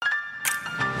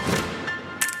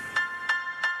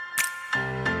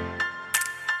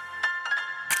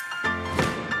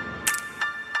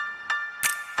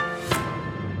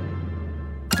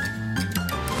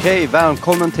Okej,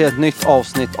 välkommen till ett nytt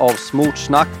avsnitt av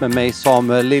Smorsnack med mig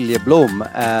Samuel Liljeblom.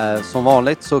 Som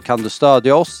vanligt så kan du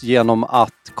stödja oss genom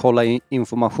att kolla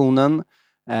informationen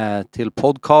till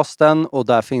podcasten och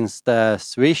där finns det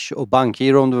Swish och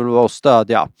Bankgiro om du vill vara och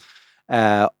stödja.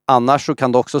 Annars så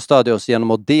kan du också stödja oss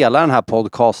genom att dela den här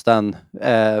podcasten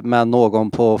med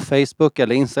någon på Facebook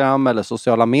eller Instagram eller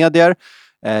sociala medier.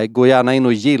 Gå gärna in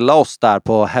och gilla oss där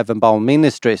på Heavenbound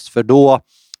Ministries för då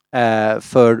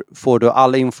får du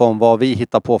all info om vad vi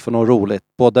hittar på för något roligt.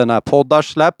 Både när poddar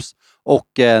släpps och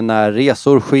när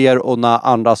resor sker och när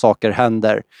andra saker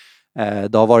händer.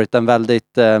 Det har varit en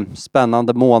väldigt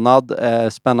spännande månad,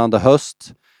 spännande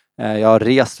höst. Jag har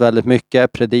rest väldigt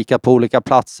mycket, predikat på olika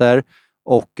platser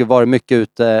och varit mycket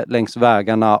ute längs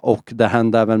vägarna och det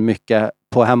händer även mycket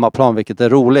på hemmaplan, vilket är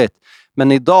roligt.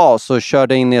 Men idag så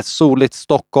körde jag in i ett soligt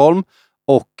Stockholm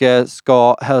och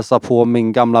ska hälsa på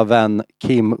min gamla vän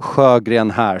Kim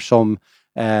Sjögren här som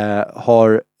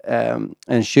har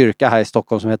en kyrka här i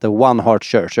Stockholm som heter One Heart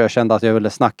Church. Jag kände att jag ville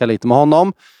snacka lite med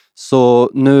honom.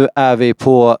 Så nu är vi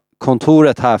på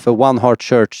kontoret här för One Heart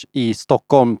Church i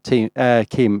Stockholm.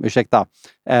 Kim, ursäkta.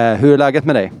 Hur är läget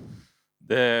med dig?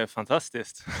 Det är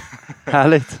fantastiskt.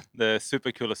 Härligt. Det är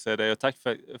superkul att se dig och tack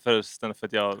för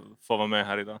att jag får vara med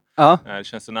här idag. Ja. Det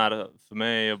känns så nära för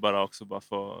mig och bara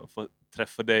få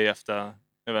träffa dig efter,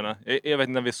 jag vet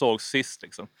inte när vi såg sist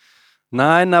liksom.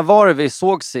 Nej, när var det vi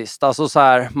såg sist? Alltså så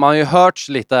här, man har ju hörts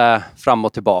lite fram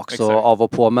och tillbaks och av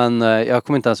och på, men jag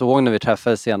kommer inte ens ihåg när vi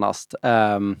träffades senast.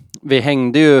 Vi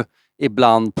hängde ju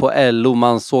ibland på LO,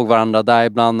 man såg varandra där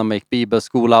ibland när man gick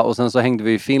bibelskola och sen så hängde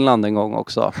vi i Finland en gång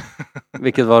också.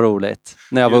 Vilket var roligt.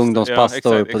 När jag var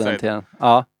ungdomspastor på den tiden.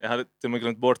 Ja. Jag hade till och med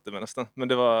glömt bort det nästan. Men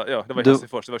det var i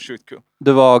Helsingfors, det var sjukt kul.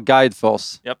 Du var guide för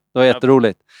oss. Yep. Det var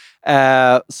jätteroligt.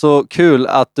 Så kul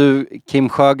att du, Kim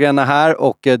Sjögren, är här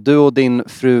och du och din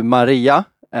fru Maria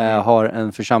har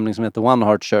en församling som heter One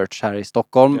Heart Church här i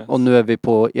Stockholm. Yes. Och nu är vi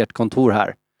på ert kontor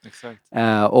här. Exakt.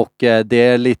 Och det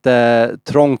är lite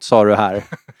trångt sa du här.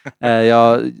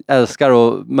 Jag älskar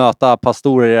att möta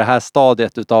pastorer i det här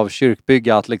stadiet utav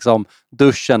kyrkbygga, att liksom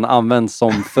duschen används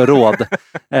som förråd.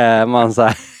 Man så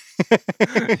här.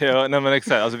 Ja, nej men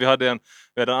exakt. Alltså vi hade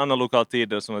en annan lokal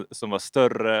tidigare som var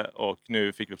större och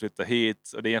nu fick vi flytta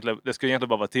hit. Och det skulle egentligen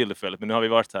bara vara tillfälligt, men nu har vi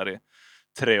varit här i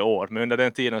 3 år. Men under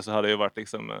den tiden så har det ju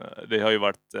varit det har ju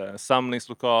varit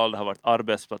samlingslokal, det har varit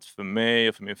arbetsplats för mig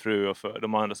och för min fru och för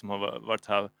de andra som har varit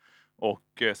här. Och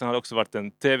sen har det också varit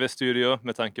en tv-studio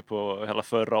med tanke på hela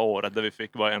förra året där vi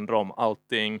fick bara ändra om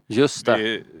allting. Just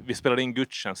det. Vi spelade in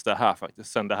gudstjänster här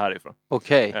faktiskt, sen det härifrån.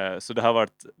 Okej. Så det har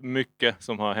varit mycket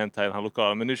som har hänt här i den här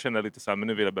lokalen. Men nu känner jag lite så här, men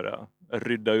nu vill jag börja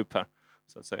rydda upp här,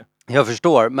 så att säga. Jag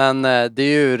förstår, men det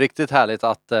är ju riktigt härligt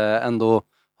att ändå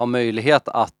ha möjlighet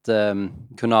att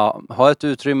kunna ha ett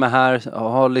utrymme här,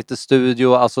 ha lite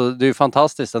studio. Alltså det är ju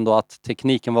fantastiskt ändå att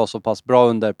tekniken var så pass bra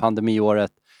under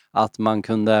pandemiåret att man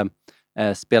kunde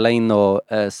spela in och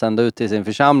sända ut till sin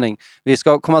församling. Vi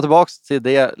ska komma tillbaka till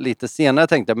det lite senare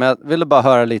tänkte jag, men jag ville bara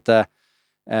höra lite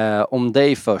om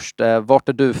dig först. Vart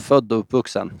är du född och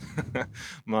uppvuxen?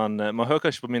 Man hör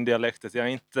kanske på min dialekt att jag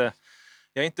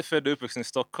är inte född och uppvuxen i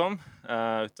Stockholm,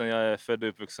 utan jag är född och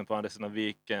uppvuxen på andra sidan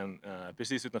viken,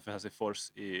 precis utanför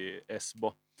Helsingfors i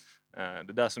Esbo.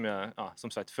 Det är där som jag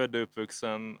som sagt född och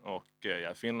uppvuxen och jag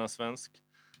är finlandssvensk.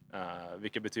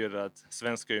 Vilket betyder att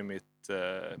svenska är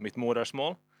mitt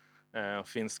modersmål och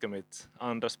finska mitt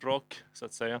andra språk så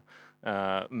att säga.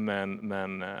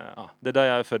 Men det är där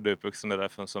jag är född och uppvuxen, det är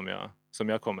därifrån som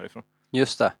jag kommer ifrån.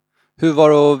 Just det. Hur var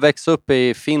det att växa upp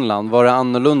i Finland? Var det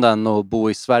annorlunda än att bo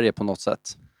i Sverige på något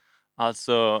sätt?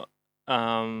 Alltså,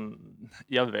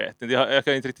 jag vet inte. Jag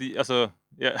kan inte riktigt...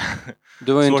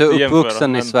 Du var ju inte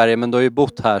uppvuxen i Sverige, men du har ju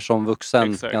bott här som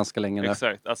vuxen ganska länge nu.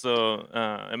 Exakt. Alltså,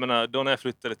 jag menar, då när jag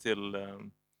flyttade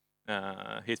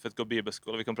hit för att gå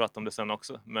bibelskola, vi kan prata om det sen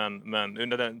också. Men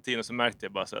under den tiden så märkte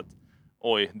jag bara så att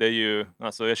oj, det är ju...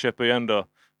 Alltså, jag köper ju ändå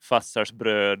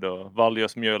fastarsbröd och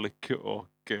valjosmjölk och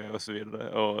så vidare.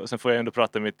 Och sen får jag ändå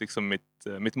prata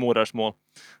mitt modersmål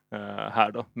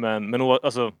här då. Men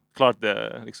alltså, klart det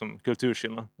är liksom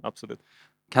kulturskillnad, absolut.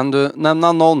 Kan du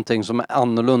nämna någonting som är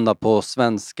annorlunda på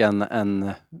svensken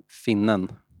än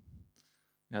finnen?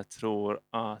 Jag tror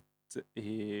att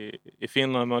i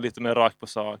Finland är man lite mer rak på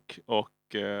sak och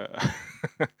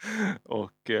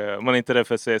man är inte rädd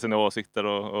för att säga sina åsikter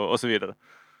och så vidare.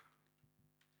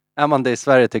 Är man det i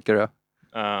Sverige tycker du?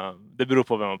 Det beror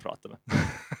på vem man pratar med.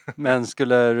 Men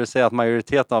skulle du säga att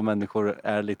majoriteten av människor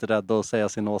är lite rädda att säga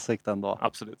sin åsikt ändå?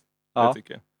 Absolut, ja. Det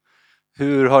tycker jag.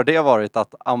 Hur har det varit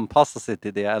att anpassa sig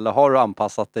till det? Eller har du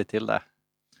anpassat dig till det?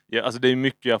 Ja, alltså det är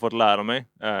mycket jag har fått lära mig.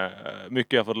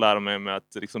 Mycket jag har fått lära mig med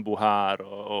att liksom bo här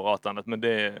och allt annat. Men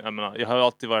jag har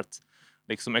alltid varit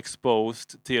liksom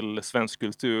exposed till svensk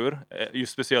kultur.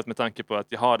 Just speciellt med tanke på att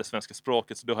jag har det svenska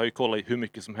språket. Så då har jag kollat hur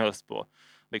mycket som helst på.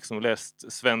 Liksom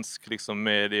läst svensk liksom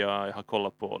media. Jag har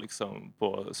kollat på, liksom,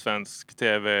 på svensk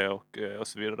tv och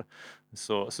så vidare.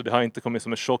 Så det har inte kommit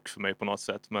som en chock för mig på något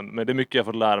sätt. Men det är mycket jag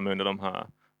har fått lära mig under de här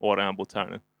åren jag har bott här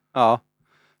nu. Ja.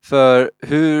 För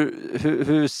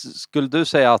hur skulle du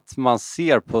säga att man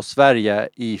ser på Sverige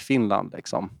i Finland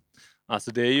liksom?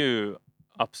 Alltså det är ju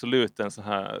absolut en sån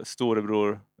här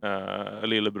storebror,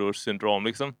 lillebror syndrom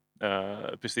liksom.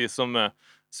 Precis som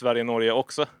Sverige och Norge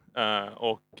också.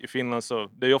 Och i Finland så,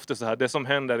 det är ju ofta så här, det som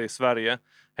händer i Sverige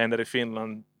händer i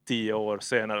Finland 10 år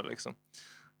senare liksom.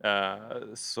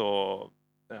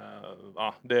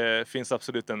 Ja, det finns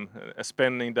absolut en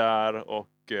spänning där och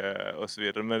så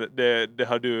vidare. Men det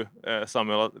har du,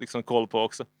 Samuel, liksom koll på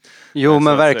också. Jo,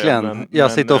 men verkligen.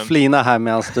 Jag sitter och flinar här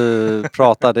medan du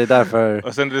pratar. Det är därför...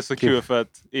 Och sen är det så kul för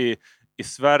att i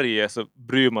Sverige så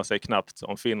bryr man sig knappt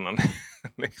om Finland.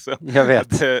 Liksom. Jag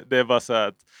vet. Det är bara så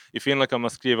att i Finland kan man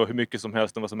skriva hur mycket som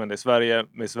helst om vad som händer i Sverige.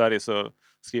 Men i Sverige så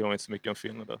skriver man inte så mycket om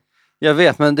Finland då. Jag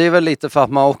vet, men det är väl lite för att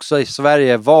man också i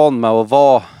Sverige är van med att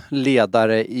vara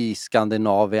ledare i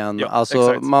Skandinavien. Ja,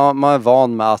 alltså man är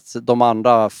van med att de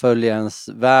andra följer ens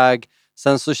väg.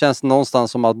 Sen så känns det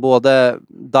någonstans som att både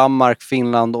Danmark,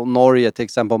 Finland och Norge till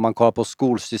exempel, om man kollar på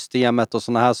skolsystemet och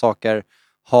sådana här saker,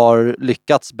 har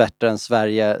lyckats bättre än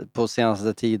Sverige på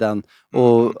senaste tiden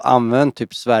och använt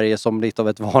typ Sverige som lite av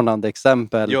ett varnande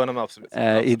exempel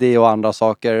i det och andra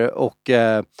saker. Och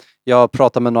jag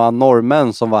pratade med några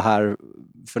norrmän som var här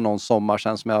för någon sommar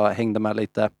sedan som jag hängde med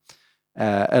lite.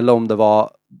 Eller om det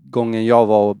var gången jag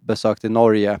var och besökte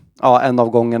Norge. Ja, en av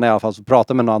gångerna i alla fall, så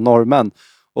pratade med några norrmän.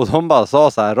 Och de bara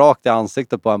sa så här rakt i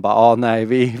ansiktet på en, bara, nej,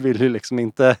 vi vill ju liksom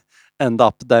inte end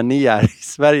up där ni är i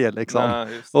Sverige liksom. Nej,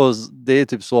 och det är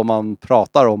typ så man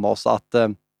pratar om oss. Att,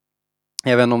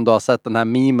 jag vet inte om du har sett den här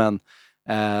memen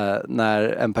när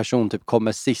en person typ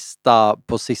kommer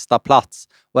på sista plats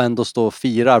och ändå står och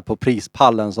firar på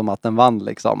prispallen som att den vann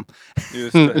liksom.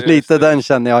 Just lite den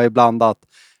känner jag ibland att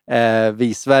vi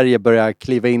i Sverige börjar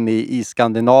kliva in i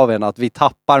Skandinavien, att vi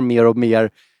tappar mer och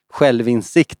mer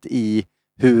självinsikt i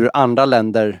hur andra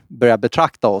länder börjar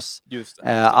betrakta oss. Just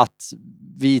det. Att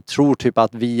vi tror typ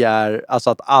att vi är, alltså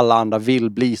att alla andra vill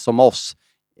bli som oss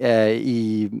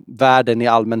i världen i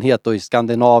allmänhet och i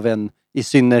Skandinavien i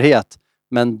synnerhet.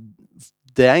 Men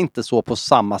det är inte så på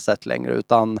samma sätt längre,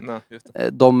 utan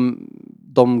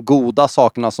de goda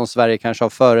sakerna som Sverige kanske har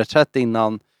företrätt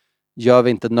innan gör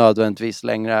vi inte nödvändigtvis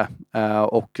längre.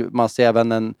 Och man ser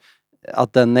även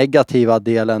att den negativa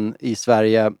delen i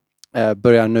Sverige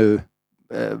börjar nu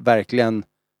verkligen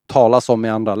talas om i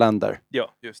andra länder.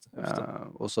 Ja, just det.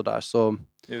 Och sådär.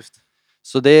 Just.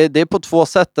 Så det är på två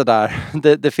sätt det där.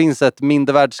 Det finns ett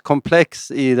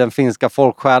mindervärldskomplex i den finska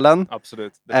folksjälen.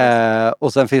 Absolut.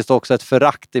 Och sen finns det också ett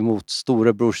förakt emot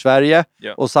storebror Sverige.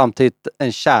 Ja. Och samtidigt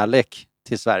en kärlek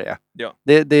till Sverige. Ja.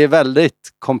 Det är väldigt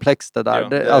komplext det där.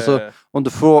 Ja, alltså, om du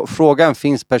frågar en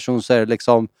finsk person så är det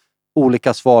liksom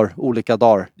olika svar, olika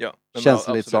dagar. Ja, känns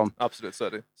det lite som. Absolut, så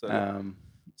är det.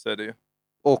 Så är det ju.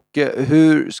 Och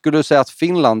hur skulle du säga att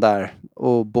Finland är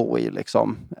att bo i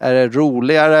liksom? Är det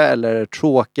roligare eller är det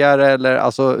tråkigare? Eller,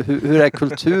 alltså, hur är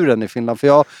kulturen i Finland?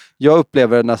 För jag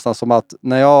upplever det nästan som att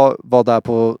när jag var där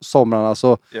på somrarna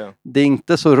så det är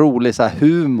inte så rolig så här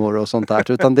humor och sånt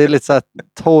där. Utan det är lite så här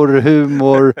torr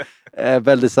humor,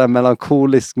 väldigt så här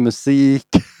melankolisk musik.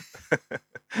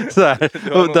 Så här.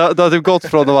 Det har typ gått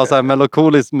från att vara så här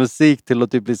melankolisk musik till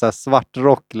att typ bli så här svart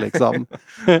rock liksom.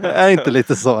 Är inte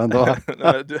lite så ändå?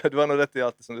 Du har nog rätt i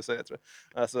allt som du säger, tror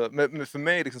jag. Alltså, men för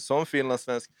mig liksom, som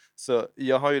finlandssvensk, så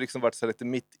jag har ju liksom varit så lite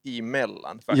mitt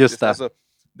emellan faktiskt. Just det. Alltså,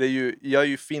 jag är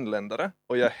ju finländare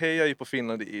och jag hejar ju på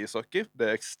Finland i ishockey. Det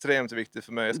är extremt viktigt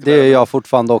för mig. Det är jag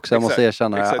fortfarande också, jag måste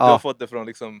erkänna. Exakt, du har fått det från,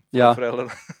 liksom, från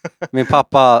föräldrarna. Min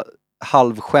pappa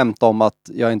halvskämt om att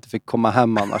jag inte fick komma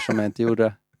hem annars om jag inte gjorde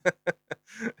det.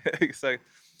 Exakt.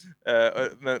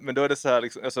 Men då är det så här,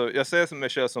 liksom, alltså, jag ser mig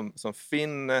själv som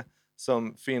finne,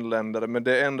 som finländare, men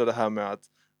det är ändå det här med att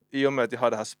i och med att jag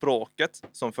har det här språket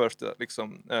som första,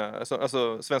 liksom,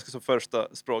 alltså svenska som första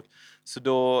språk, så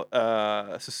då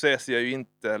så ses jag ju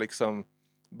inte liksom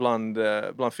bland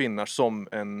finnar som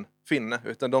en finne,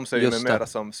 utan de ser ju mig mera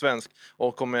som svensk.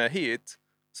 Och kommer jag hit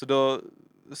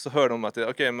så hör de att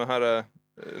okej, men här är,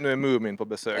 nu är Mumin på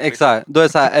besök. Exakt, då är det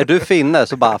så här, är du finne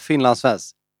så bara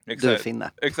finlandssvensk. du är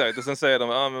finne. Exakt, och sen säger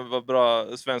de, men vad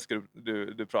bra svenska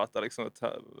du pratar. Liksom,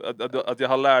 att jag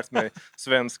har lärt mig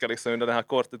svenska liksom, under den här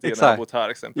korta tiden jag har bott här.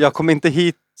 Exempelvis. Jag kom inte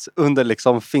hit under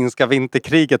liksom finska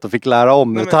vinterkriget och fick lära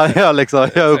om, Nej, utan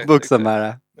jag är uppvuxen med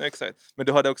det. Exakt, men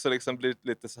du hade också liksom blivit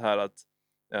lite så här att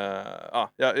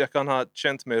jag kan ha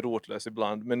känt mig rotlös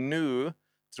ibland, men nu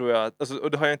tror jag att, alltså,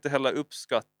 och det har jag inte heller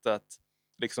uppskattat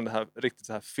liksom det här riktigt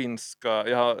så här finska.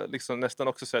 Jag har liksom nästan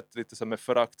också sett lite så med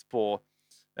förakt på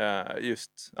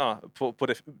just på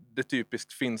det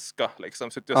typiskt finska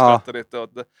liksom, så jag skrattar lite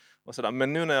åt det och sådär.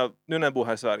 Men nu när jag bor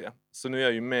här i Sverige, så nu är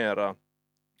jag ju mera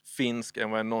finsk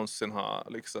än vad jag någonsin har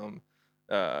liksom,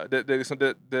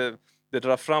 det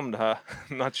drar fram det här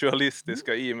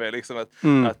nationalistiska i mig liksom,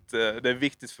 att det är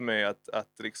viktigt för mig att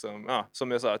liksom,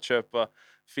 som jag sa, att köpa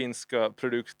finska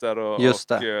produkter och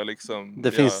liksom,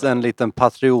 det finns en liten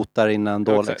patriot där inne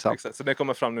ändå. Exakt, liksom. Exakt. Så det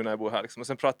kommer fram nu när jag bor här. Liksom. Och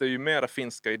sen pratar jag ju mera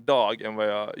finska idag än vad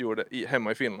jag gjorde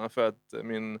hemma i Finland. För att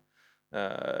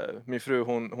min fru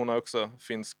hon har också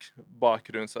finsk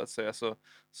bakgrund så att säga.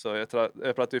 Så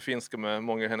jag pratar ju finska med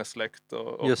många i hennes släkt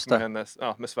och med hennes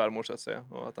med svärmor så att säga.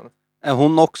 Och allt annat. Är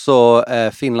hon också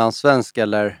finlandssvensk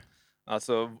eller?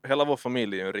 Alltså hela vår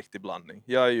familj är en riktig blandning.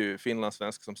 Jag är ju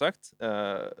finlandssvensk som sagt.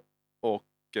 Och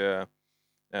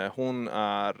hon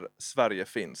är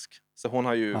Sverigefinsk. Så hon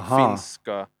har ju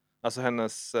finska, alltså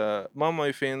hennes mamma är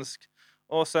ju finsk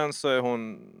och sen så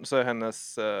är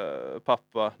hennes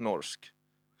pappa norsk.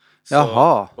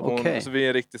 Jaha, okej. Så vi är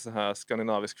en riktigt så här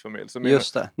skandinavisk familj. Så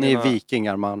just det, ni är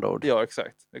vikingar med andra ord. Ja,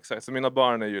 exakt. Så mina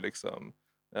barn är ju liksom,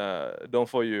 de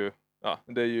får ju,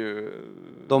 det är ju...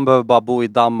 De behöver bara bo i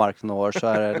Danmark några år så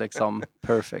är det liksom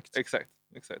perfect. Exakt.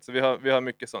 Så vi har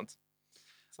mycket sånt.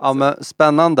 Ja, men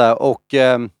spännande, och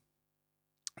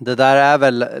det där är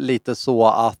väl lite så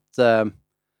att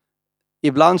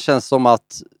ibland känns det som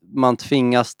att man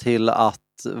tvingas till att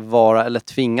vara, eller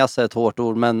tvingas är ett hårt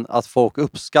ord, men att folk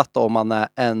uppskattar om man är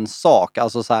en sak.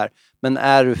 Alltså så här, men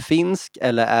är du finsk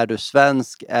eller är du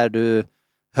svensk? Är du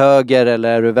höger eller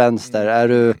är du vänster? Är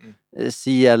du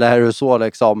si eller är du så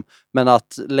liksom? Men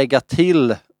att lägga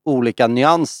till olika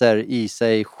nyanser i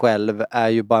sig själv är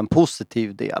ju bara en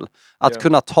positiv del. Att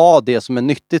kunna ta det som är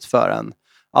nyttigt för en.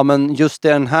 Ja, men just i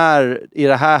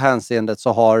det här hänseendet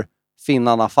så har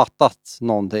finnarna fattat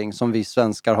någonting som vi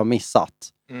svenskar har missat.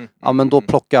 Ja, men då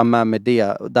plockar jag med mig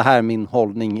det. Det här är min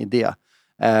hållning i det.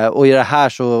 Och i det här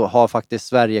så har faktiskt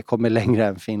Sverige kommit längre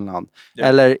än Finland.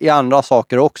 Eller i andra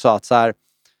saker också, att så här,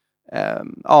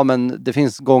 men det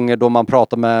finns gånger då man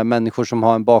pratar med människor som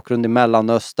har en bakgrund i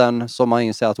Mellanöstern, som man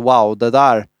inser att wow, det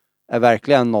där är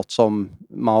verkligen något som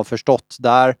man har förstått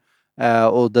där,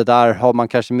 och det där har man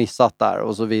kanske missat där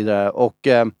och så vidare. Och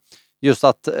just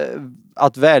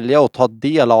att välja och ta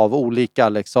del av olika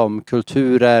liksom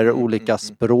kulturer, olika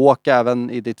språk även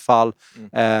i ditt fall,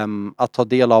 att ta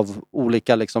del av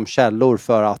olika liksom källor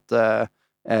för att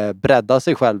bredda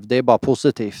sig själv, det är bara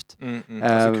positivt.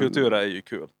 Alltså kultur är ju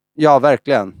kul. Ja,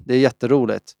 verkligen. Det är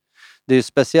jätteroligt. Det är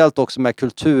speciellt också med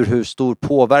kultur hur stor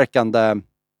påverkan det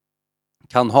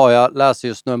kan ha. Jag läser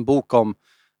just nu en bok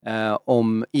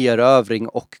om erövring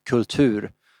och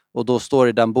kultur. Och då står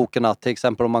i den boken att till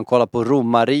exempel om man kollar på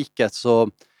romarriket så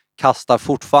kastar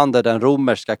fortfarande den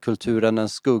romerska kulturen en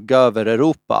skugga över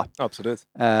Europa. Absolut.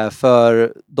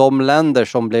 För de länder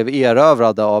som blev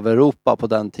erövrade av Europa på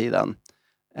den tiden,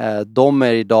 de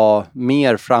är idag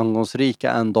mer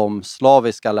framgångsrika än de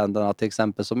slaviska länderna till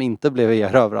exempel som inte blev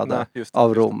erövrade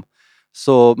av Rom.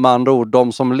 Så med andra ord,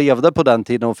 de som levde på den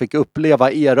tiden och fick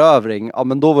uppleva erövring, ja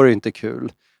men då var det inte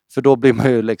kul. För då blir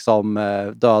man ju liksom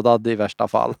dödad i värsta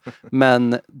fall.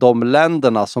 Men de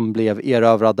länderna som blev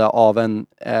erövrade av en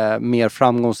mer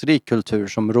framgångsrik kultur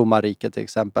som romarriket till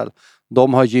exempel,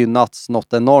 de har gynnats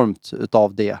något enormt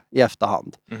utav det i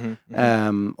efterhand.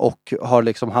 Och har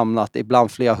liksom hamnat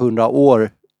ibland flera 100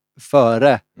 år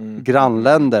före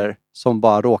grannländer som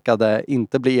bara råkade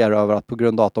inte bli erövrat på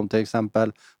grund av att de till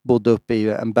exempel bodde uppe i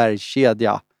en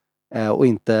bergskedja. Och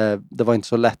det var inte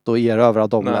så lätt att erövra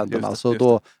de länderna. Så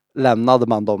då lämnade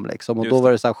man dem liksom. Och då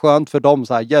var det så här skönt för dem,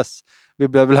 så här, yes, vi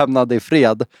blev lämnade i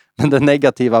fred. Men det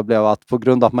negativa blev att på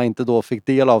grund av att man inte då fick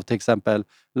del av till exempel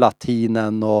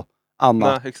latinen och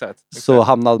annat, exakt. Så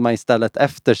hamnade man istället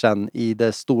efter sen i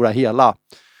det stora hela.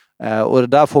 Och det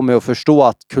där får mig att förstå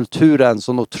att kultur är en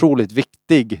så otroligt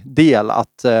viktig del.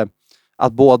 Att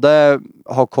både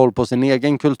ha koll på sin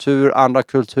egen kultur, andra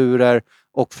kulturer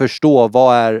och förstå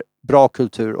vad är bra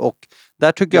kultur. Och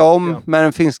där tycker jag om med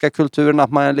den finska kulturen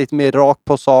att man är lite mer rak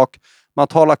på sak. Man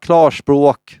talar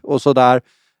klarspråk och sådär.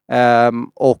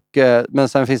 Men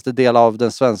sen finns det delar av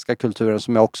den svenska kulturen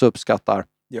som jag också uppskattar.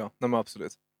 Ja, men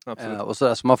absolut. Absolut. och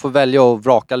sådär, så man får välja och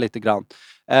vraka lite grann.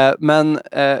 Men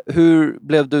hur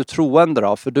blev du troende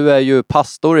då? För du är ju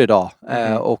pastor idag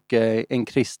och en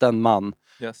kristen man.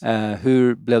 Yes.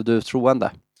 Hur blev du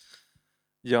troende?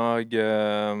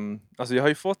 Alltså jag har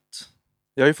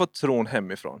ju fått tron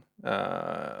hemifrån.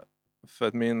 För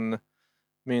att min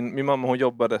mamma, hon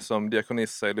jobbade som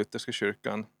diakonissa i Lutherska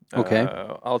kyrkan. Okej.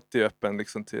 Alltid öppen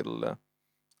liksom till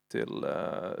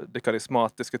det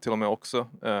karismatiska till och med också.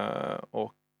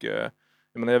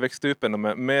 Jag menar, jag växte upp ändå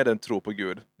med en tro på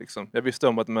Gud. Liksom. Jag visste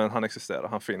om att han existerar,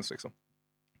 han finns. Liksom.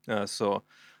 Så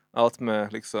allt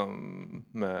med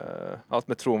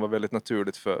tron var väldigt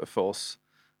naturligt för oss.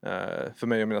 För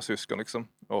mig och mina syskon. Liksom.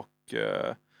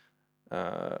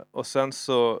 Och sen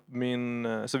så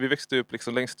vi växte upp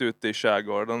liksom längst ute i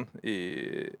skärgården i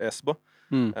Esbo.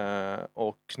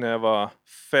 Och när jag var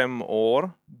 5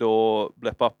 år, då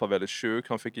blev pappa väldigt sjuk.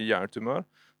 Han fick en hjärntumör.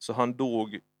 Så han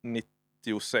dog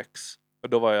 96. Och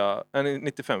då var jag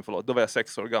 95, förlåt. Då var jag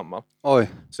 6 år gammal. Oj.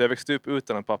 Så jag växte upp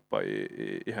utan en pappa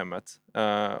i hemmet.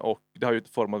 Och det har ju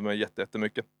format mig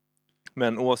jättemycket.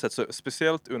 Men oavsett, så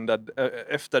speciellt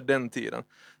efter den tiden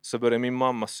så började min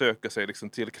mamma söka sig liksom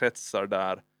till kretsar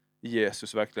där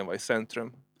Jesus verkligen var i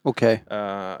centrum. Okej.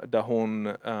 Där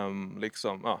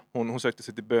hon sökte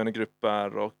sig till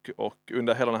bönegrupper och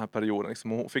under hela den här perioden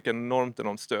liksom, hon fick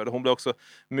enormt stöd. Hon blev också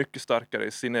mycket starkare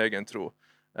i sin egen tro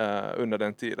under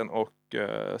den tiden. Och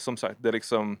som sagt,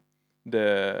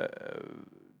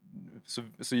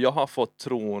 så jag har fått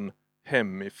tron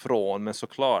hemifrån, men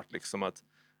såklart liksom att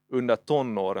under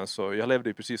tonåren så jag levde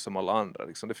ju precis som alla andra.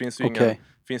 Liksom. Det finns ju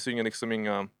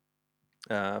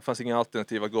fanns inga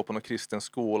alternativ att gå på någon kristen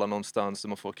skola någonstans där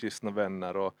man får kristna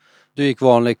vänner. Och Du gick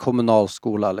vanlig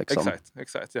kommunalskola liksom?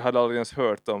 Exakt. Jag hade aldrig ens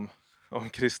hört om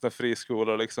kristna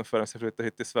friskolor liksom förrän jag flyttade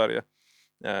hit till Sverige.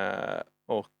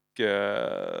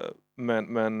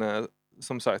 Men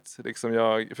som sagt, liksom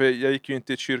jag gick ju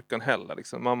inte i kyrkan heller.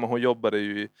 Liksom. Mamma, hon jobbade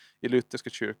ju i Lutherska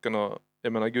kyrkan, och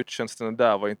jag menar, gudstjänsterna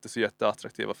där var inte så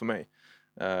jätteattraktiva för mig.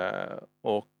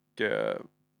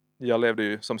 Jag levde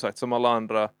ju som sagt som alla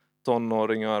andra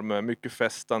tonåringar med mycket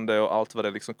festande och allt vad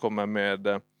det liksom kommer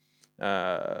med.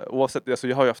 Oavsett, alltså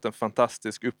jag har ju haft en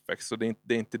fantastisk uppväxt, så det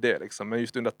är inte det liksom. Men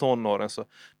just under tonåren så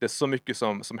det är så mycket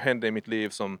som hände i mitt liv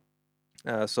som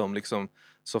liksom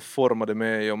så formade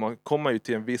mig, och man kommer ju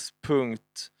till en viss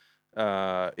punkt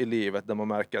i livet där man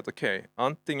märker att okej,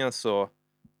 antingen så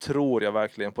tror jag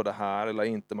verkligen på det här eller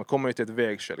inte. Man kommer ju till ett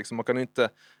vägskäl liksom. Man kan ju inte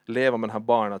leva med den här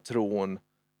barnatron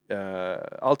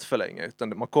allt för länge,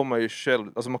 utan man kommer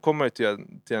ju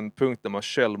till en punkt där man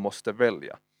själv måste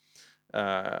välja.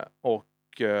 Det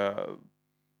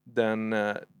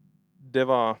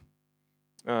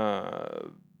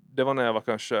var när jag var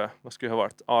kanske, vad skulle jag ha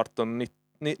varit,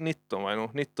 19 var jag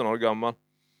nog, 19 år gammal.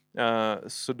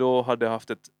 Så då hade jag haft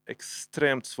ett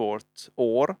extremt svårt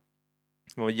år.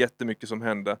 Det var jättemycket som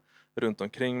hände runt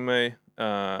omkring mig.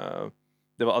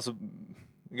 Det var alltså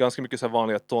ganska mycket så här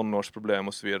vanliga tonårsproblem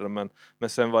och så vidare. Men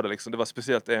sen var det var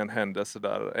speciellt en händelse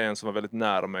där en som var väldigt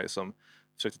nära mig som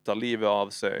försökte ta livet av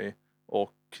sig.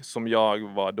 Och som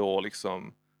jag var då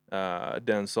liksom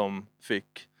den som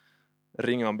fick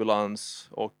ringa ambulans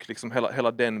och liksom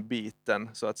hela den biten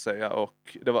så att säga.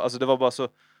 Och det var bara så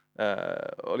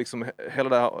och liksom hela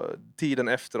den här tiden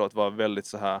efteråt var väldigt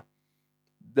så här.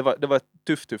 Det var ett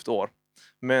tufft år.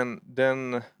 Men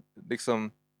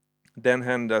den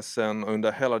händelsen och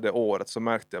under hela det året så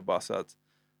märkte jag bara så att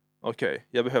okej,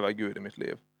 jag behöver Gud i mitt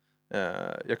liv.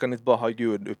 Jag kan inte bara ha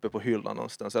Gud uppe på hyllan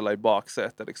någonstans eller i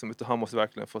baksätet liksom, utan han måste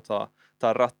verkligen få ta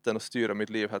ratten och styra mitt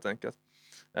liv helt enkelt.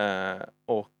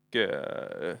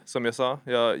 Som jag sa,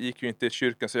 jag gick ju inte i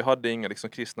kyrkan, så jag hade inga liksom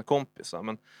kristna kompisar,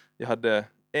 men jag hade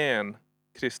en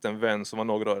kristen vän som var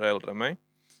några år äldre än mig.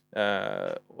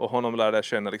 Och honom lärde jag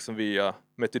känna liksom via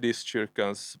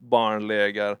metodistkyrkans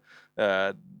barnläger,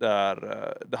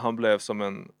 där han blev som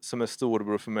en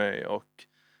storbror för mig. Och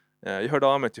jag hörde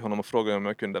av mig till honom och frågade om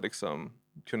jag kunde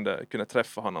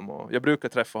träffa honom. Och jag brukar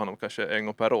träffa honom kanske en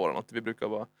gång per år eller något. Vi brukar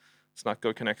bara snacka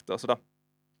och connecta och sådär.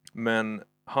 Men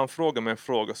han frågade mig en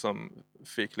fråga som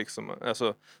fick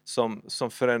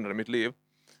som förändrade mitt liv.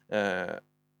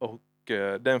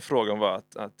 Den frågan var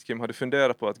att Kim hade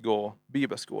funderat på att gå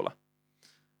bibelskola.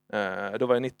 Då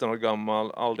var jag 19 år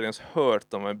gammal, aldrig ens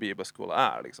hört om vad en bibelskola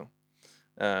är. Liksom.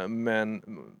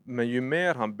 Men ju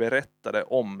mer han berättade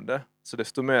om det, så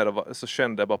desto mer så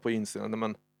kände jag bara på insidan,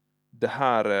 men det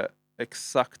här är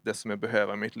exakt det som jag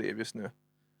behöver i mitt liv just nu.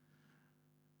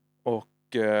 Och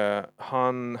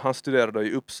han studerade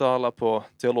i Uppsala på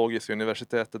teologiska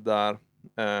universitetet där.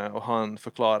 Och han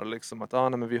förklarade liksom att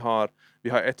men vi har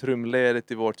ett rum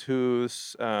ledigt i vårt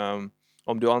hus.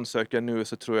 om du ansöker nu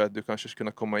så tror jag att du kanske skulle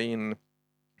kunna komma in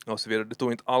och så vidare. Det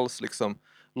tog inte alls liksom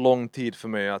lång tid för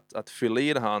mig att fylla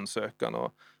i den här ansökan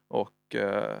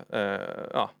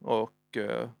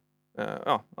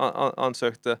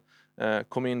ansökte,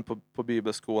 kom in på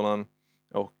bibelskolan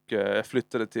och jag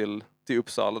flyttade till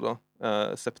Uppsala då,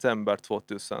 september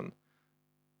 2010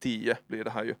 blir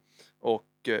det här ju. Och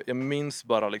jag minns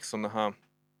bara liksom det här,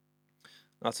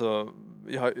 alltså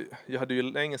jag hade ju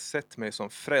länge sett mig som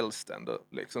frälst ändå,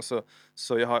 liksom,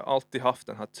 så jag har alltid haft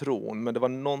den här tron, men det var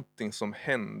någonting som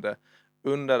hände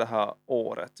under det här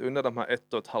året, under de här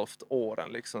 1,5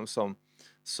 åren liksom,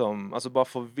 som alltså bara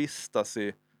få vistas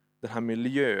i den här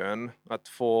miljön, att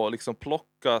få liksom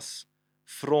plockas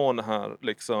från det här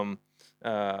liksom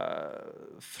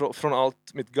från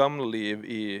allt mitt gamla liv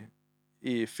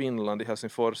i Finland, i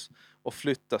Helsingfors, och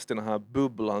flyttas till den här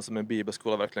bubblan som en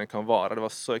bibelskola verkligen kan vara. Det var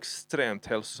så extremt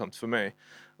hälsosamt för mig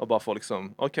att bara få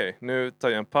liksom, okej, nu tar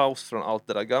jag en paus från allt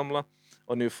det där gamla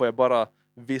och nu får jag bara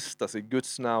vistas i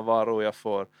Guds närvaro. Jag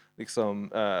får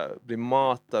liksom bli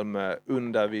matad med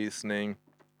undervisning.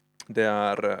 Det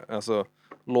är alltså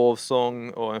lovsång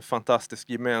och en fantastisk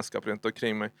gemenskap runt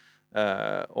omkring mig.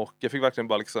 Och jag fick verkligen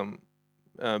bara liksom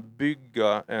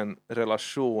bygga en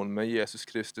relation med Jesus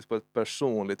Kristus på ett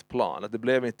personligt plan. Att det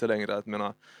blev inte längre att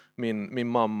min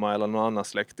mamma eller någon annan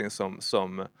släkting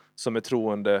som är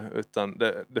troende, utan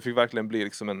det fick verkligen bli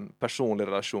liksom en personlig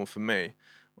relation för mig.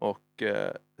 Och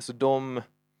så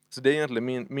det är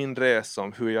egentligen min resa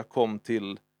om hur jag kom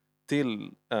till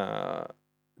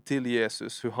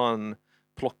Jesus, hur han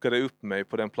plockade upp mig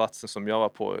på den platsen som jag var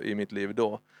på i mitt liv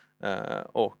då.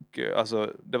 Och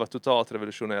alltså det var totalt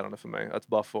revolutionerande för mig att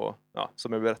bara få,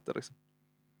 som jag berättade liksom.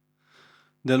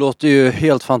 Det låter ju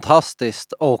helt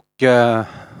fantastiskt och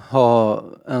ha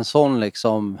en sån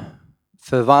liksom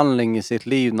förvandling i sitt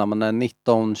liv när man är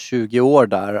 19-20 år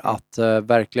där, att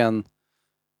verkligen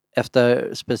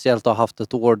efter speciellt att ha haft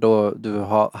ett år då du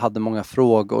hade många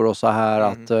frågor och så här,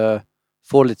 att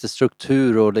få lite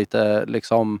struktur och lite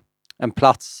liksom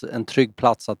en trygg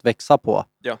plats att växa på.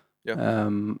 Ja.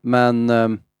 Men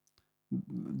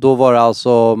då var det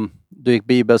alltså, du gick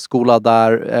bibelskola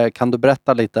där. Kan du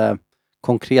berätta lite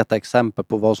konkreta exempel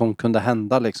på vad som kunde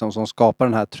hända liksom, som skapar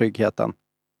den här tryggheten?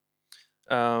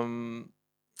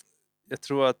 Jag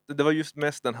tror att det var just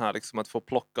mest den här liksom, att få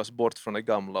plockas bort från det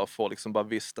gamla och få liksom bara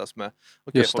vistas med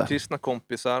få kristna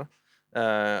kompisar,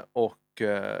 och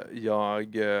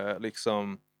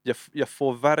jag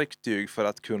får verktyg för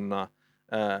att kunna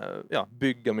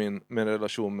bygga min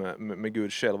relation med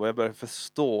Gud själv, och jag börjar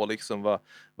förstå liksom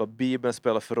vad Bibeln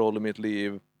spelar för roll i mitt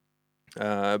liv.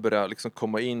 Börjar liksom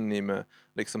komma in i med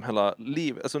liksom hela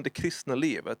livet, alltså det kristna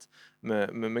livet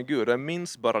med Gud. Jag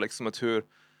minns bara liksom att hur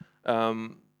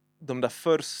de där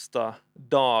första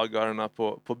dagarna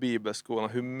på bibelskolan,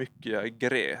 hur mycket jag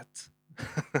grät.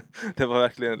 Det var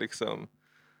verkligen liksom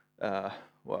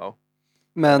wow.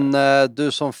 Men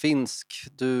du som finsk,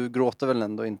 du gråter väl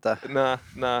ändå inte?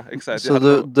 Nej, exakt. Så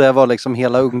det var liksom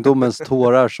hela ungdomens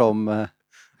tårar som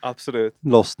absolut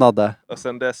lossnade. Och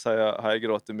sen dess har jag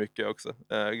gråtit mycket också,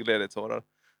 glädjetårar.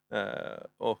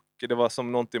 Och det var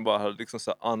som någonting bara hade liksom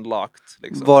så unlocked.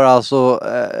 Liksom. Var det alltså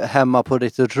hemma på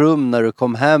ditt rum när du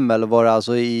kom hem, eller var det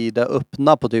alltså i det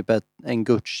öppna på typ en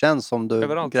gudstjänst som du...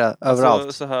 Överallt. Överallt.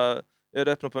 Alltså, så här, jag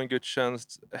öppnade på en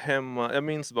gudstjänst hemma. Jag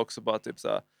minns också bara typ så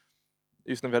här,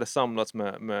 just när vi hade samlats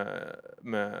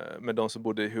med de som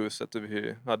bodde i huset, och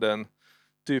vi hade en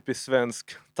typisk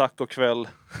svensk tacokväll.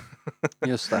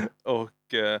 Just det.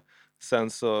 Och sen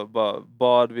så bara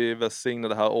bad vi välsigna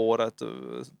det här året och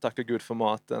tacka Gud för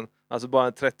maten. Alltså bara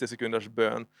en 30 sekunders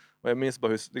bön. Och jag minns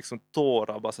bara hur liksom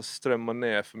tårar bara så strömmar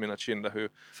ner för mina kinder.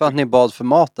 För att ni bad för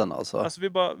maten alltså? Alltså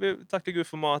vi tackar Gud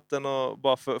för maten och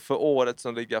bara för året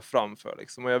som ligger framför.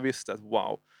 Liksom. Och jag visste att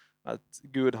wow, att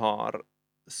Gud har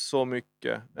så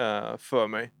mycket för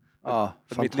mig. Ja,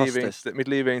 fantastiskt. Mitt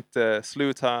liv är inte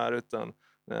slut här, utan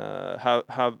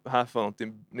här får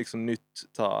någonting liksom nytt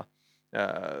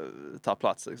ta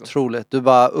plats. Liksom. Otroligt. Du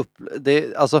bara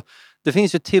det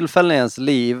finns ju tillfällen i ens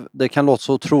liv, det kan låta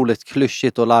så otroligt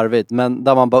klyschigt och larvigt, men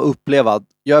där man bara upplever att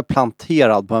jag är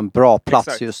planterad på en bra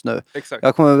plats just nu. Exakt.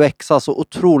 Jag kommer växa så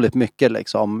otroligt mycket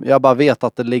liksom. Jag bara vet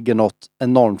att det ligger något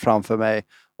enormt framför mig,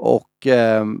 och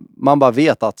man bara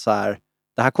vet att så här,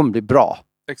 det här kommer bli bra.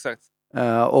 Exakt.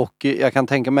 Och jag kan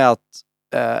tänka mig att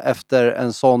efter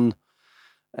en sån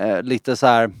lite så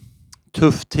här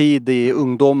tuff tid i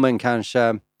ungdomen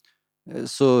kanske,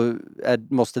 så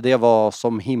måste det vara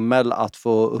som himmel att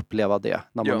få uppleva det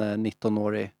när man är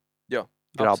 19-årig grabb.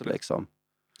 Absolut. Liksom.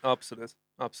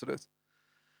 Absolut.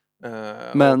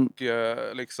 Men och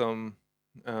liksom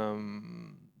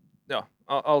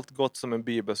allt gott som en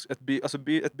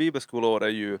ett bibelskoleår är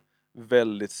ju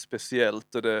väldigt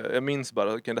speciellt. Och jag minns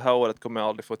bara, det här året kommer jag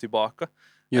aldrig få tillbaka.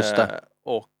 Just det.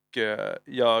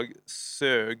 Jag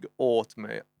sög åt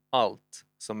mig allt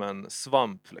som en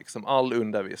svamp, liksom. All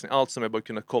undervisning, allt som jag bara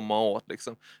kunde komma åt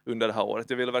liksom, under det här året.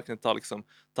 Jag ville verkligen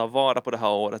ta vara på det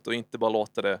här året och inte bara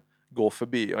låta det gå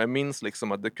förbi. Och jag minns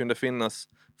liksom att det kunde finnas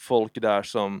folk där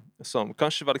som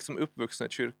kanske var liksom uppvuxna i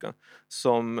kyrkan,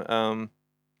 som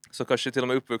kanske till och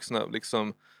med uppvuxna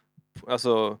liksom,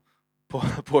 alltså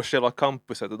på själva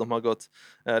campuset. De har gått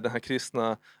den här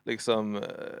kristna liksom,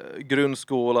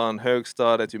 grundskolan,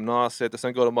 högstadiet, gymnasiet, och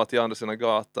sen går de bara till andra sidan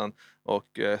gatan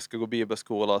och ska gå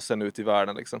bibelskola och sen ut i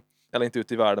världen liksom. Eller inte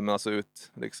ut i världen, men alltså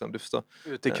ut liksom, du förstår.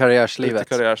 Ut i karriärslivet. Ut i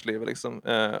karriärslivet liksom.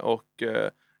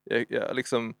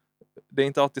 Liksom, det är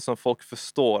inte alltid som folk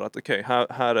förstår att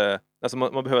här är, alltså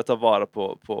man behöver ta vara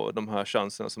på de här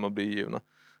chanserna som man blir givna.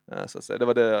 Så att säga. Det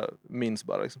var det jag minns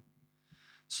bara liksom.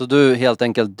 Så du helt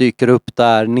enkelt dyker upp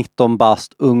där 19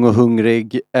 bast, ung och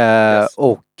hungrig Yes.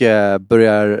 och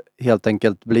börjar helt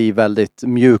enkelt bli väldigt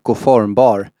mjuk och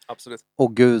formbar. Absolut.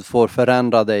 Och Gud får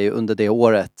förändra dig under det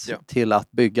året till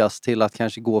att byggas, till att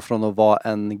kanske gå från att vara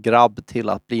en grabb till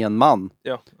att bli en man.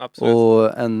 Ja, absolut.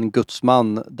 Och en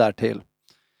gudsman därtill.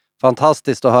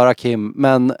 Fantastiskt att höra, Kim.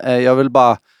 Men jag vill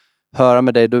bara höra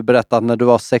med dig. Du berättade att när du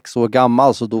var 6 år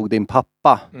gammal så dog din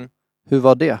pappa. Mm. Hur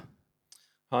var det?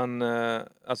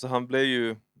 Han blev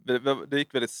ju, det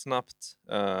gick väldigt snabbt.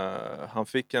 Han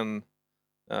fick en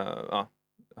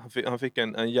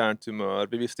hjärntumör.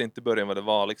 Vi visste inte i början vad det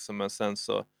var liksom, men sen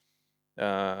så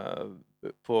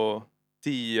på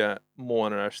 10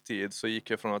 månaders tid så gick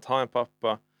jag från att ha en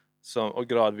pappa och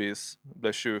gradvis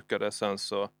blev sjukare.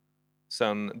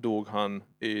 Sen dog han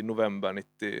i november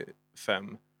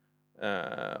 95.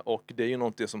 Och det är ju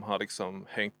någonting som har liksom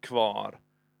hängt kvar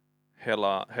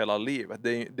hela livet.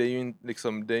 Det är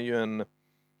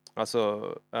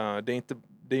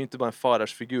ju inte bara en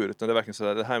fadersfigur, utan det är verkligen så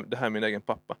att det här är min egen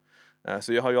pappa.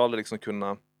 Så jag har ju aldrig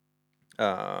liksom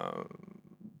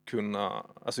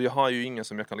alltså jag har ju ingen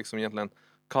som jag kan liksom egentligen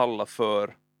kalla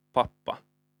för pappa.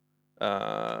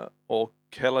 Och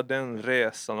hela den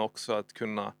resan också, att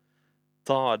kunna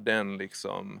ta den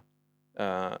liksom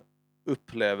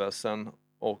upplevelsen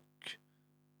och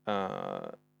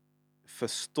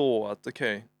förstå att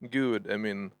Gud är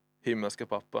min himmelska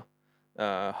pappa.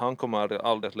 Han kommer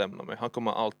aldrig att lämna mig. Han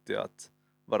kommer alltid att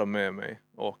vara med mig.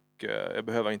 Och jag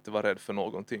behöver inte vara rädd för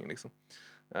någonting liksom.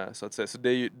 Så att säga. Så det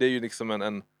är ju liksom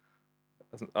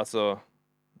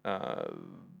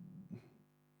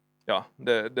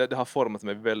det har format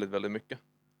mig väldigt, väldigt mycket.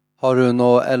 Har du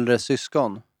några äldre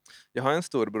syskon? Jag har en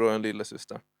storbror och en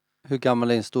lillasyster. Hur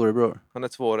gammal är din storebror? Han är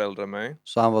 2 år äldre än mig.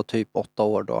 Så han var typ 8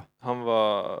 år då? Han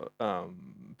var,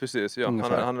 precis, ja. Han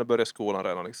hade börjat skolan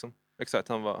redan liksom. Exakt,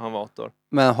 han var 8 år.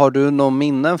 Men har du någon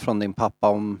minnen från din pappa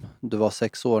om du var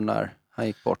 6 år när han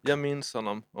gick bort? Jag minns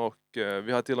honom, och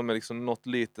vi har till och med liksom något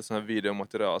lite sån här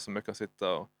videomaterial som jag kan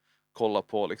sitta och kolla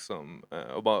på liksom,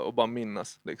 och bara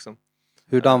minnas liksom.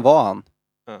 Hurdan var han?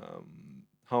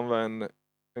 Han var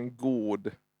en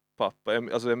god pappa.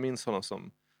 Jag minns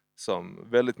honom som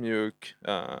väldigt mjuk.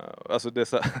 Alltså det är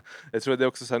så, jag tror att det är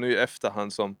också så här nu i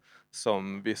efterhand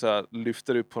som vi så här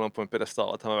lyfter upp honom på en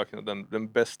pedestal, att han var verkligen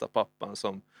den bästa pappan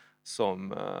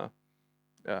som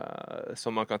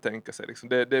man kan tänka sig liksom.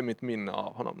 Det är mitt minne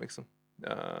av honom liksom.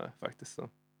 Faktiskt så.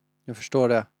 Jag förstår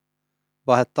det.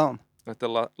 Vad hette han? Han hette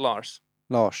Lars.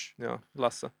 Lars. Ja,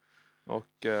 Lasse.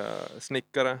 Och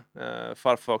snickare,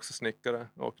 farfar också snickare,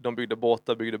 och de byggde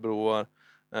båtar, byggde broar,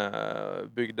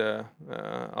 byggde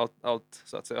allt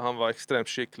så att säga. Han var extremt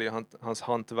skicklig i hans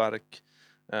hantverk,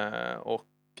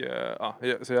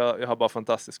 så jag har bara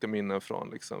fantastiska minnen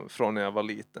från när jag var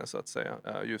liten så att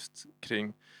säga, just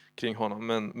kring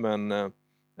honom, men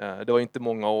det var inte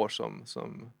många år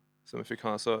som jag fick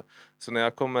han, så när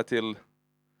jag kommer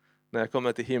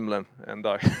till himlen en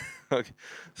dag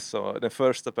så den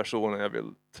första personen jag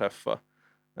vill träffa,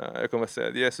 jag kommer att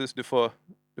säga: Jesus, du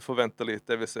får vänta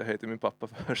lite, jag vill säga hej till min pappa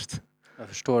först. Jag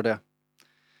förstår det.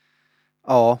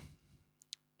 Ja,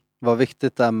 vad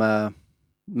viktigt det är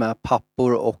med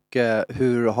pappor, och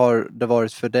hur har det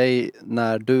varit för dig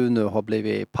när du nu har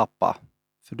blivit pappa?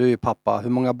 För du är ju pappa. Hur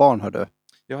många barn har du?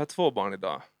 Jag har 2 barn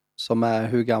idag. Som är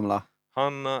hur gamla?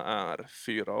 Hanna är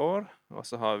 4 år, och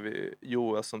så har vi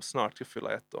Joel som snart ska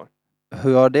fylla 1 år.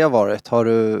 Hur har det varit?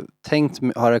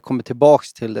 Har det kommit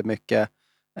tillbaks till det mycket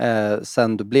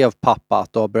sen du blev pappa?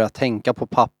 Att du har börjat tänka på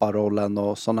papparollen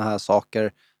och sådana här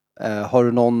saker. Har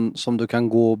du någon som du kan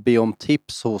gå och be om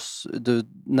tips hos? Du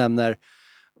nämner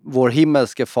vår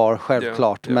himmelske far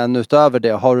självklart. Men utöver det,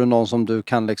 har du någon som du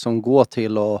kan liksom gå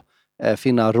till och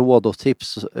finna råd och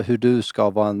tips hur du ska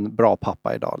vara en bra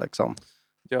pappa idag liksom?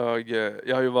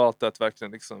 Jag har ju valt att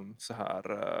verkligen liksom så här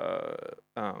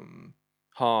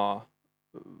ha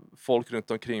folk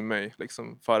runt omkring mig,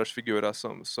 liksom fadersfigurer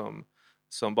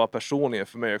som bara personligen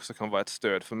för mig också kan vara ett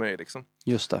stöd för mig liksom.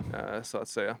 Just det. Så att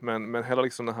säga. Men hela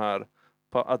liksom den här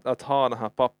att ha den här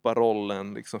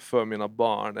papparollen liksom för mina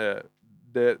barn,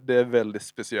 det är väldigt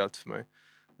speciellt för mig.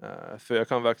 För jag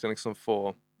kan verkligen liksom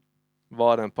få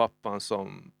vara den pappan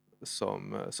som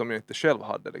jag inte själv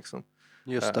hade liksom.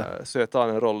 Just det. Så jag tar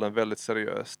den rollen väldigt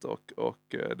seriöst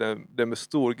och det är med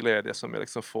stor glädje som jag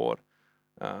liksom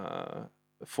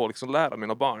får liksom lära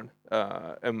mina barn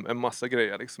en massa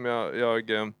grejer liksom.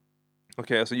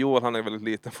 Alltså Joel, han är väldigt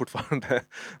liten fortfarande.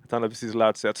 Han har precis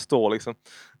lärt sig att stå liksom.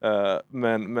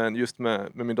 Men just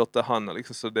med min dotter Hanna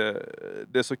liksom, så det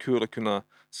är så kul att kunna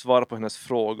svara på hennes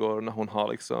frågor när hon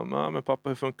har liksom, men pappa,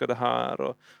 hur funkar det här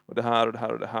och det här och det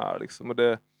här och det här liksom. Och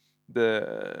det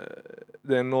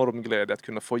är enorm glädje att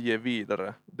kunna få ge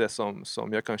vidare det som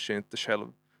jag kanske inte själv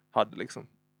hade liksom.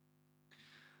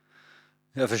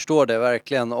 Jag förstår det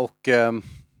verkligen, och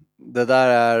det där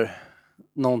är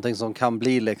någonting som kan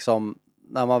bli liksom,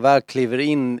 när man väl kliver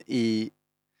in i,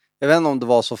 jag vet inte om det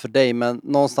var så för dig, men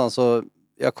någonstans så,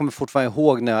 jag kommer fortfarande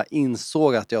ihåg när jag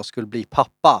insåg att jag skulle bli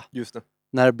pappa. Just det.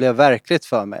 När det blev verkligt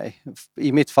för mig.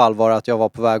 I mitt fall var det att jag var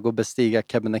på väg att bestiga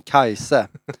Kebnekaise.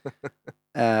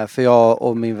 För jag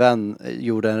och min vän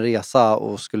gjorde en resa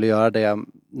och skulle göra det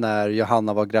när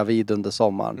Johanna var gravid under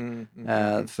sommaren.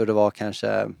 För det var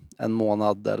kanske en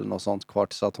månad eller något sånt kvar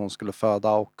så att hon skulle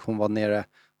föda, och hon var nere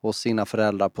hos sina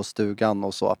föräldrar på stugan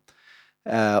och så.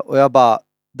 Och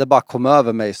det bara kom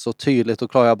över mig så tydligt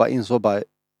och klart. Jag bara insåg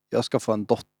jag ska få en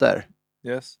dotter.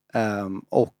 Yes.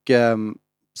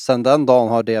 Sen den dagen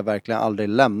har det verkligen aldrig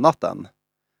lämnat den.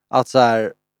 Att så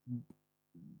här,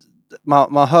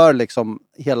 man hör liksom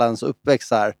hela ens uppväxt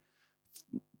så här.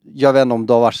 Jag vet inte om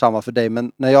det har varit samma för dig,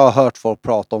 men när jag har hört folk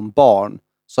prata om barn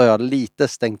så har jag lite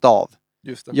stängt av.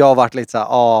 Just det. Jag har varit lite så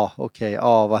här, okej,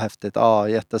 vad häftigt,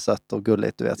 jättesött och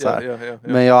gulligt, du vet så här. Ja.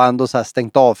 Men jag har ändå så här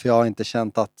stängt av, för jag har inte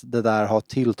känt att det där har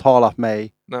tilltalat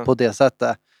mig på det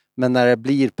sättet. Men när det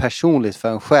blir personligt för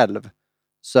en själv,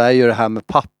 så är ju det här med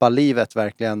pappalivet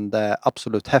verkligen det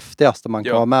absolut häftigaste man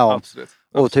kan vara med om. Absolut.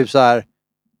 Och typ så här,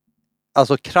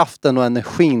 alltså kraften och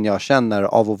energin jag känner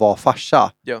av att vara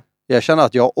farsa. Ja. Jag känner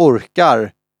att jag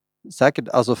orkar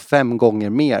säkert 5 gånger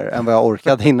mer än vad jag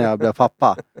orkade innan jag blev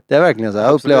pappa. Det är verkligen så.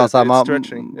 Jag upplever så här, man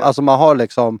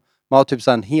har typ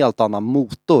så här en helt annan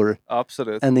motor.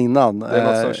 Absolut. Än innan. Det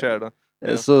är något som sker då.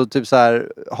 Ja. Så typ så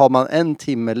här, har man en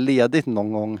timme ledigt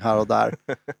någon gång här och där,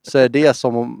 så är det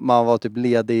som om man var typ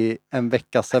ledig en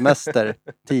veckas semester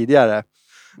tidigare.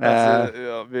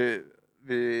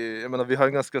 Vi har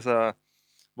en ganska så här,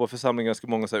 vår församling är ganska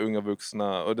många så här unga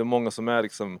vuxna, och det är många som är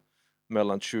liksom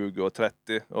mellan 20 och 30,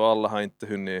 och alla har inte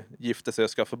hunnit gifta sig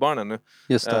och skaffa barn ännu.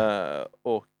 Just det.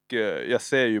 Jag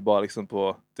ser ju bara liksom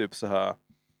på typ så här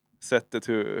sättet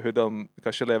hur de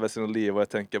kanske lever sina liv, och jag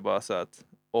tänker bara så att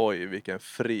oj, vilken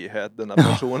frihet den här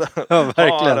personen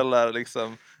har,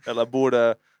 eller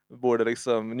borde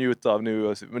liksom njuta av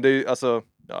nu. Men det är ju alltså,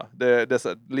 det är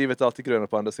så, livet är alltid grönare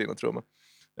på andra sidan, tror man.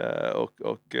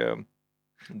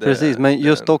 Precis, men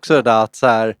just också det där att så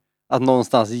här, att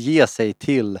någonstans ge sig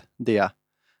till det.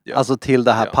 Ja. Alltså till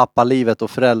det här pappalivet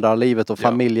och föräldralivet och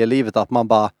familjelivet, att man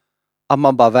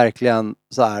bara verkligen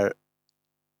så här,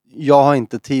 jag har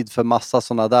inte tid för massa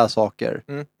sådana där saker.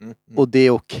 Och det är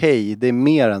okej, det är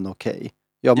mer än okej.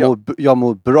 Jag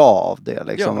mår bra av det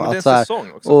liksom. Ja, men att, det är en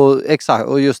säsong också. Och exakt,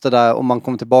 och just det där, om man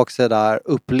kommer tillbaka till det där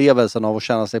upplevelsen av att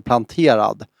känna sig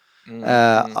planterad.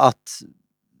 Att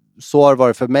så har det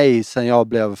varit för mig sen jag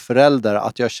blev förälder,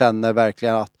 att jag känner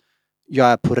verkligen att jag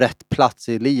är på rätt plats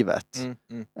i livet.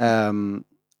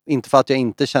 Inte för att jag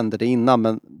inte kände det innan,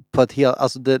 men på ett helt,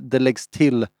 alltså det läggs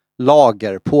till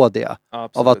lager på det.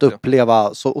 Absolut, av att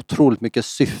uppleva så otroligt mycket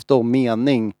syfte och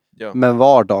mening med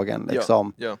vardagen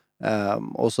liksom.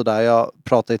 Och så där, jag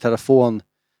pratade i telefon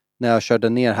när jag körde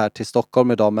ner här till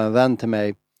Stockholm idag med en vän till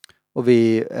mig, och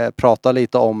vi pratade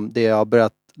lite om det. Jag har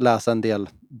börjat läsa en del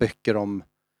böcker om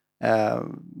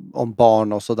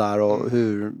barn och sådär, och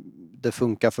hur det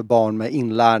funkar för barn med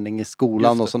inlärning i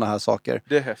skolan och sådana här saker.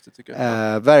 Det är häftigt, tycker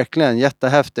jag. Verkligen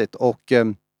jättehäftigt. Och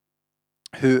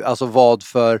vad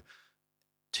för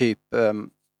typ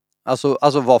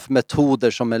vad för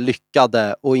metoder som är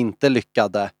lyckade och inte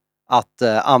lyckade att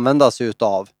använda sig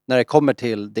utav när det kommer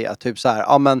till det. Typ så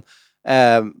här,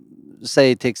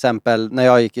 säg till exempel när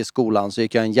jag gick i skolan, så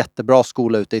gick jag en jättebra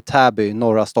skola ute i Täby,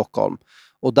 norra Stockholm.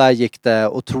 Och där gick det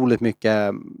otroligt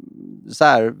mycket så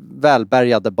här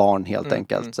välbärgade barn helt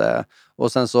enkelt.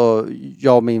 Och sen så,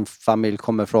 jag och min familj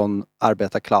kommer från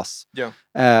arbetarklass.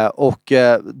 Och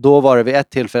då var det vid ett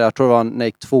tillfälle, jag tror det var när jag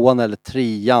gick 2:an eller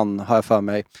 3:an har jag för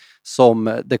mig,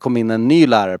 som det kom in en ny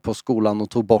lärare på skolan och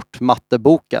tog bort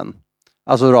matteboken.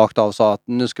 Alltså rakt av sa att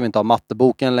nu ska vi inte ha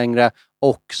matteboken längre,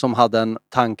 och som hade en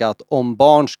tanke att om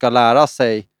barn ska lära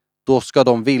sig, då ska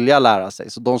de vilja lära sig.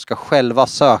 Så de ska själva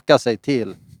söka sig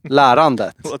till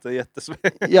lärandet. Det låter jättesvårt.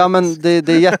 Ja, men det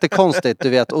är jättekonstigt, du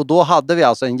vet. Och då hade vi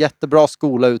alltså en jättebra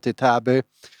skola ute i Täby.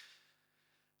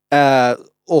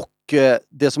 Och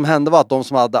det som hände var att de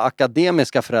som hade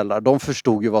akademiska föräldrar, de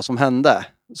förstod ju vad som hände.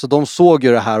 Så de såg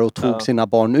ju det här och tog sina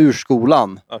barn ur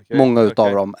skolan. Många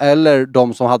utav dem. Eller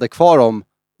de som hade kvar dem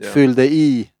fyllde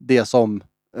i det som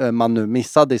man nu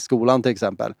missade i skolan till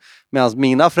exempel. Medan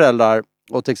mina föräldrar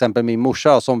och till exempel min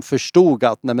morsa som förstod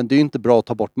att nej, men det är inte bra att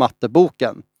ta bort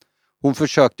matteboken. Hon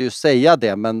försökte ju säga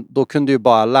det, men då kunde ju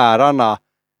bara lärarna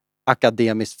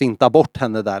akademiskt finta bort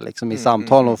henne där liksom i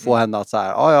samtal och få henne att så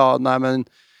här, nej men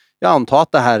jag antar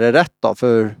att det här är rätt då,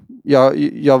 för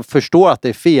jag förstår att det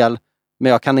är fel,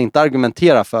 men jag kan inte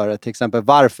argumentera för det, till exempel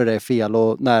varför det är fel,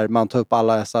 och när man tar upp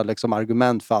alla dessa liksom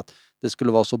argument för att det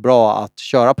skulle vara så bra att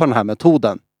köra på den här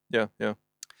metoden.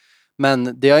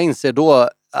 Men det jag inser då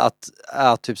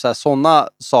att typ sådana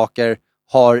saker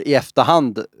har i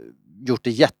efterhand gjort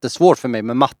det jättesvårt för mig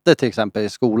med matte till exempel i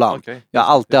skolan. Jag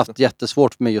har alltid haft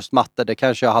jättesvårt med just matte. Det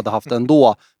kanske jag hade haft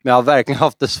ändå, men jag har verkligen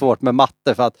haft det svårt med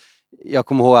matte, för att jag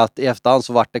kommer ihåg att i efterhand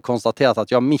så var det konstaterat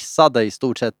att jag missade i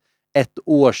stort sett 1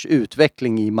 års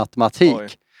utveckling i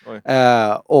matematik.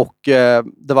 Och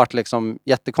det var liksom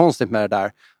jättekonstigt med det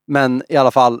där. Men i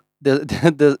alla fall,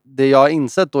 det jag har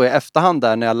insett då i efterhand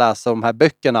där när jag läser de här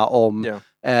böckerna om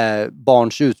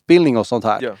barns utbildning och sånt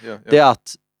här, det är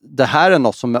att det här är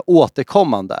något som är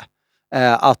återkommande.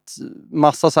 Att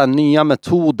massa så här nya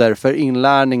metoder för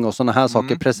inlärning och såna här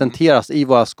saker presenteras i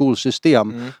våra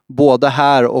skolsystem. Både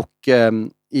här och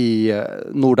i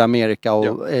Nordamerika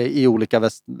och i olika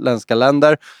västländska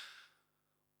länder.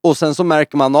 Och sen så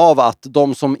märker man av att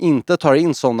de som inte tar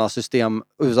in sådana system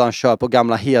utan kör på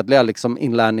gamla hedliga liksom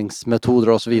inlärningsmetoder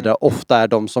och så vidare, ofta är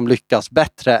de som lyckas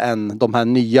bättre än de här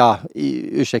nya,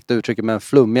 ursäkta uttrycket, men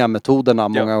flummiga metoderna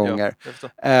många gånger.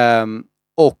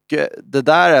 Och det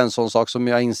där är en sån sak som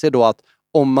jag inser då, att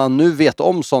om man nu vet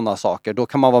om sådana saker, då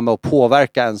kan man vara med och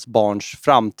påverka ens barns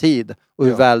framtid och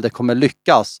hur väl det kommer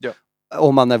lyckas.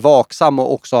 Om man är vaksam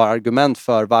och också har argument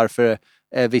för varför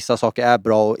vissa saker är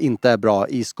bra och inte är bra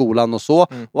i skolan och så.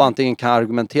 Och antingen kan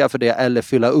argumentera för det eller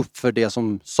fylla upp för det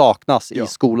som saknas i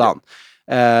skolan.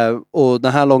 Och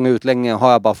den här långa utläggningen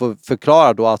har jag bara för att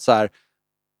förklara då att så här,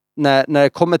 när det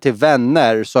kommer till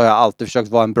vänner så har jag alltid försökt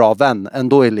vara en bra vän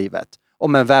ändå i livet.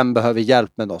 Om en vän behöver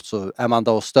hjälp med något så är man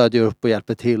då och stödjer upp och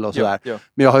hjälper till och sådär.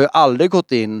 Men jag har ju aldrig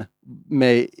gått in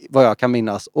med, vad jag kan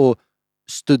minnas, och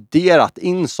studerat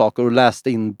in saker och läst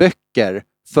in böcker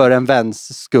för en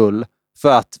väns skull,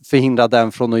 för att förhindra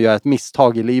den från att göra ett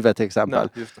misstag i livet till exempel.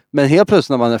 Men helt plötsligt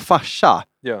när man är farsa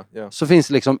så finns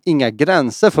det liksom inga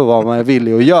gränser för vad man är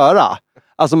villig att göra.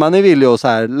 Alltså man är villig att så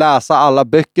här, läsa alla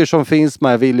böcker som finns,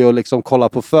 man är villig att liksom kolla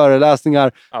på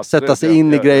föreläsningar, sätta sig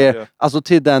in i grejer. Alltså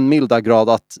till den milda grad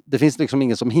att det finns liksom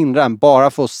ingen som hindrar en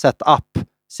bara för att sätta upp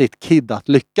sitt kid att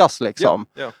lyckas liksom.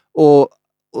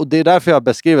 Och det är därför jag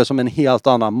beskriver som en helt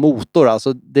annan motor.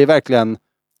 Alltså det är verkligen,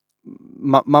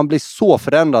 man blir så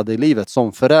förändrad i livet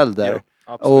som förälder.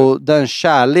 Och den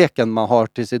kärleken man har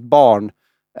till sitt barn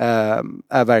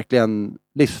är verkligen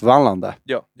livsförvandlande.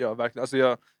 Ja, verkligen.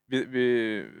 Alltså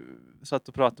vi satt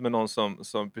och pratade med någon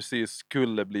som precis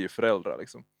skulle bli föräldrar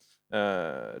liksom.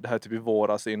 Det här typ i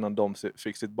våras innan de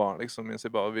fick sitt barn liksom.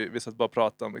 Vi satt bara och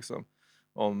pratade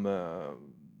om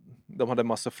de hade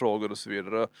massa frågor och så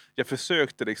vidare. Jag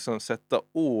försökte liksom sätta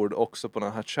ord också på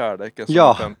den här kärleken som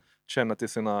man kan känna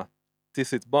till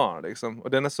sitt barn liksom. Och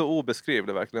den är så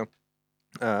obeskrivlig verkligen.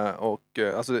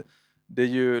 Alltså det är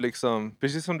ju liksom,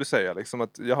 precis som du säger liksom,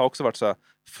 att jag har också varit så här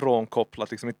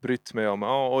frånkopplat, liksom inte brytt mig om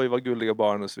oj vad gulliga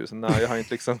barn och så vidare. Nej, jag har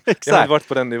inte liksom jag har inte varit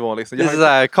på den nivån liksom. Det är så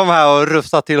här, kom här och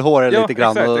rufsa till håret lite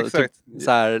grann och typ,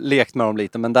 så här, lekt med dem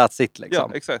lite, men that's it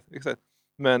liksom. Ja, exakt.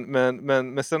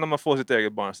 Men sen när man får sitt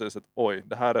eget barn så är det så att oj,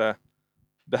 det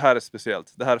här är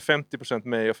speciellt. Det här är 50%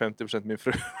 mig och 50% min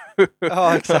fru.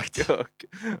 Ja, exakt.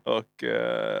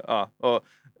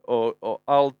 och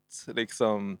allt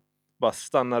liksom bara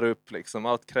stannar upp liksom.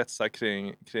 Allt kretsar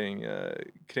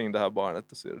kring det här barnet.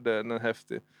 Det är en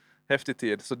häftig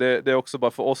tid. Så det är också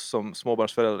bara för oss som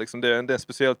småbarnsföräldrar liksom. Det är en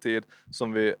speciell tid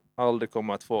som vi aldrig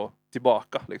kommer att få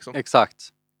tillbaka liksom. Exakt.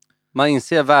 Man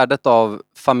inser värdet av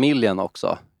familjen också.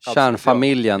 Absolut,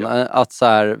 Kärnfamiljen. ja. Att så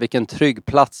här, vilken trygg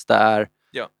plats det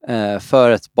är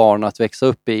för ett barn att växa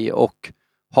upp i. Och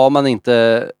har man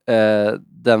inte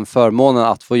den förmånen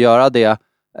att få göra det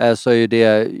så är ju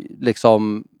det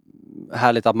liksom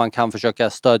härligt att man kan försöka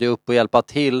stödja upp och hjälpa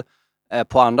till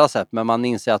på andra sätt. Men man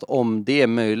inser att om det är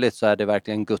möjligt så är det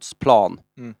verkligen Guds plan.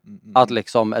 Att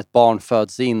liksom ett barn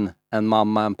föds in, en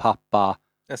mamma, en pappa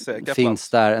finns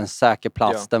där, en säker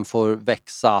plats. Den får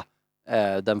växa,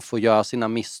 den får göra sina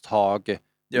misstag.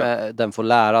 Den får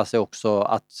lära sig också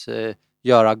att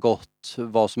göra gott,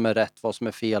 vad som är rätt, vad som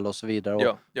är fel och så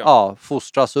vidare. Och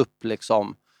fostras upp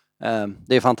liksom.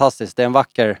 Det är fantastiskt, det är en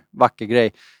vacker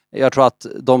grej. Jag tror att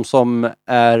de som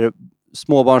är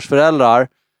småbarnsföräldrar,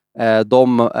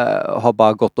 de har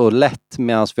bara gått och lett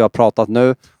medan vi har pratat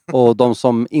nu. Och de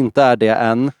som inte är det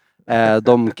än,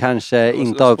 de kanske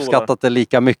inte har uppskattat det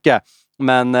lika mycket.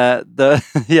 Men det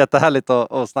är jättehärligt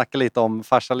att snacka lite om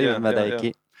farsalivet med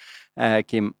dig,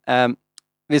 Kim.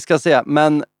 Vi ska se,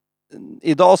 men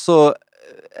idag så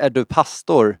är du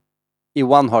pastor i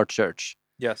One Heart Church.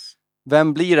 Yes.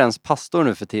 Vem blir ens pastor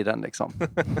nu för tiden liksom?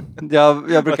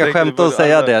 Jag brukar skämta och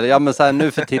säga det. Ja, men så här,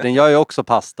 nu för tiden, jag är också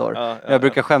pastor. Jag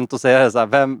brukar skämta och säga det så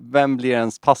här, vem blir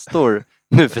ens pastor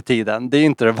nu för tiden? Det är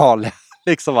inte det vanliga.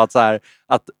 Liksom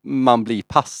att man blir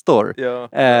pastor.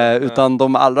 Utan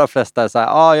de allra flesta är så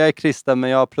här, jag är kristen men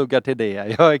jag pluggar till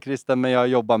det. Jag är kristen men jag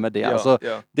jobbar med det. Alltså,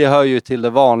 det hör ju till det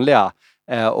vanliga.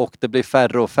 Och det blir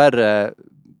färre och färre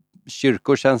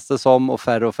kyrkor känns det som och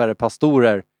färre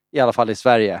pastorer. I alla fall i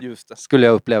Sverige skulle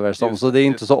jag uppleva det som. Så det är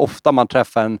inte så ofta man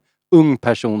träffar en ung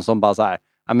person som bara så här,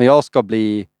 men jag ska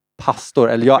bli pastor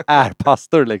eller jag är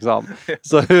pastor liksom.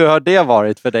 Så hur har det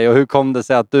varit för dig och hur kom det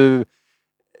sig att du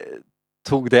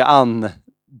tog dig an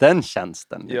den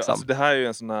tjänsten? Liksom? Ja, alltså det här är ju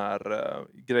en sån här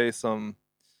grej som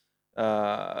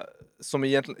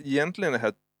egentligen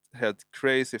är helt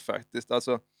crazy faktiskt.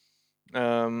 Alltså,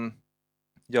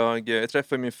 jag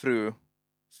träffade min fru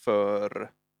för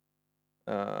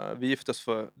vi gifte oss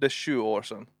det är 20 år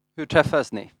sedan. Hur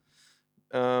träffades ni?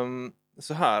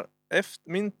 Så här,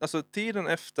 tiden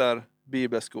efter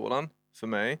bibelskolan för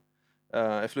mig.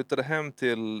 Jag flyttade hem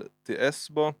till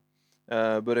Esbo,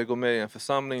 började gå med i en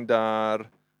församling där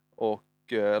och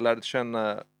lärde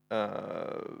känna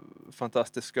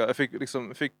fantastiska, jag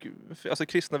fick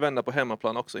kristna vänner på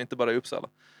hemmaplan också, inte bara i Uppsala.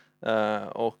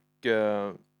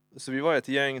 Så vi var ett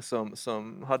gäng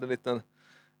som hade en liten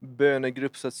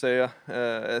bönegrupp så att säga,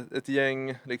 ett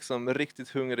gäng liksom riktigt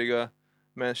hungriga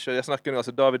människor. Jag snackar nu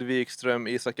alltså David Wikström,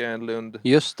 Isak Enlund,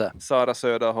 just det. Sara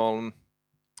Söderholm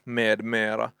med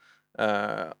mera.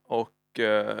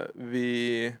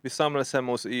 Vi samlades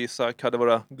hemma hos Isak, hade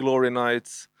våra Glory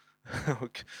Nights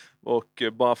och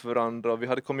bara för varandra. Vi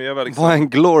hade kommit över liksom, vad är en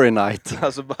Glory Night?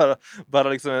 Alltså bara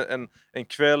liksom en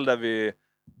kväll där vi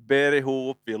ber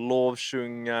ihop, vi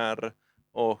lovsjunger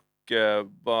och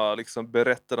bara liksom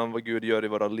berättar om vad Gud gör i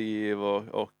våra liv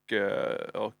och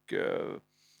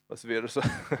så vidare. Så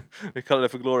vi kallar det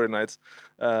för Glory Nights.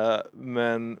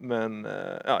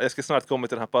 Jag ska snart komma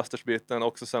till den här pastorsbiten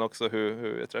och sen också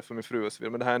hur jag träffar min fru och så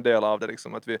vidare. Men det här är en del av det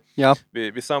liksom, att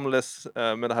vi samlades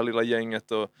med det här lilla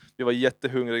gänget och vi var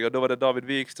jättehungriga. Då var det David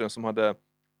Wikström som hade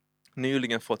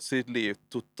nyligen fått sitt liv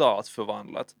totalt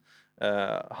förvandlat.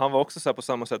 Han var också så här på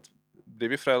samma sätt,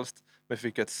 blev frälst, men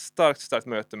fick ett starkt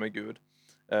möte med Gud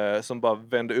som bara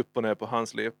vände upp och ner på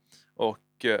hans liv.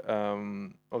 Och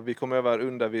vi kom över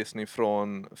undervisning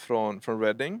från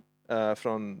Reading,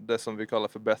 från det som vi kallar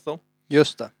för Bethel.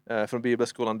 Just det. Från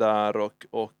bibelskolan där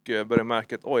och började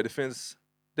märka att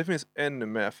det finns ännu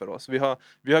mer för oss. Vi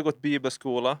har gått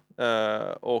bibelskola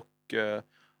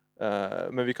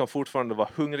men vi kan fortfarande vara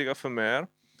hungriga för mer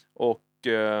och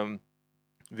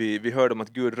vi hörde om att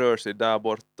Gud rör sig där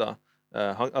borta.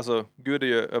 Gud är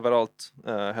ju överallt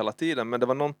hela tiden, men det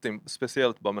var någonting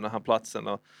speciellt bara med den här platsen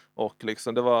och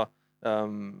liksom det var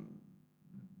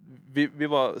vi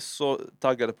var så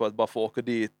taggade på att bara få åka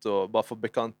dit och bara få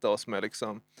bekanta oss med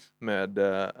liksom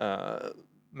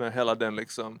med hela den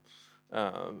liksom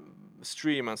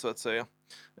streamen så att säga.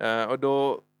 Och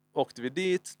då åkte vi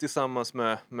dit tillsammans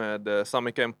med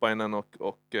Sami Kemppainen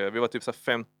och vi var typ så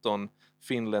 15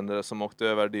 finländare som åkte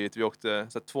över dit. Vi åkte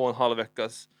så 2,5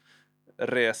 veckas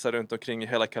resa runt omkring i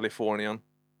hela Kalifornien.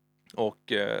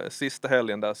 Och sista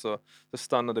helgen där så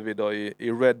stannade vi då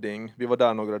i Reading. Vi var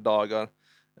där några dagar.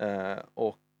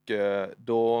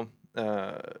 Då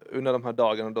under de här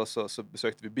dagarna då så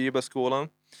besökte vi bibelskolan.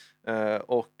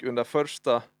 Och under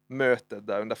första mötet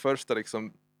där, under första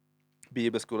liksom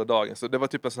bibelskoladagen. Så det var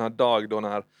typ en sån här dag då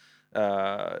när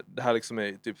Det här liksom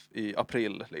är typ i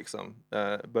april, liksom,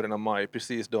 början av maj,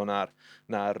 precis då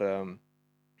när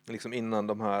liksom innan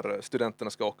de här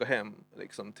studenterna ska åka hem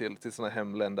liksom, till sina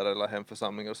hemländer eller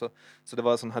hemförsamlingar. Så det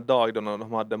var en sån här dag då när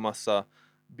de hade massa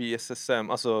BSSM,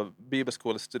 alltså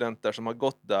bibelskolestudenter som har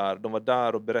gått där. De var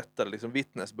där och berättade liksom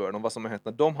vittnesbörd om vad som har hänt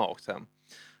när de har åkt hem.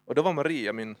 Och då var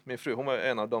Maria, min fru, hon var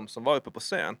en av dem som var uppe på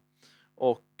scen.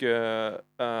 Och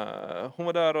hon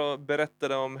var där och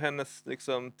berättade om hennes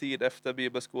liksom, tid efter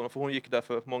bibelskolan. För hon gick där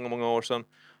för många år sedan.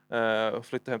 Och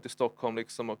flyttade hem till Stockholm.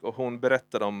 Liksom, och hon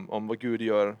berättade om vad Gud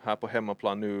gör här på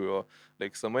hemmaplan nu. Och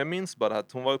jag minns bara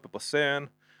att hon var uppe på scen.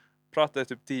 Pratade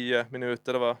typ 10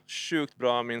 minuter. Det var sjukt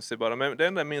bra, minns jag bara. Men det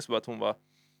enda jag minns var att hon var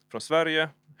från Sverige.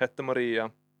 Hette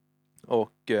Maria.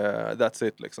 Och that's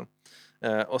it liksom.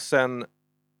 Och sen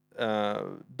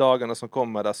dagarna som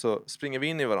kommer där så springer vi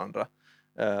in i varandra.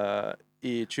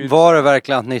 Var det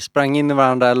verkligen att ni sprang in i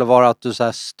varandra eller var det att du så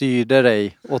här styrde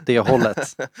dig åt det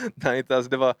hållet? Nej, inte alls.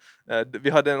 Det var, vi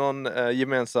hade någon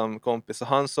gemensam kompis och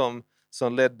han som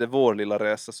ledde vår lilla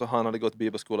resa, så han hade gått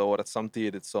bibelskola året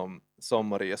samtidigt som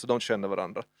Maria, så de kände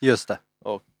varandra. Just det.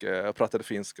 Och pratade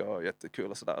finska och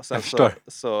jättekul och sådär. Sen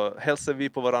så hälsade vi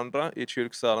på varandra i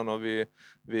kyrksalen och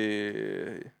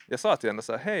jag sa till henne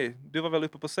så här: hej, du var väl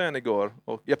uppe på scen igår?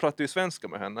 Och jag pratade ju svenska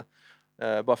med henne.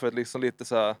 Bara för att liksom lite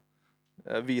så här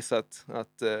visa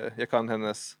att jag kan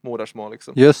hennes modersmål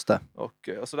liksom. Just det. Och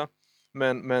sådär.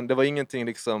 Men det var ingenting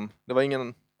liksom, det var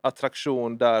ingen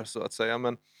attraktion där så att säga.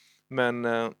 Men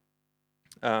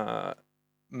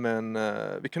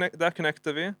där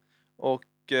connectade vi. Och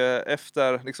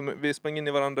efter, liksom, vi sprang in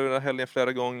i varandra under helgen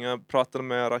flera gånger, pratade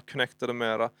mera, connectade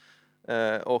mera.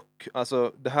 Och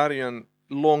alltså, det här är ju en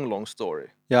lång story.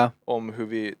 Ja. Om hur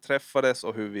vi träffades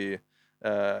och hur vi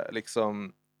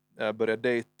liksom började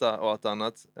dejta och allt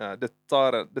annat.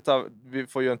 Vi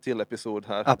får ju en till episod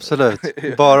här. Absolut,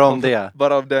 bara om det.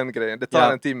 Bara av den grejen. Det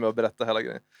tar en timme att berätta hela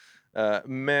grejen.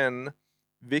 Men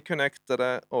vi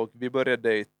connectade och vi började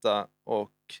dejta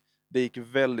och det gick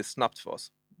väldigt snabbt för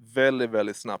oss.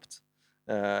 Väldigt snabbt.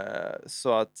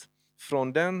 Så att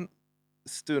från den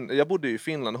stunden, jag bodde i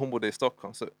Finland och hon bodde i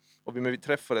Stockholm. Och vi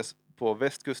träffades på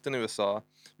västkusten i USA.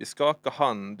 Vi skakade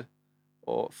hand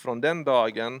och från den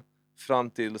dagen fram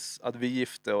tills att vi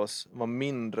gifte oss var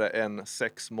mindre än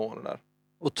 6 månader.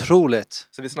 Otroligt.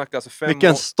 Så vi snackar alltså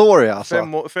vilken story alltså.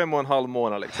 5,5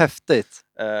 månader. Liksom. Häftigt.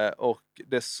 Och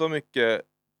det är så mycket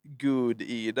Gud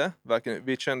i det. Verkligen.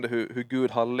 Vi kände hur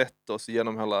Gud har lett oss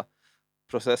genom hela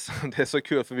processen. Det är så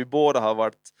kul för vi båda har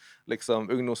varit liksom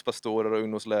ungdomspastorer och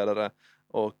ungdomsledare.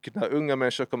 Och när unga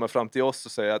människor kommer fram till oss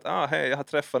och säger att hej, jag har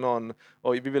träffat någon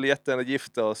och vi vill jättegärna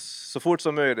gifta oss så fort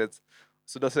som möjligt.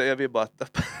 Så då säger vi bara att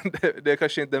det är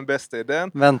kanske inte den bästa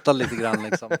idén. Vänta lite grann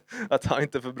liksom. Att ha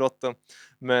inte för bråttom.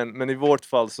 Men i vårt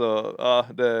fall så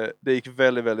det gick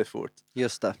väldigt fort.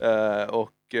 Just det.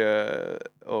 Och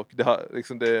det har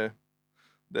liksom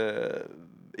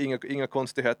inga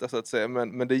konstigheter så att säga.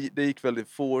 Men det gick väldigt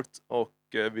fort och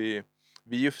vi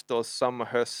gifte oss samma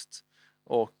höst.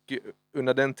 Och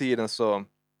under den tiden så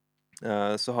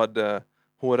hade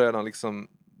hon redan liksom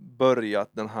börjat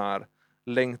den här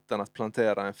längtan att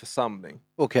plantera en församling.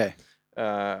 Okej.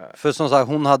 För som sagt,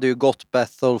 hon hade ju gått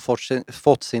Bethel,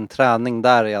 fått sin träning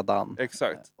där redan.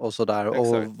 Exakt. Och sådär.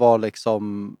 Och var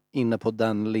liksom inne på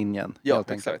den linjen. Ja,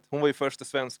 exakt. Hon var ju första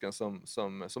svensken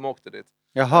som åkte dit.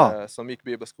 Jaha. Som gick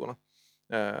bibelskolan.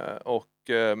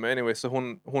 Men anyway, så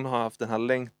hon har haft den här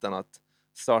längtan att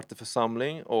starta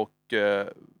församling. Och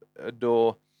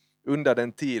då under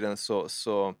den tiden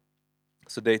så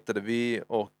dejtade vi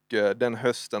och den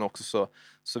hösten också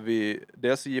så vi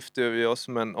dels gifte vi oss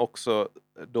men också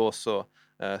då så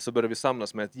började vi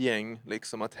samlas med ett gäng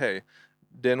liksom att hej,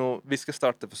 det är nog, vi ska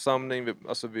starta församling,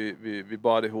 vi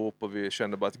bad ihop och vi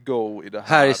kände bara att go i det här.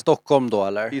 Här i Stockholm då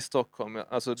eller? I Stockholm, ja.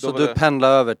 Alltså, så du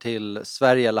pendlade över till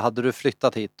Sverige eller hade du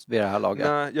flyttat hit vid det här laget?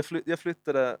 Nej, jag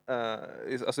flyttade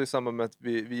i samband med att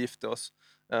vi gifte oss.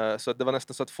 Så att det var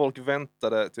nästan så att folk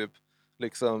väntade typ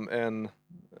liksom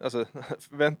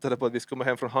väntade på att vi skulle komma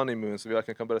hem från honeymoon så vi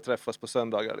verkligen kan börja träffas på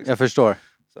söndagar. Liksom, jag förstår.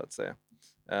 Så att säga.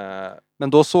 Men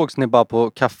då sågs ni bara på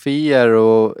kaféer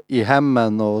och i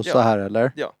hemmen och så här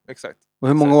eller? Ja, exakt. Och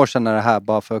hur många år sedan är det här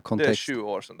bara för kontext? Det är 20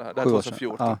 år sedan det här. Det här är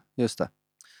 2014. Ja, just det.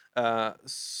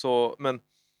 Men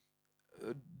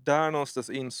där någonstans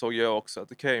insåg jag också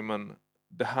att okej, men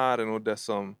det här är nog det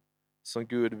som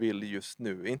Gud vill just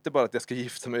nu. Inte bara att jag ska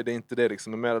gifta mig, det är inte det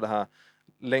liksom, men mer det här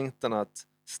längtan att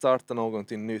starta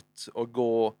någonting nytt och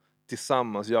gå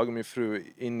tillsammans, jag och min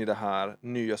fru, in i det här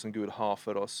nya som Gud har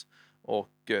för oss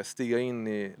och stiga in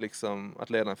i liksom att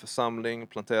leda en församling,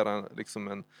 plantera liksom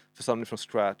en församling från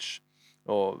scratch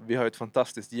Och vi har ett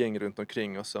fantastiskt gäng runt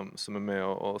omkring oss som är med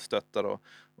och stöttar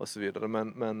och så vidare.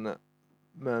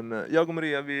 Men jag och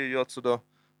Maria, vi är ju alltså då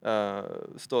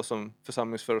står som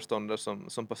församlingsföreståndare,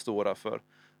 som pastorer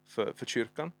för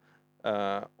kyrkan.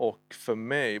 Och för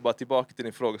mig, bara tillbaka till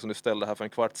din fråga som du ställde här för en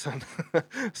kvart sedan.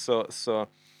 så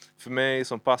för mig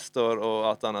som pastor och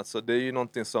allt annat, så det är ju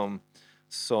någonting som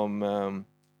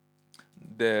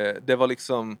det var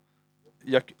liksom,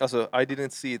 alltså I didn't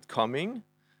see it coming,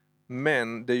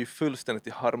 men det är ju fullständigt i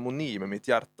harmoni med mitt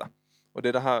hjärta. Och det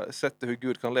är det här sättet hur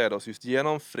Gud kan leda oss just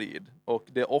genom frid. Och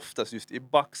det är oftast just i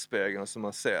backspegeln som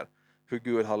man ser hur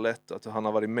Gud har lett och att han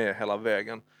har varit med hela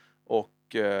vägen.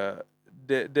 Och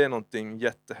det är någonting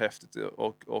jättehäftigt.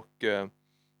 Och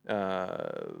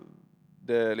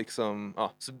det är liksom,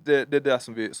 ja, så det är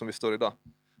där som vi står idag.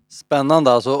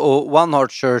 Spännande alltså. Och One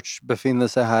Heart Church befinner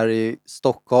sig här i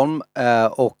Stockholm.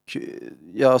 Och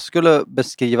jag skulle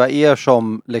beskriva er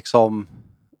som liksom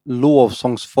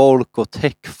lovsångsfolk och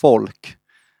techfolk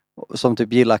som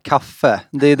typ gillar kaffe.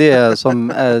 Det är det som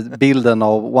är bilden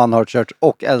av One Heart Church,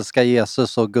 och älskar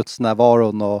Jesus och Guds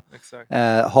närvaron och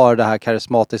har det här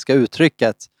karismatiska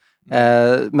uttrycket.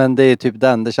 Men det är typ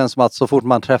den. Det känns som att så fort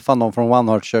man träffar någon från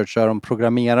One Heart Church så är de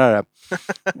programmerare.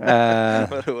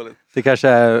 Det kanske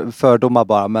är fördomar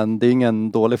bara, men det är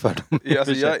ingen dålig fördom. Ja,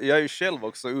 alltså jag är ju själv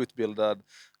också utbildad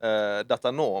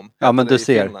datanom. Ja, men du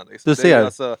ser. Finland, liksom.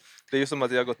 Det är ju som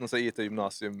att jag har gått någon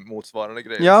IT-gymnasium motsvarande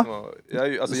grej. Ja,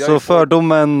 så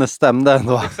fördomen stämde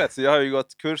ändå. Exakt, så jag har ju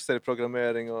gått kurser i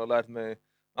programmering och lärt mig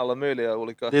alla möjliga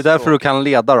olika Det är därför du kan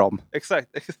leda dem. Exakt.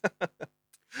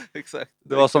 Exakt.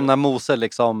 Det var som när Mose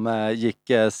liksom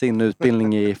gick sin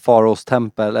utbildning i Faraos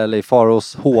tempel eller i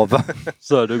Faraos hov.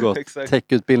 Så har du gått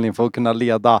techutbildning för att kunna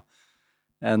leda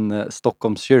en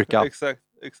Stockholmskyrka. Exakt.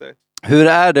 Hur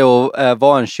är det att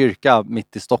vara en kyrka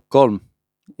mitt i Stockholm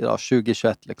idag,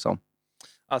 2021 liksom?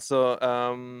 Alltså,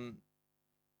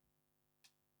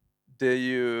 det är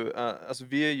ju, alltså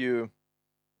vi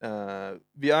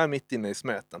är mitt inne i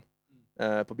Smeten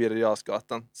på Birger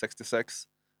Jarlsgatan 66.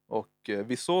 Och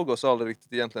vi såg oss aldrig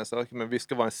riktigt egentligen så, men vi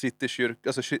ska vara en citykyrka,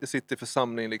 alltså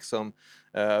cityförsamling liksom.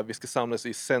 Vi ska samlas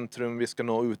i centrum, vi ska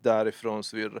nå ut därifrån och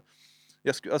så vidare.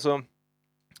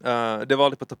 Det var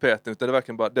aldrig på tapeten, utan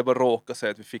det bara råkade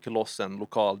sig att vi fick loss en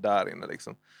lokal där inne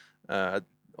liksom.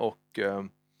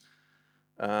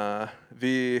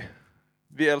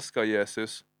 Vi älskar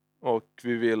Jesus och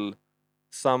vi vill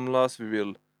samlas, vi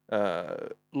vill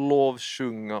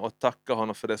lovsjunga och tacka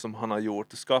honom för det som han har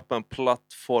gjort, skapa en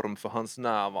plattform för hans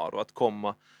närvaro att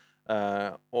komma,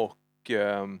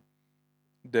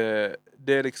 det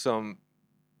är liksom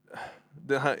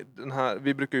den här,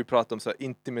 vi brukar ju prata om så här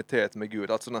intimitet med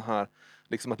Gud, alltså den här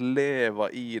liksom att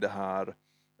leva i det här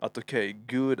att okej,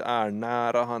 Gud är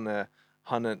nära,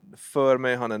 han är för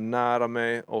mig, han är nära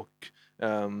mig, och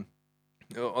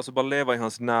alltså bara leva i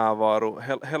hans närvaro,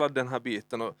 hela den här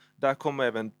biten, och där kommer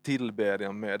även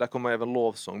tillbedjan med, där kommer även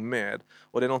lovsång med,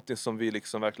 och det är någonting som vi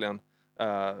liksom verkligen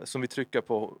som vi trycker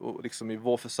på liksom i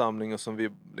vår församling, och som vi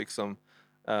liksom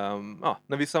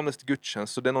när vi samlas till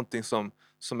gudstjänst, så det är någonting som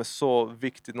är så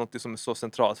viktigt, någonting som är så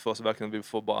centralt för oss, verkligen vi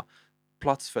får bara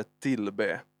plats för att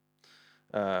tillbe.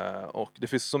 Och det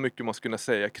finns så mycket man skulle kunna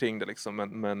säga kring det liksom,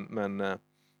 men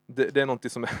det är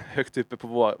någonting som är högt uppe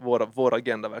på vår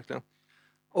agenda verkligen.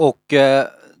 Och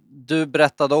du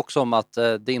berättade också om att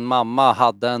din mamma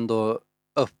hade ändå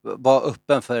var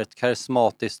öppen för ett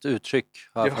karismatiskt uttryck,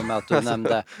 för mig att du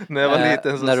nämnde. När jag var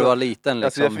liten. När du var liten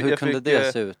liksom. Alltså hur kunde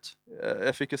det se ut?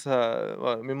 Jag fick ju så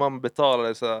här, min mamma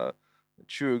betalade så här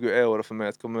 20 euro för mig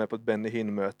att komma med på ett Benny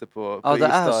Hinn-möte på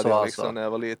isstadion liksom, när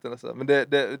jag var liten. Så. Men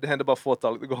det hände bara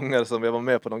fåtal gånger som jag var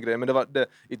med på de grejerna. Men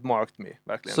it marked me,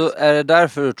 verkligen. Så är det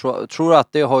därför du tror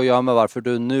att det har att göra med varför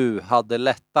du nu hade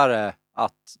lättare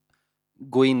att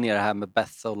gå in i det här med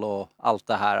Bethel och allt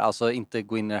det här? Alltså inte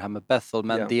gå in i det här med Bethel,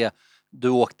 men du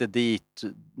åkte dit,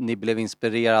 ni blev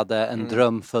inspirerade, en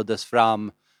dröm föddes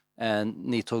fram,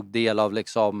 ni tog del av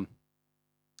liksom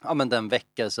den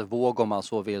väckelsevåg, om man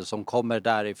så vill, som kommer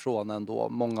därifrån ändå.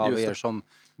 Många av er som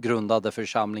grundade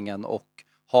församlingen och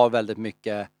har väldigt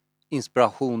mycket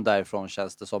inspiration därifrån,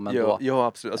 känns det som ändå. Ja,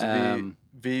 absolut. Alltså,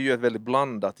 vi är ju ett väldigt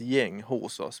blandat gäng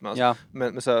hos oss.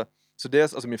 Men så det,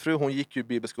 alltså min fru, hon gick ju i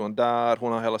bibelskolan där,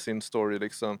 hon har hela sin story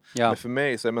liksom. Men för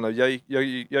mig, så jag menar, jag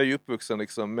är ju uppvuxen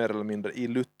liksom mer eller mindre i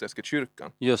lutherska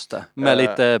kyrkan. Just det, med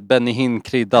lite Benny Hinn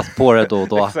kryddat på det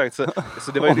då. Exakt,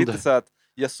 så det var ju lite så att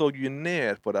jag såg ju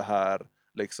ner på det här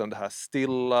liksom, det här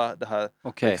stilla, det här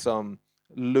liksom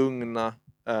lugna,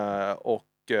 och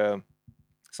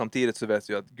samtidigt så vet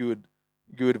jag att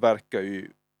Gud verkar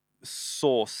ju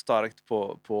så starkt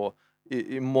på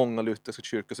i många lutherska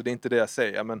kyrkor, så det är inte det jag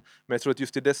säger, men jag tror att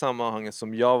just i det sammanhanget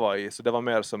som jag var i, så det var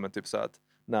mer som en typ så att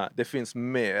nej, det finns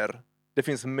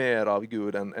mer av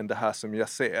Gud än det här som jag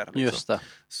ser. Liksom. Just det.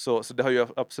 Så det har ju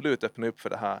absolut öppnat upp för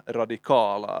det här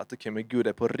radikala, att okej, men Gud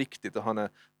är på riktigt och han är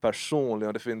personlig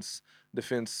och det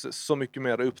finns så mycket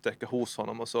mer att upptäcka hos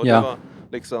honom och så. Ja. Det var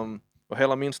liksom, och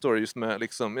hela min story just med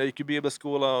liksom, jag gick i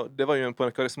bibelskola och det var ju på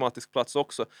en karismatisk plats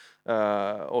också,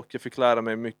 och jag fick lära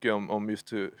mig mycket om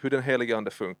just hur den heliga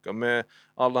ande funkar med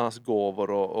alla hans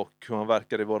gåvor och hur han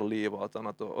verkar i våra liv och allt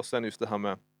annat, och sen just det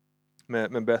här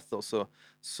med Bethel, så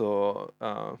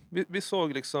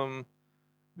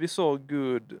vi såg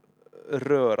Gud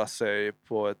röra sig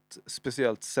på ett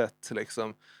speciellt sätt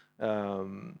liksom,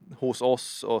 hos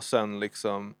oss, och sen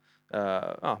liksom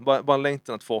bara en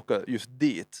längtan att få åka just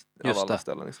dit Just av alla det.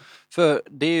 ställen. Liksom. För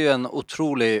det är ju en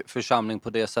otrolig församling på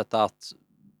det sättet att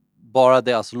bara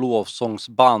deras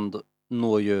lovsångsband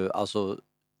når ju alltså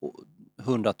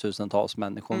hundratusentals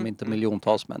människor, om inte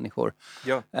miljontals människor.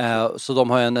 Ja. Så de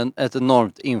har ju ett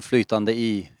enormt inflytande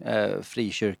i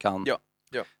frikyrkan. Ja.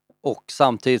 Och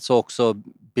samtidigt så också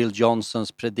Bill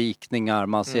Johnsons predikningar,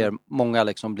 man ser många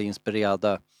liksom bli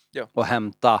inspirerade och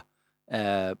hämta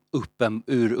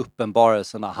ur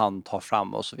uppenbarelserna han tar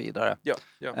fram och så vidare.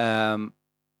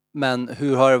 Men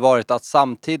hur har det varit att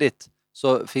samtidigt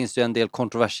så finns det ju en del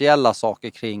kontroversiella saker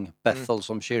kring Bethel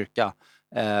som kyrka,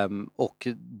 och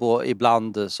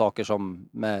ibland saker som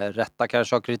med rätta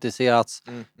kanske har kritiserats,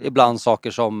 ibland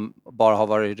saker som bara har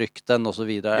varit rykten och så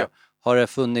vidare. Har det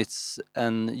funnits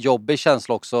en jobbig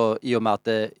känsla också i och med att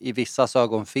det i vissa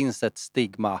ögon finns ett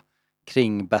stigma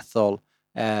kring Bethel?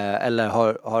 Eller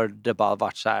har det bara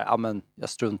varit så här, ja men jag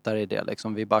struntar i det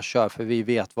liksom, vi bara kör för vi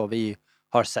vet vad vi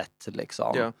har sett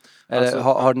liksom. Eller, Alltså,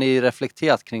 har ni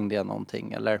reflekterat kring det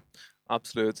någonting eller?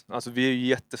 Absolut. Alltså vi är ju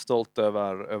jättestolta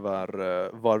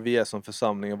över var vi är som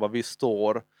församling och var vi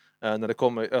står. När det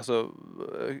kommer, alltså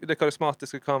det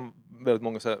karismatiska kan väldigt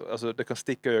många säga, alltså det kan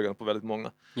sticka i ögonen på väldigt många.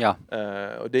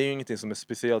 Och det är ju ingenting som är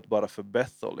speciellt bara för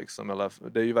Bethel liksom, eller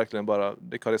det är ju verkligen bara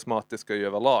det karismatiska i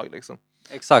överlag liksom.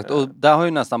 Exakt, och där har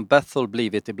ju nästan Bethel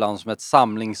blivit ibland som ett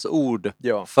samlingsord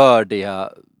Ja. för det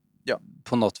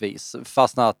på något vis.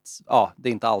 Fast att det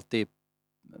är inte alltid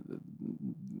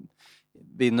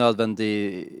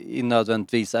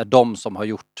nödvändigtvis är de som har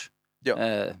gjort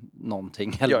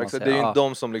någonting. Eller Exakt. Det är ju inte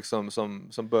de som, liksom,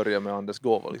 som börjar med Anders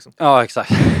gåva. Liksom. Ja,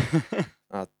 exakt.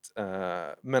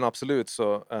 Men absolut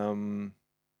så...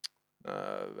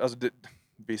 alltså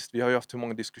visst, vi har ju haft hur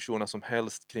många diskussioner som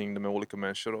helst kring det med olika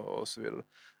människor och så vidare.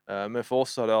 Men för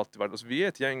oss har det alltid varit... Alltså, vi är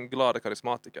ett gäng glada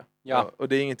karismatiker. Och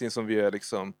det är ingenting som vi är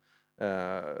liksom...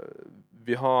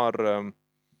 vi har...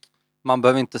 Man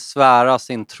behöver inte svära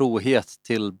sin trohet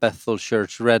till Bethel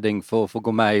Church Reading för att få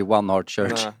gå med i One Heart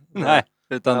Church. Nej.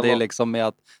 Utan det är liksom med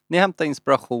att ni hämtar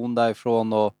inspiration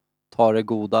därifrån och tar det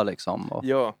goda liksom.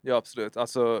 Ja, absolut.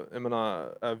 Alltså, jag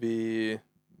menar, vi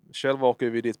själva åker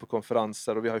vi dit på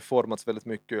konferenser och vi har ju formats väldigt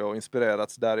mycket och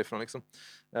inspirerats därifrån liksom.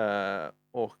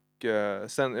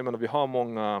 Sen, jag menar, vi har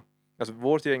många, alltså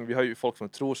vårt gäng, vi har ju folk från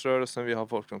trosrörelsen, vi har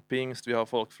folk från pingst, vi har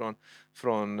folk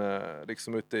från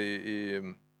liksom ute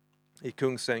i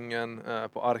Kungsängen,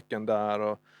 på arken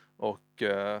där och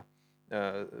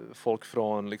folk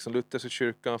från liksom Lutherska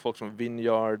kyrkan, folk från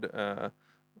Vineyard,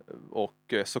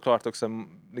 och såklart också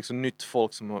liksom nytt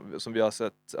folk som vi har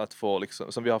sett att få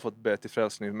liksom, som vi har fått be till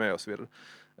frälsning med och så vidare.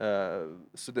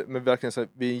 Men verkligen så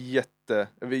vi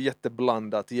är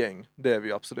jätteblandat gäng, det är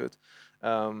vi absolut.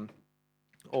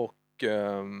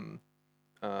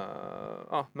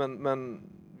 Men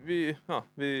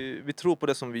vi tror på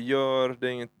det som vi gör,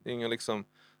 det är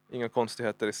inga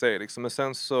konstigheter i sig liksom. Men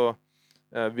sen så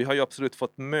vi har ju absolut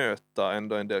fått möta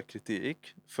ändå en del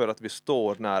kritik för att vi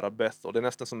står nära Bethel. Det är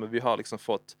nästan som att vi har liksom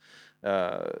fått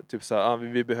typ så här,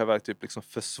 vi behöver typ liksom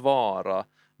försvara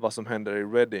vad som händer i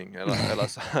Reading eller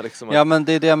så här liksom. Ja, men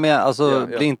det är det jag menar, alltså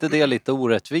blir inte det lite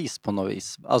orättvist på något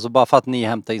vis? Alltså bara för att ni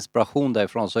hämtar inspiration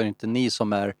därifrån så är det inte ni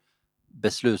som är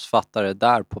beslutsfattare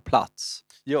där på plats.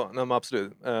 Ja, nej, men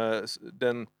absolut.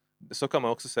 Så kan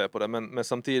man också säga på det, men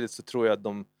samtidigt så tror jag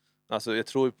att alltså jag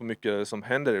tror på mycket som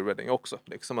händer i Reading också.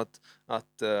 Liksom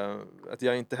att jag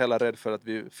är inte heller rädd för att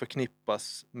vi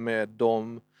förknippas med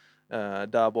dem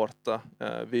där borta.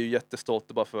 Vi är ju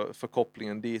jättestolta bara för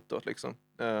kopplingen ditåt. Liksom.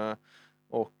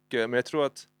 Men jag tror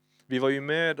att vi var ju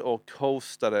med och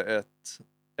hostade ett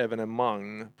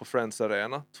evenemang på Friends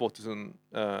Arena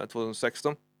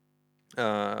 2016.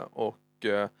 Och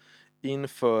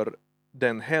inför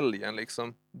den helgen,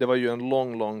 liksom, det var ju en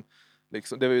lång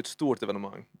liksom, det var ju ett stort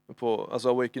evenemang på alltså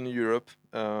Awaken Europe,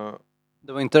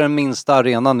 Det var inte den minsta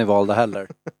arenan ni valde heller.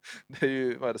 Det är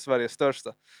ju Sveriges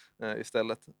största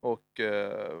istället. Och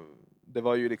det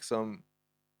var ju liksom,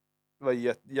 det var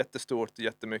jättestort,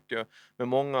 jättemycket. Men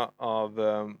många av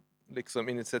liksom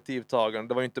initiativtagarna,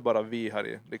 det var ju inte bara vi här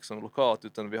i liksom lokalt,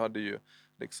 utan vi hade ju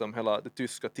liksom hela det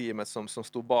tyska teamet som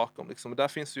stod bakom. Liksom. Där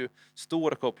finns ju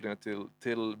stora kopplingar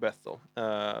till Bethel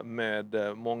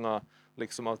med många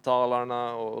liksom av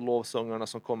talarna och lovsångarna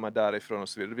som kommer därifrån och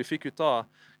så vidare. Vi fick ju ta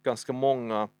ganska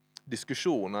många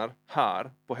diskussioner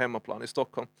här på hemmaplan i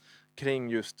Stockholm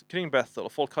kring Bethel,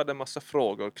 och folk hade en massa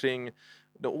frågor kring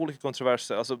de olika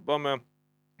kontroverser, alltså bara med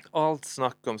allt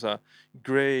snack om så här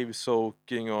grave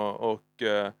soaking och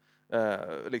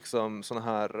liksom såna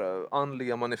här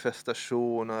andliga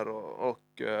manifestationer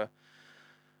och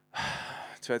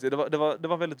det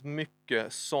var väldigt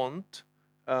mycket sånt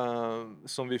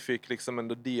som vi fick liksom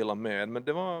ändå deala med, men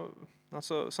det var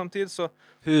alltså samtidigt så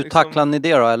Hur liksom, tacklar ni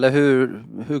det då? Eller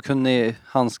hur kunde ni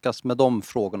handskas med de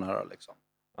frågorna då, liksom?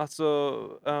 alltså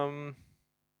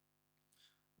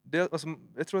alltså,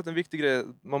 jag tror att en viktig grej,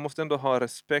 man måste ändå ha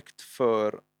respekt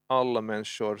för alla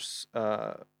människors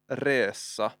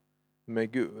resa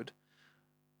med Gud.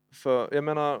 För jag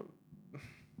menar,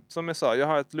 som jag sa, jag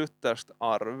har ett lutherskt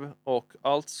arv, och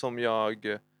allt som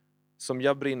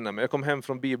jag brinner med. Jag kom hem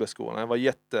från bibelskolan, jag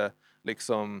var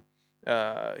liksom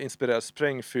inspirerad,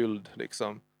 sprängfylld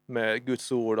liksom med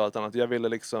Guds ord och allt annat. Jag ville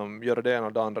liksom göra det ena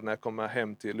och det andra när jag kom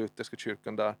hem till lutherska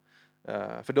kyrkan där.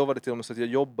 För då var det till och med så att jag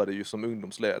jobbade ju som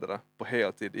ungdomsledare på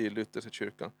heltid i lutherska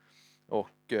kyrkan.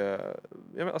 Och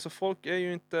alltså folk är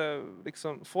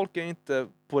inte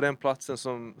på den platsen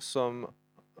som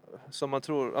man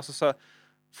tror, alltså så här,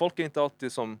 folk är inte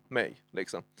alltid som mig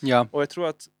liksom. Ja. Och jag tror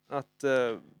att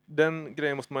den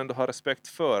grejen måste man ändå ha respekt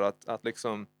för, att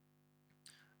liksom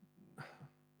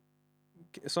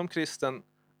som kristen,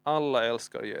 alla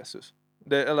älskar Jesus.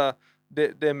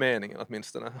 Det är meningen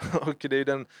åtminstone. Och det är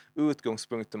den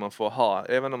utgångspunkten man får ha,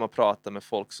 även om man pratar med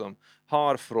folk som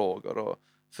har frågor och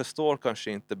förstår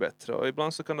kanske inte bättre. Och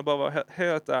ibland så kan det bara vara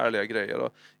helt ärliga grejer,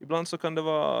 och ibland så kan det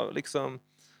vara liksom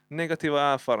negativa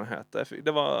erfarenheter.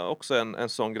 Det var också en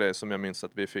sån grej som jag minns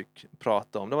att vi fick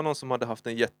prata om. Det var någon som hade haft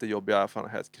en jättejobbig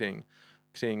erfarenhet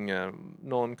kring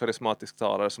någon karismatisk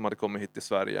talare som hade kommit hit till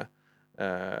Sverige.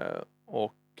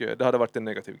 Och det hade varit en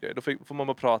negativ grej. Då får man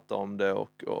bara prata om det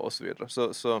och så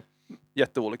vidare. Så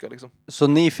jätteolika liksom. Så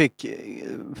ni fick,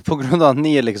 på grund av att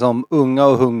ni är liksom unga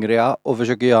och hungriga och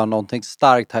försöker göra någonting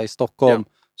starkt här i Stockholm,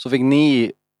 så fick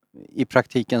ni i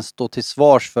praktiken stå till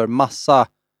svars för massa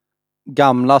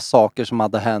gamla saker som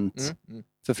hade hänt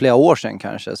för flera år sedan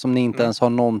kanske, som ni inte ens har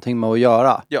någonting med att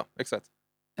göra. Ja, exakt.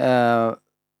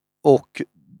 Och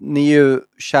ni är ju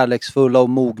kärleksfulla och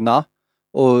mogna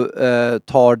och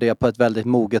tar det på ett väldigt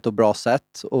moget och bra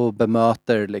sätt och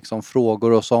bemöter liksom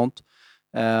frågor och sånt.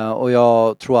 Och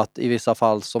jag tror att i vissa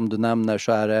fall som du nämner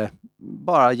så är det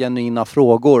bara genuina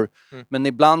frågor. Men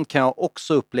ibland kan jag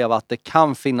också uppleva att det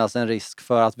kan finnas en risk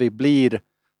för att vi blir,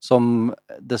 som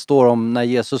det står om när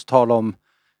Jesus talar om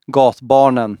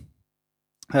gatbarnen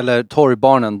eller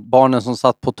torgbarnen, barnen som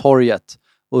satt på torget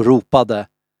och ropade: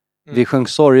 vi sjöng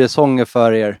sorgesånger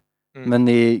för er, men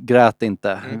ni grät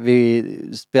inte. Vi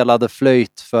spelade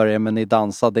flöjt för er, men ni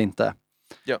dansade inte.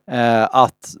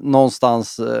 Att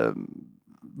någonstans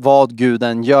vad Gud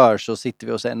än gör så sitter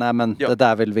vi och säger nej, men det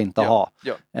där vill vi inte ha.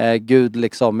 Gud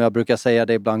liksom, jag brukar säga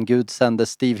det ibland, Gud sände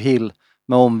Steve Hill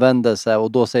med omvändelse,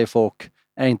 och då säger folk,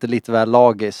 är inte lite väl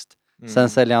lagiskt. Sen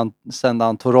sände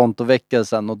han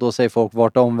Toronto-väckelsen, och då säger folk,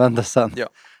 vart är omvändelsen?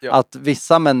 Att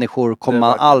vissa människor kommer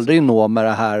man aldrig nå med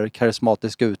det här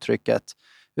karismatiska uttrycket,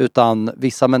 utan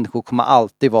vissa människor kommer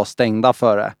alltid vara stängda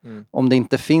för det. Om det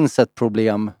inte finns ett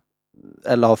problem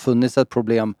eller har funnits ett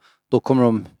problem, då kommer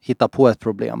de hitta på ett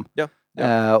problem.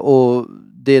 Och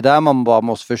det är där man bara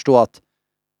måste förstå att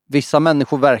vissa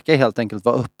människor verkar helt enkelt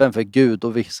vara öppen för Gud,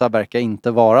 och vissa verkar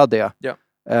inte vara det.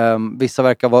 Vissa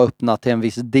verkar vara öppna till en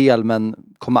viss del, men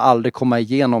kommer aldrig komma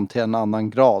igenom till en annan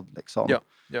grad liksom.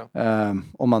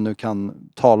 Om man nu kan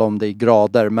tala om det i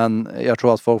grader, men jag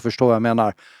tror att folk förstår vad jag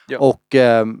menar. Och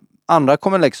andra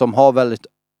kommer liksom ha väldigt,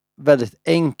 väldigt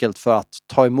enkelt för att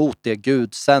ta emot det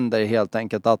Gud sänder, helt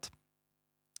enkelt att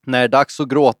när det är dags att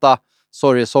gråta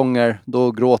sorgesånger,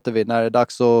 då gråter vi. När det är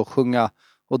dags att sjunga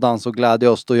och dansa och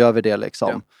glädja oss, då gör vi det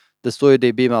liksom. Det står ju det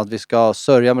i Bibeln att vi ska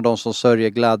sörja med de som sörjer,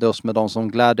 glädja oss med de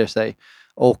som glädjer sig.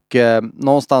 Och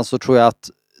någonstans så tror jag att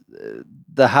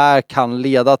det här kan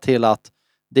leda till att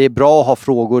det är bra att ha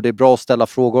frågor, det är bra att ställa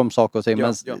frågor om saker och ting,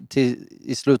 men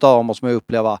i slutet av måste man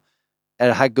uppleva, är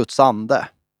det här Guds ande?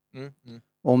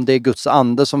 Om det är Guds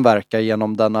ande som verkar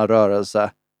genom denna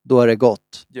rörelse, då är det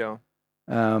gott.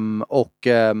 Och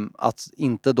att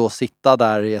inte då sitta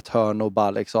där i ett hörn och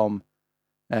bara liksom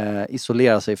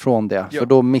isolera sig från det. Ja. För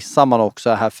då missar man också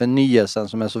den här förnyelsen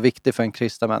som är så viktig för en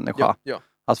kristen människa. Ja.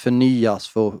 Att förnyas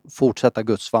för att fortsätta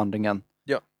gudsvandringen.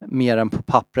 Ja. Mer än på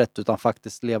pappret, utan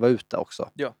faktiskt leva ut det också.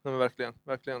 Ja, men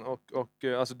verkligen. Och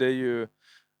alltså det är ju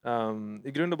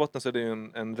i grund och botten så är det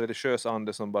ju en religiös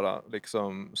ande som bara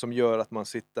liksom, som gör att man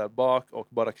sitter bak och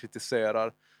bara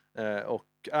kritiserar och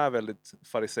är väldigt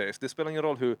fariseisk. Det spelar ingen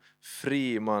roll hur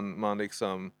fri man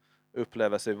liksom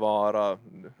upplever sig vara.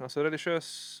 Alltså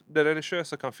det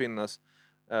religiösa kan finnas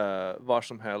var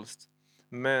som helst.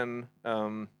 Men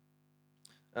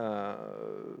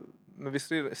vi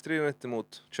strider inte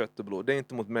mot kött och blod. Det är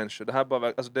inte mot människor. Det här bara,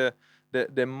 alltså det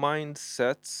är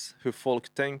mindsets, hur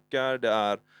folk tänker. Det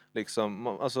är liksom,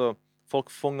 alltså folk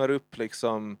fångar upp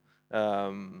liksom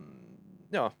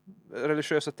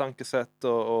religiösa tankesätt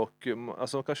och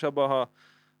alltså kanske bara har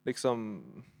liksom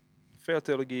fel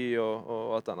teologi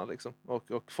och allt annat liksom,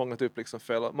 och fångat upp liksom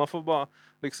fel. Man får bara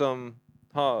liksom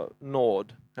ha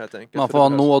nåd helt enkelt. Man får ha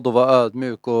nåd och vara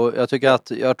ödmjuk, och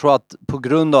jag tror att på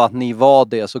grund av att ni var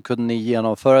det så kunde ni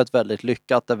genomföra ett väldigt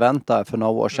lyckat event där för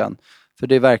några år sedan. För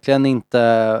det är verkligen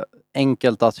inte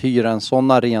enkelt att hyra en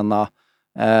sån arena,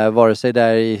 vare sig det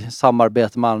är i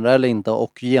samarbete med andra eller inte,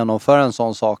 och genomföra en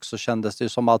sån sak. Så kändes det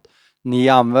som att ni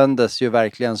användes ju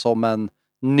verkligen som en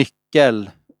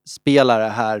nyckelspelare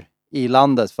här i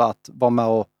landet för att vara med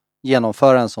och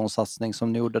genomföra en sån satsning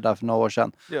som ni gjorde där för några år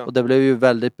sedan. Ja. Och det blev ju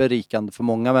väldigt berikande för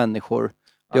många människor.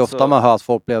 Det är Alltså, ofta man hör att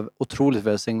folk blev otroligt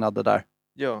välsignade där.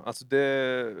 Ja, alltså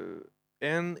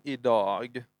än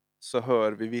idag så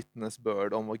hör vi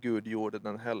vittnesbörd om vad Gud gjorde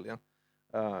den helgen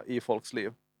i folks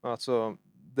liv. Alltså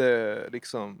det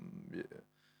liksom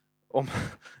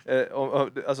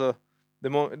alltså det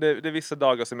är vissa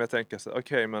dagar som jag tänker så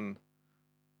okej, men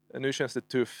nu känns det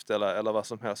tufft eller vad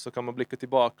som helst, så kan man blicka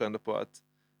tillbaka ändå på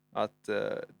att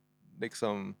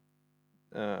liksom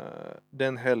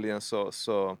den helgen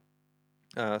så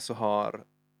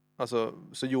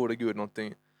gjorde Gud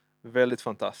någonting väldigt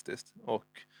fantastiskt. Och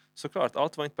såklart,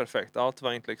 allt var inte perfekt, allt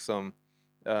var inte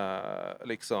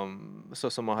liksom så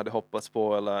som man hade hoppats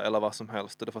på eller vad som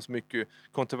helst. Och det fanns mycket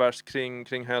kontrovers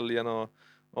kring helgen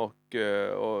och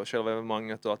själva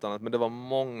evenemanget och allt annat, men det var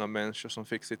många människor som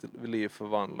fick sitt liv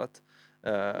förvandlat.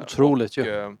 Otroligt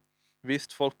ju.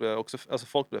 Visst, folk blev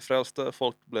frälsta,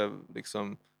 folk blev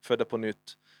liksom födda på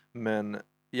nytt, men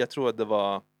jag tror att det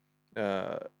var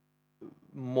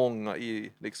många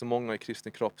i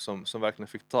kristen kropp som verkligen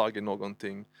fick tag i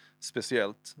någonting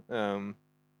speciellt.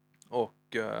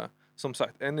 Som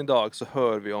sagt, än idag så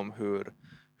hör vi om hur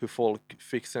folk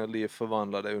fick sina liv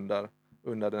förvandlade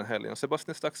under den helgen.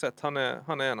 Sebastian Staxet, han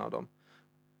är en av dem.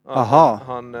 Aha.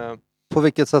 På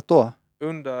vilket sätt då?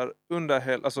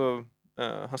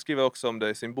 Han skriver också om det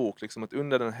i sin bok, liksom, att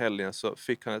under den helgen så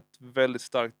fick han ett väldigt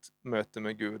starkt möte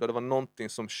med Gud. Och det var någonting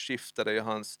som skiftade i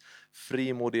hans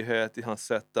frimodighet, i hans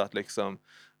sätt att liksom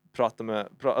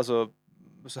alltså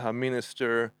så här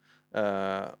minister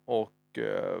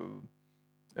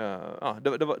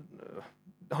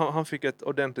han fick ett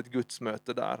ordentligt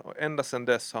gudsmöte där. Och ända sedan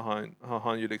dess har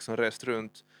han ju liksom rest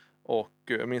runt. Och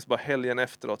jag minns bara helgen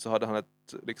efteråt så hade han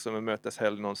en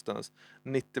möteshelg någonstans.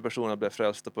 90 personer blev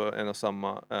frälsta på en och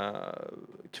samma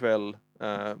kväll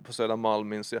på Södermalm,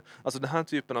 minns jag. Alltså den här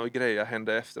typen av grejer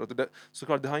hände efteråt.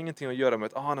 Såklart, det har ingenting att göra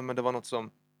med att men det var något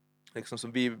som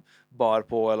vi bar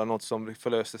på eller något som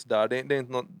förlöstes där. Det är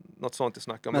inte något sånt att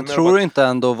snacka om. Men tror du inte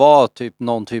ändå var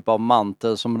någon typ av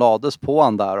mantel som lades på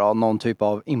han där då? Någon typ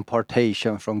av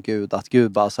impartation från Gud? Att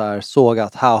Gud bara så här såg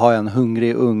att här har jag en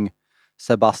hungrig ung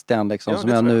Sebastian liksom, som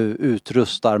jag nu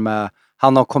utrustar med.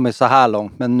 Han har kommit så här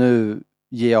långt, men nu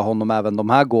ger jag honom även de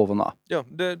här gåvorna. Ja,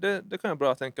 det kan jag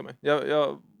bra tänka mig.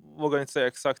 Jag vågar inte säga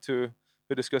exakt hur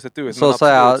det ska se ut. Det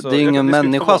är ingen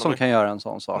människa som kan göra en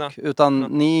sån sak. Nej. Utan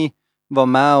ni var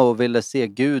med och ville se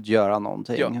Gud göra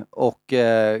någonting. Ja. Och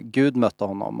Gud mötte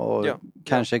honom och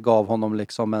kanske gav honom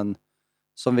liksom en,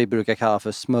 som vi brukar kalla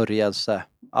för smörjelse.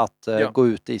 Att gå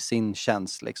ut i sin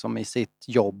tjänst, liksom, i sitt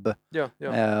jobb.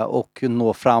 Och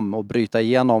nå fram och bryta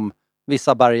igenom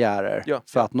vissa barriärer.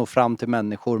 För att nå fram till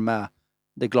människor med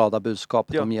det glada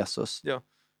budskapet om Jesus. Ja,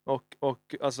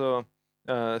 och alltså,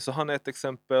 så han är ett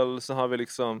exempel. Så har vi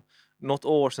liksom, något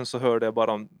år sedan så hörde jag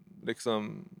bara om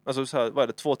liksom, alltså så här,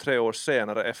 2-3 år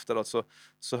senare efteråt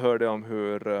så hörde jag om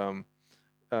hur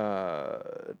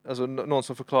alltså någon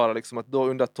som förklarar liksom att då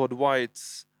under Todd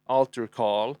Whites altar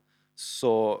call,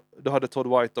 så då hade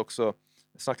Todd White också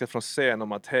snackat från scen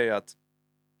om att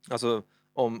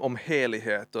om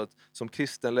helighet och att som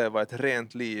kristen leva ett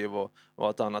rent liv och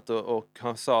allt annat. Och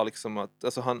han sa liksom att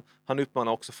alltså han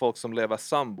uppmanar också folk som lever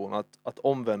sambon att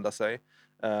omvända sig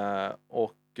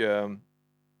och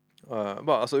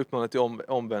bara alltså uppmanar till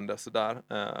omvändelse där.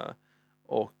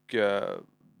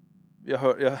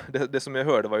 Det som jag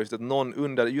hörde var just att någon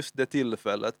under just det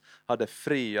tillfället hade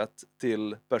friat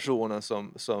till personen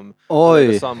som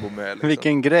Oj, sambo med. Liksom.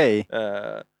 vilken grej.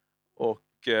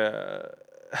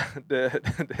 Det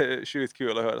är sjukt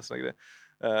kul att höra såna grejer.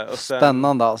 Och sen,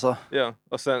 Spännande alltså. Ja,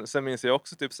 och sen minns jag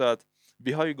också typ så att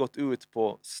vi har ju gått ut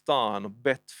på stan och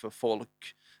bett för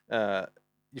folk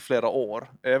i flera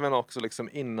år. Även också liksom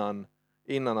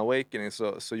innan Awakening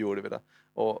så gjorde vi det.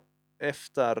 Och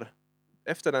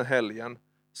efter den helgen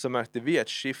så märkte vi ett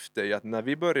skifte i att när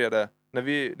vi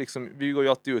går ju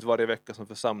alltid ut varje vecka som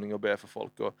församling och ber för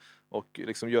folk och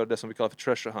liksom gör det som vi kallar för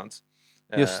treasure hunts.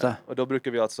 Just det. Och då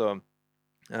brukar vi alltså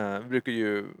vi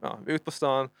är ute på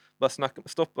stan, bara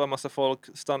stoppa en massa folk,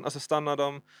 stanna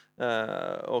dem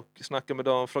och snacka med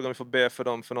dem, fråga om vi får be för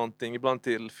dem för någonting, ibland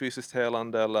till fysiskt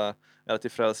helande eller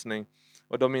till frälsning.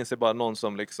 Och då minns jag bara någon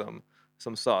som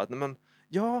sa att nej men,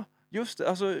 ja, just det,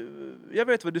 alltså jag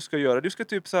vet vad du ska göra, du ska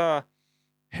typ så här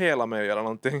hela mig eller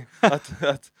någonting. att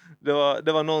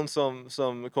det var någon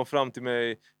som kom fram till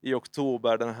mig i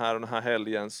oktober den här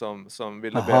helgen som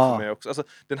ville be för mig också. Alltså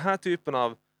den här typen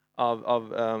av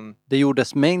det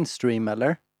gjordes mainstream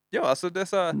eller? Ja, alltså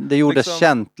det gjordes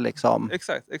känt liksom.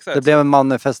 Exakt. Det blev en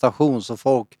manifestation så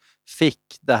folk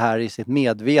fick det här i sitt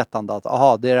medvetande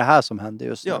att det är det här som händer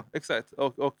just nu. Ja, exakt.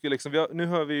 Och liksom, nu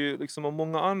hör vi ju liksom om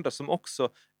många andra som också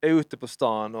är ute på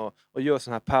stan och gör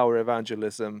sån här power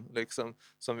evangelism liksom,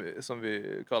 som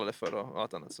vi kallar det för och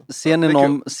allt annat. Så.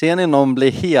 Ser ni någon bli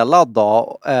helad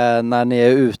då när ni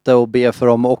är ute och ber för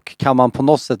dem och kan man på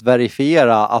något sätt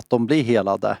verifiera att de blir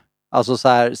helade? Alltså så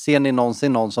här, ser ni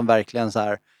någonsin någon som verkligen så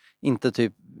här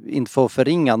inte får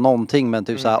förringa någonting men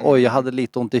typ så här, oj jag hade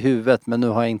lite ont i huvudet men nu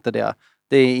har jag inte det.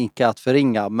 Det är inte att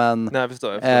förringa men nej, jag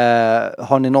förstår.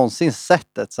 Har ni någonsin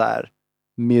sett ett så här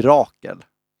mirakel?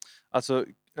 Alltså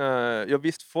jag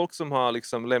visst folk som har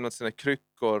liksom lämnat sina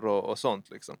kryckor och sånt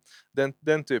liksom.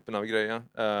 Den typen av grejer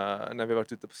när vi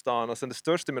varit ute på stan. Och sen det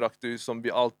största miraklet som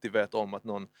vi alltid vet om att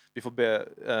vi får be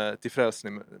till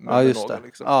frälsning med någon.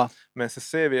 Liksom. Ja. Men så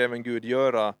ser vi även Gud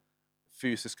göra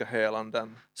fysiska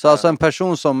helanden. Så alltså en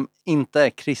person som inte är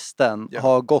kristen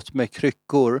har gått med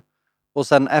kryckor och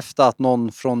sen efter att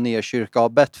någon från er kyrka har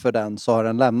bett för den så har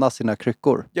den lämnat sina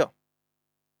kryckor. Ja.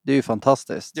 Det är ju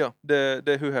fantastiskt. Ja, det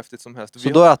är hur häftigt som helst. Så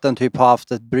då är att den typ har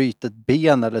haft ett brytet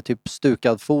ben eller typ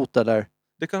stukad fot eller?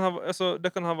 Det kan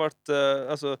ha varit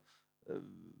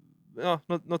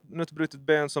något brutet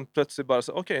ben som plötsligt bara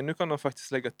så okej, nu kan de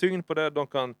faktiskt lägga tyngd på det. De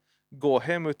kan gå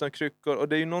hem utan kryckor och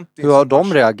det är ju någonting. Hur har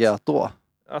de reagerat då?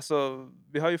 Alltså,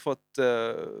 vi har ju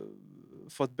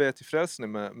fått be till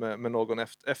frälsning med någon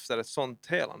efter ett sånt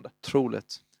helande.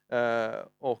 Troligt.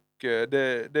 Och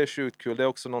det är sjukt kul. Det är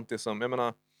också någonting som, jag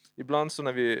menar, ibland så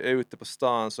när vi är ute på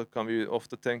stan så kan vi ju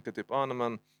ofta tänka typ,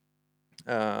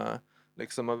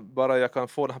 liksom bara jag kan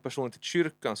få den här personen till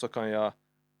kyrkan så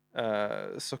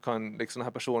kan liksom den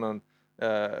här personen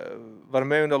vara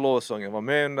med under lovsången, vara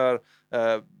med under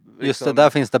just det, där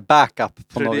finns det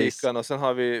backup på något vis. Och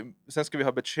sen ska vi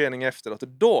ha betjäning efteråt och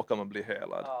då kan man bli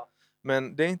helad. Ja.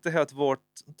 Men det är inte helt vårt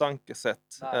tankesätt.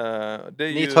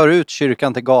 Ni tar ut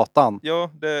kyrkan till gatan.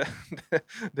 Ja, det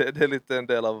är lite en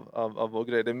del av vår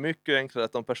grej. Det är mycket enklare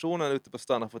att om personen ute på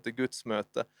stan har fått ett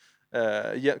gudsmöte,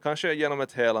 kanske genom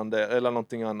ett helande eller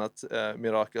någonting annat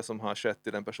mirakel som har skett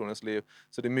i den personens liv,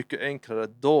 så det är mycket enklare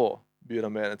då bjuda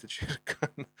med den till kyrkan.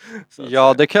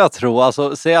 Ja, det kan jag tro.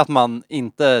 Alltså, säg att man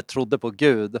inte trodde på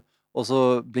Gud och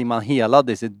så blir man helad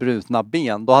i sitt brutna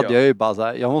ben. Då hade jag ju bara så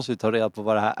här, jag måste ju ta reda på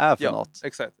vad det här är för något.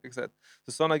 Exakt.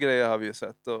 Så sådana grejer har vi ju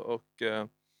sett.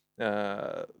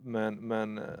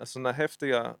 Men sådana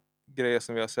häftiga grejer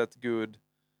som vi har sett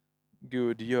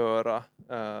Gud göra.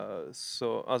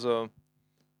 Så alltså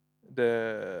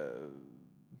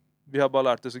vi har bara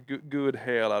lärt oss att Gud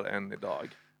helar än idag.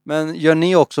 Men gör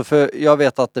ni också, för jag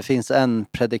vet att det finns en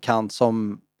predikant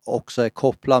som också är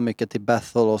kopplad mycket till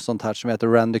Bethel och sånt här som heter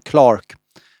Randy Clark.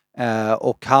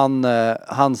 Och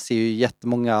han ser ju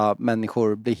jättemånga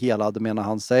människor bli helade, menar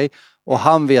han sig. Och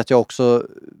han vet jag också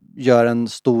gör en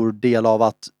stor del av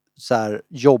att så här,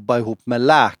 jobba ihop med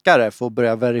läkare för att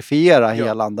börja verifiera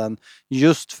helanden.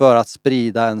 Just för att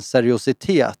sprida en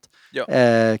seriositet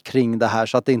kring det här.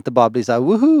 Så att det inte bara blir så här,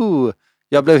 woohoo!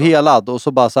 Jag blev helad och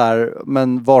så bara så här,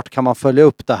 men vart kan man följa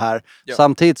upp det här? Ja.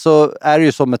 Samtidigt så är det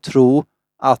ju som med tro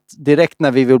att direkt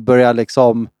när vi vill börja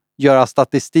liksom göra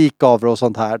statistik av det och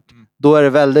sånt här. Då är det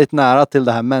väldigt nära till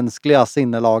det här mänskliga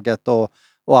sinnelaget och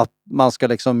att man ska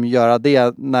liksom göra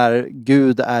det när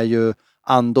Gud är ju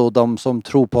ande och de som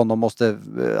tror på honom måste,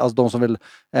 alltså de som vill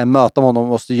möta honom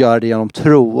måste göra det genom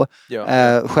tro.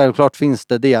 Ja. Självklart finns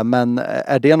det, men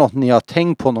är det något ni har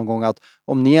tänkt på någon gång, att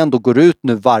om ni ändå går ut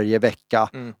nu varje vecka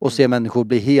och ser människor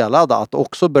bli helade, att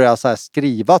också börja så här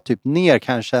skriva typ ner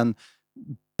kanske en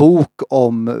bok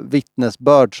om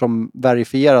vittnesbörd som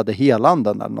verifierade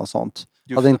helanden eller något sånt.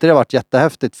 Hade inte det varit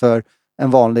jättehäftigt för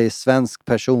en vanlig svensk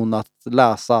person att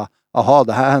läsa, aha,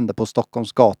 det här hände på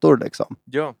Stockholms gator liksom?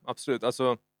 Ja, absolut.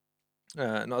 Alltså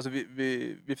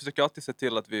vi försöker alltid se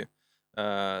till att vi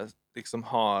liksom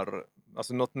har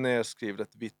alltså något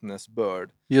nedskrivet vittnesbörd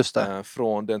Just det.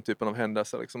 från den typen av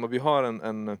händelser. Liksom. Och vi har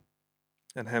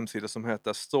en hemsida som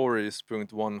heter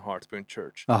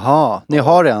stories.oneheart.church. Jaha, ni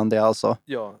har redan det alltså?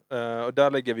 Ja, och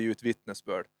där lägger vi ut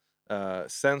vittnesbörd.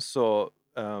 Sen så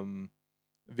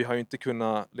vi har ju inte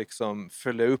kunnat liksom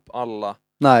följa upp alla.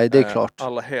 Nej, det är klart.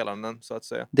 Alla helanden så att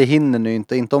säga. Det hinner ni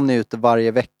inte om ni är ute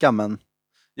varje vecka, men...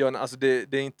 Ja, alltså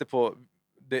det är inte på...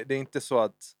 Det är inte så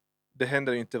att... Det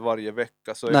händer ju inte varje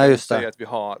vecka. Så Nej, just säga att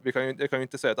jag kan ju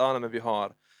inte säga att men vi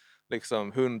har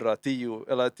liksom 110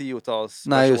 eller tiotals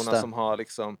personer som har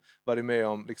liksom varit med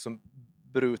om liksom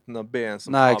brutna ben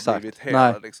som har blivit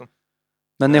hela. Liksom.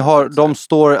 Men ni har, de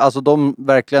står, alltså de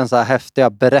verkligen så här häftiga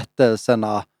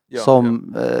berättelserna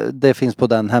som det finns på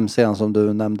den hemsidan som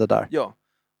du nämnde där. Ja.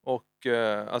 Och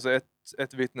alltså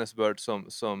ett vittnesbörd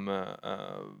som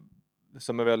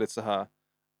är väldigt så här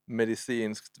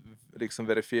medicinskt liksom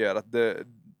verifierat.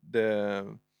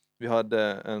 Vi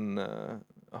hade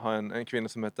en kvinna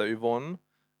som heter Yvonne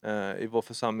i vår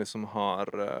församling som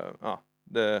har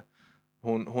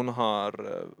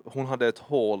hon hade ett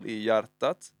hål i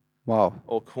hjärtat. Wow.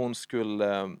 Och hon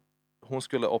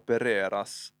skulle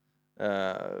opereras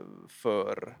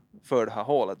för det här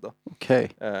hålet då.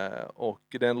 Okej.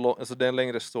 Och det är en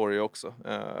längre story också.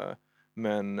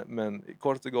 Men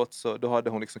kort och gott så då hade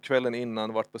hon liksom kvällen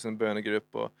innan varit på sin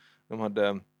bönegrupp och de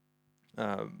hade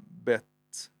bett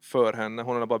för henne.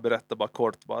 Hon hade bara berättat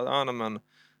kort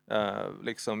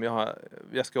liksom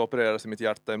jag ska opereras i mitt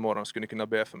hjärta imorgon, skulle ni kunna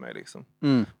be för mig liksom.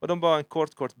 Och de bara en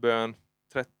kort bön,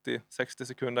 30-60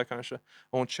 sekunder kanske.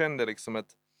 Och hon kände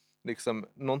liksom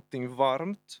någonting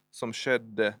varmt som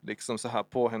skedde liksom så här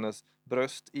på hennes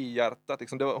bröst i hjärtat.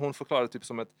 Liksom hon förklarade typ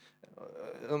som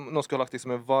någon skulle ha lagt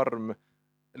liksom en varm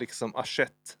liksom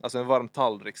assiett, alltså en varm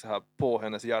tallrik så här på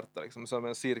hennes hjärta liksom, som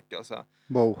en cirkel så här.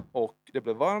 Wow. Och det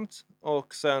blev varmt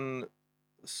och sen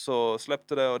så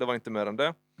släppte det och det var inte mer än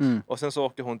det. Och sen så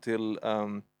åker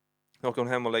hon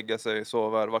hem och lägger sig,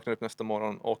 sover, vaknar upp nästa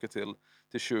morgon, åker till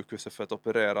sjukhuset för att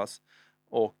opereras.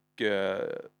 Och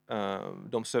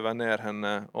de söver ner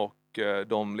henne och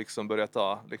de liksom börjar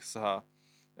ta liksom så här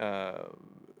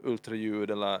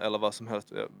ultraljud eller vad som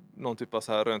helst, någon typ av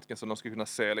så här röntgen som de ska kunna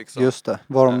se liksom. Just det,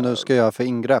 vad de nu ska göra för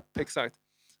ingrepp. Exakt.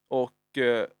 Och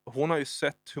hon har ju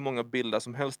sett hur många bilder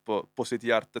som helst på sitt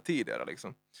hjärta tidigare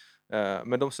liksom.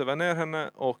 Men de söver ner henne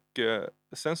och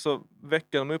sen så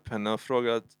väcker de upp henne och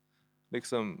frågar att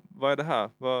liksom, vad är det här?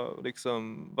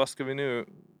 Vad ska vi nu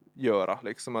göra?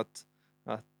 Liksom att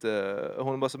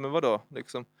hon bara så, men vadå?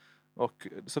 Liksom. Och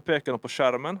så pekar de på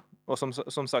skärmen och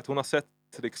som sagt, hon har sett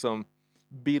liksom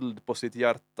bild på sitt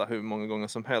hjärta hur många gånger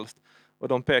som helst. Och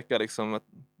de pekar liksom att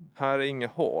här är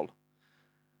inget hål.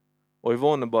 Och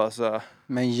Yvonne bara så här,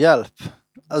 men hjälp!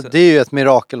 Alltså, det är ju ett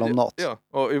mirakel om något. Ja,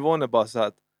 och Yvonne bara så här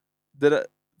att det där,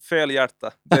 fel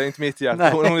hjärta, det är inte mitt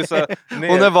hjärta. Hon är så här hon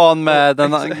är van med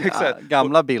den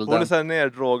gamla bilden. Hon är så här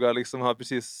neddrogad, liksom, har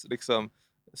precis liksom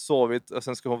sovit och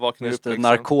sen ska hon vakna just upp. Det, liksom.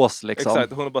 Narkos liksom.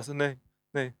 Exakt, hon är bara så nej,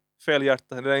 fel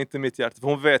hjärta, det är inte mitt hjärta. För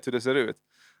hon vet hur det ser ut.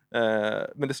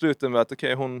 Men det slutar med att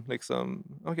hon liksom,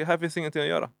 här finns ingenting att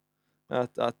göra.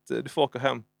 Att du får åka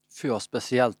hem. Fy vad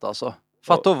speciellt alltså.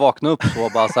 Fatta att vakna upp så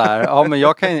bara så här. Ja men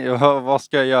jag kan, vad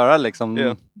ska jag göra liksom?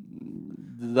 Yeah.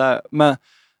 Det där. Men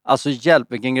alltså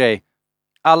hjälp, vilken grej.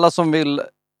 Alla som vill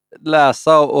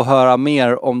läsa och höra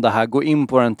mer om det här, gå in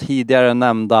på den tidigare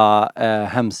nämnda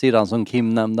hemsidan som Kim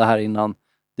nämnde här innan.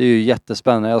 Det är ju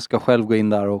jättespännande. Jag ska själv gå in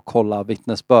där och kolla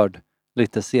vittnesbörd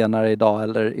lite senare idag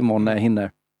eller imorgon när jag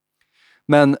hinner.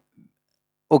 Men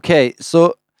okej,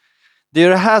 så det är ju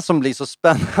det här som blir så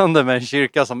spännande med en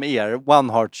kyrka som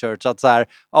One Heart Church. Att så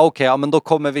här, men då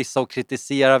kommer vissa att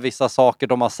kritisera vissa saker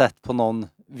de har sett på någon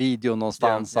video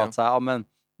någonstans. Att så här, men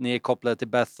ni är kopplade till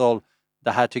Bethel.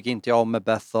 Det här tycker inte jag om med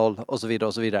Bethel och så vidare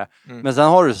och så vidare. Men sen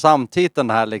har du samtidigt den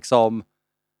här liksom,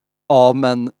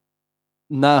 men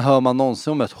när hör man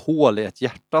någonsin om ett hål i ett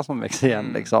hjärta som växer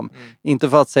igen liksom? Inte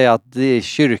för att säga att det är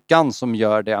kyrkan som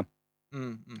gör det.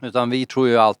 Utan vi tror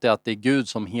ju alltid att det är Gud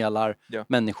som helar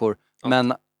människor.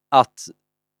 Men att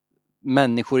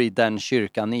människor i den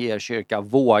kyrkan, i er kyrka,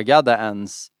 vågade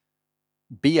ens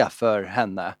be för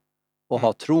henne och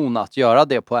ha tron att göra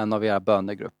det på en av era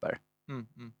bönegrupper.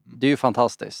 Det är ju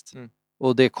fantastiskt.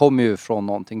 Och det kommer ju från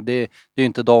någonting. Det är ju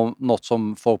inte något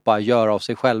som folk bara gör av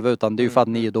sig själva, utan det är ju för att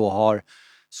ni då har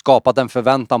skapat en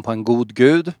förväntan på en god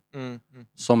Gud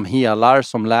som helar,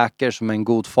 som läker, som är en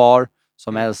god far,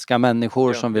 som älskar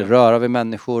människor, som vill röra vid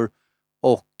människor.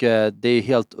 Och det är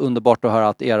helt underbart att höra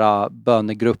att era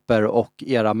bönegrupper och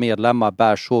era medlemmar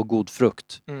bär så god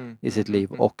frukt i sitt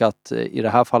liv. Och att i det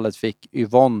här fallet fick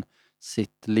Yvonne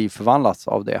sitt liv förvandlats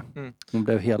av det. Hon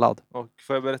blev helad. Och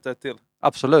får jag berätta ett till?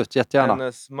 Absolut, jättegärna.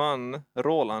 Hennes man,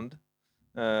 Roland,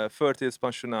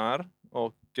 förtidspensionär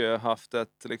och haft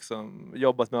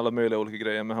jobbat med alla möjliga olika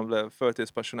grejer, men han blev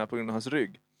förtidspensionär på grund av hans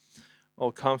rygg.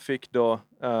 Och han fick då,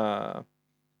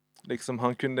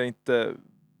 han kunde inte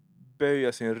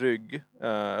böja sin rygg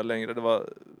längre. Det var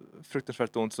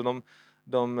fruktansvärt ont, så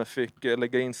de fick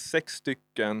lägga in 6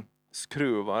 stycken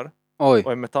skruvar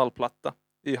och en metallplatta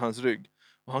i hans rygg.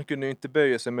 Och han kunde ju inte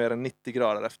böja sig mer än 90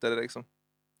 grader efter det liksom.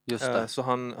 Just det. Så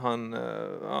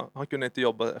han kunde inte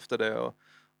jobba efter det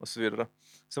och så vidare.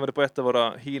 Sen var det på ett av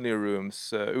våra Healing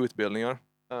Rooms utbildningar.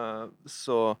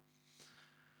 Så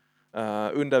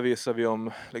undervisar vi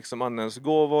om andens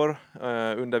gåvor,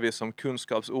 undervisar om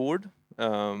kunskapsord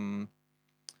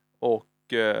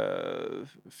och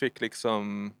fick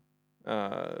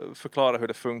förklara hur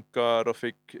det funkar, och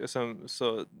sen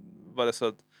så var det så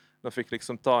att de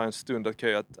fick ta en stund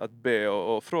att be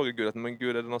och fråga Gud men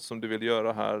Gud, är det något som du vill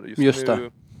göra här just nu?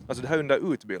 Det. Alltså det här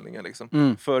under utbildningen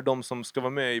för de som ska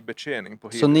vara med i betjäning på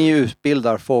Så ni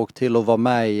utbildar folk till att vara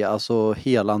med i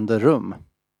helande rum?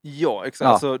 Ja,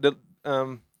 exakt. Ja. Alltså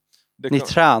ni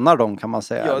tränar dem, kan man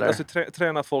säga? Ja, eller? alltså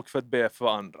tränar folk för att be för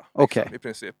andra. I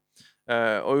princip.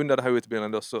 Och under den här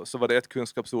utbildningen då, så var det ett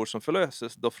kunskapsord som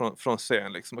förlöses då från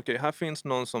scen. Okej, här finns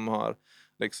någon som har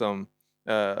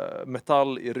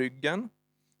metall i ryggen.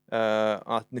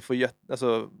 Att ni får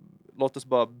låt oss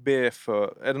bara be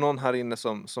för, är det någon här inne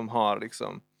som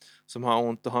har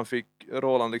ont, och han fick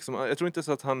Roland jag tror inte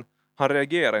så att han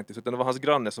reagerade inte, utan det var hans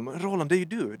granne som, Roland, det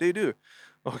är du.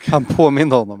 Och han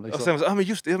påminner honom och sen så, men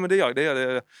just det, men det är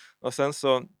jag. Och sen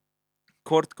så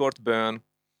kort bön,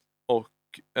 och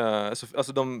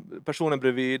personen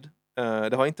bredvid,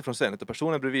 det var inte från scenen, utan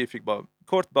personen bredvid fick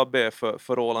bara be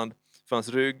för Roland, för hans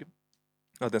rygg,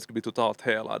 att den skulle bli totalt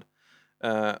helad.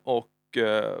 Och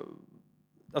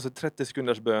 30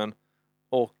 sekunders bön,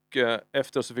 och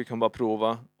efter så fick han bara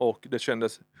prova, och det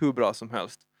kändes hur bra som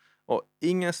helst. Och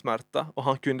ingen smärta, och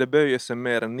han kunde böja sig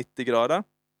mer än 90 grader.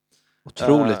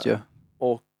 Otroligt ju.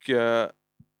 Och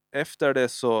efter det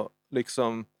så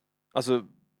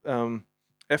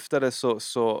efter det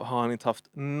så har han inte haft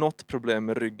något problem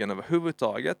med ryggen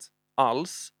överhuvudtaget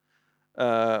alls.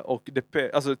 Och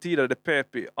tidigare det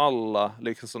pep i alla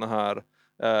såna här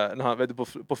när han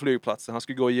på flygplatsen, han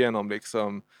skulle gå igenom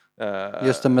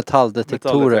just det,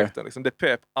 metalldetektorer. Det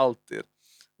pep alltid.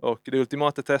 Och det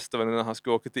ultimata testet var när han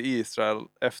skulle åka till Israel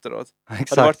efteråt. Exakt.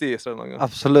 Har du varit i Israel någon gång?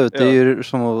 Absolut, det är ju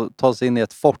som att ta sig in i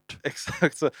ett fort.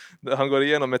 Exakt, så han går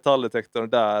igenom metalldetektorn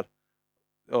där.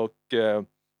 Och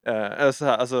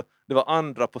det var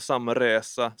andra på samma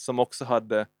resa som också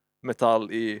hade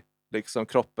metall i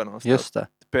kroppen. Just det.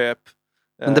 Pep.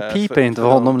 Men det piper inte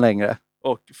för honom längre.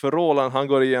 Och för Roland, han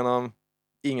går igenom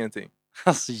ingenting.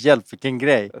 Alltså hjälp, vilken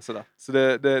grej. Så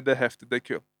det är häftigt, det är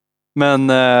kul.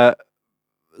 Men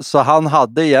så han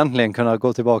hade egentligen kunnat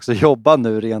gå tillbaka och jobba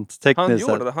nu rent tekniskt.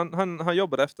 Han gjorde det, han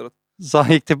jobbade efteråt. Så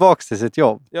han gick tillbaka till sitt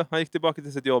jobb? Ja, han gick tillbaka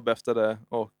till sitt jobb efter det,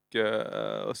 och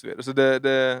så vidare. Så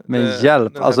men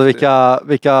hjälp, alltså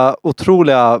vilka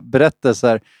otroliga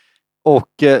berättelser. Och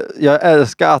jag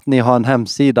älskar att ni har en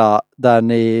hemsida där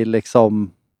ni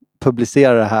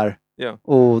publicerar det här. Ja.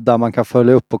 Och där man kan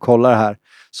följa upp och kolla det här.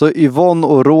 Så Yvonne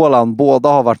och Roland båda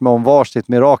har varit med om varsitt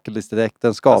mirakel i sitt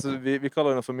äktenskap. Alltså, vi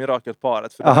kallar det för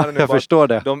mirakelparet. För ja, jag förstår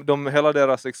det. Hela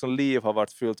deras liv har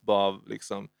varit fyllt av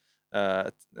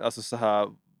så här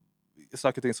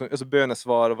saker och ting som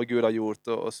bönesvar och vad Gud har gjort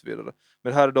och så vidare.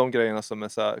 Men här är de grejerna som är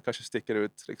så här, kanske sticker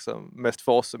ut mest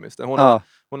för oss.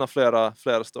 Hon har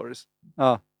flera stories.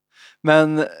 Ja.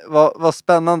 Men vad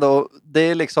spännande, och det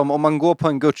är om man går på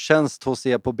en gudstjänst hos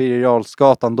er på Birger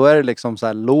Jarlsgatan, då är det så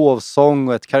här lovsång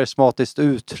och ett karismatiskt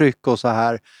uttryck och så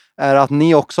här. Är det att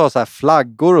ni också har så här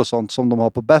flaggor och sånt som de har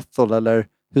på Bethel, eller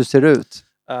hur ser det ut?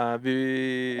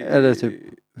 Eller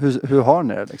hur har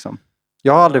ni det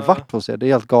Jag har aldrig varit hos er, det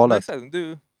är helt galet.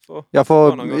 Du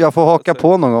får Jag får haka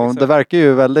på någon gång. Exakt. Det verkar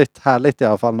ju väldigt härligt i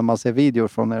alla fall när man ser videor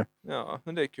från er. Ja,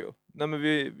 men det är kul. Nej, men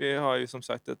vi har ju som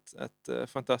sagt ett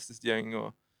fantastiskt gäng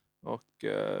och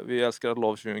vi älskar att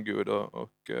lovsjunga Gud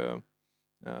och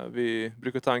vi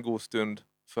brukar ta en god stund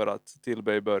för att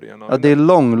tillbe i början. Ja, det är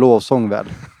lång lovsång väl?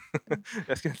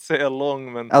 Jag ska inte säga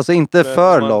lång, men... Alltså inte men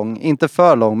för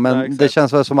lång, men Nej, det exakt.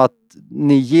 känns väl som att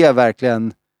ni ger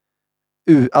verkligen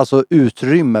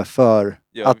utrymme för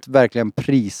Ja, att verkligen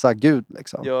prisa Gud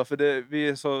liksom. Ja, för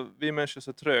vi människor är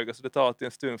så tröga så det tar alltid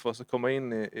en stund för oss att komma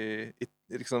in i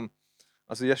liksom...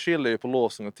 Alltså jag skiljer ju på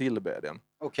lovsång och tillbedjan.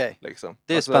 Okej, Liksom.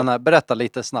 det är Alltså, spännande. Berätta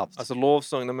lite snabbt. Alltså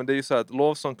lovsång, nej, men det är ju så här att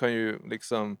lovsång kan ju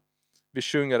liksom... Vi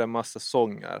sjunger en massa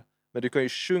sånger. Men du kan ju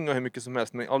sjunga hur mycket som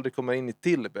helst men aldrig komma in i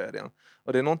tillbedjan.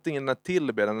 Och det är någonting i den här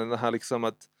tillbedjan, den här liksom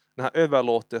att den här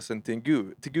överlåtelsen till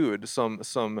Gud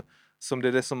som det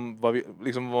är det som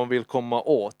liksom man vill komma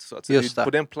åt. Så att säga. Just Det är det.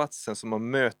 på den platsen som man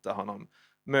möter honom.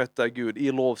 Möter Gud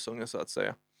i lovsången så att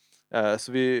säga.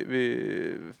 Så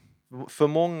för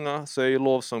många så är ju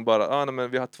lovsång bara nej,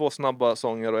 men vi har 2 snabba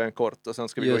sånger och en kort och sen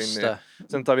ska vi Just gå in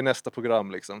sen tar vi nästa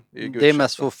program liksom. Det är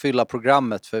mest för att fylla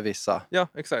programmet för vissa. Ja,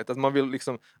 exakt. Att man vill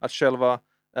liksom att själva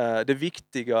det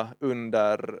viktiga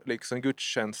under liksom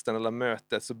gudstjänsten eller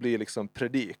mötet så blir liksom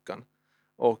predikan.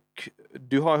 Och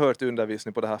du har hört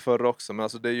undervisning på det här förr också, men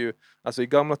alltså det är ju alltså i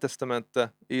Gamla testamentet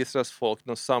Israels folk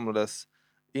de samlades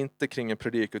inte kring en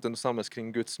predik utan de samlades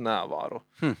kring Guds närvaro.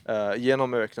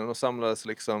 Genom öknen och samlades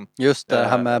liksom Just det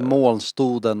här med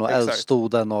molnstoden och exakt.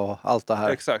 eldstoden och allt det här.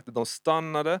 Exakt, de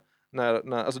stannade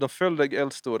när alltså de följde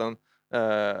eldstoden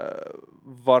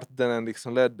vart den än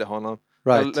liksom ledde honom.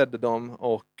 Right. Ledde dem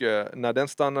och när den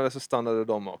stannade så stannade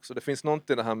de också. Det finns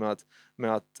någonting det här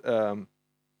med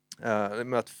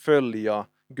att följa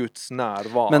Guds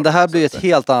närvaro. Men det här blir ett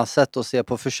helt annat sätt att se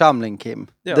på församling, Kim.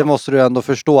 Ja. Det måste du ändå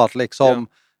förstå att liksom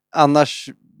annars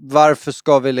varför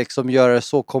ska vi liksom göra det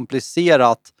så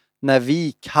komplicerat när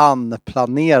vi kan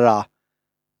planera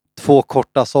 2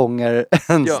 korta sånger,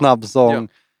 en snabb sång.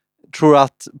 Tror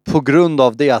att på grund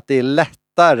av det att det är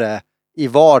lättare i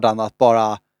vardagen att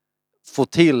bara få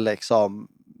till liksom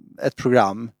ett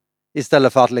program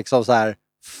istället för att liksom så här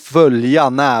följa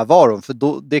närvaron, för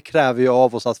då, det kräver ju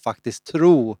av oss att faktiskt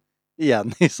tro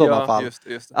igen i sådana fall.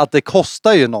 Just. Att det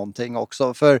kostar ju någonting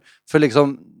också för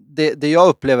liksom det jag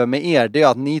upplever med er det är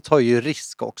att ni tar ju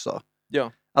risk också.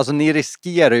 Ja. Alltså ni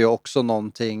riskerar ju också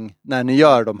någonting när ni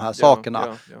gör de här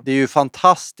sakerna. Ja. Det är ju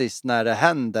fantastiskt när det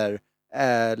händer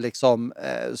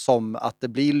som att det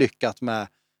blir lyckat med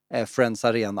Friends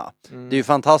Arena. Det är ju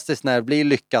fantastiskt när det blir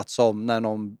lyckat som när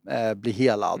någon blir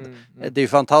helad. Det är ju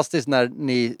fantastiskt när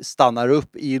ni stannar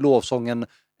upp i lovsången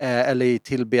eller i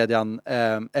tillbedjan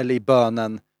eller i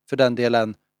bönen för den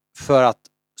delen för att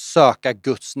söka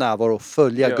Guds närvaro och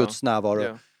följa Guds närvaro.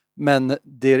 Ja. Men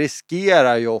det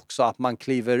riskerar ju också att man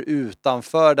kliver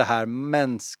utanför det här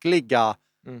mänskliga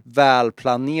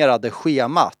välplanerade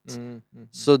schemat.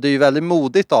 Så det är ju väldigt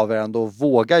modigt av er ändå att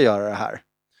våga göra det här.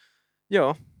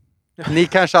 Ja. Ni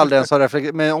kanske aldrig ens har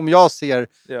reflekterat, men om jag ser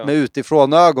med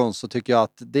utifrån ögon så tycker jag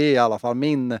att det är i alla fall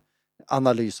min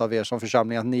analys av er som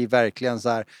församling, att ni verkligen så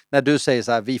här, när du säger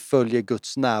så här, vi följer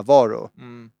Guds närvaro,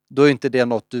 då är inte det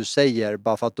något du säger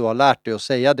bara för att du har lärt dig att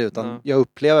säga det, utan jag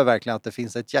upplever verkligen att det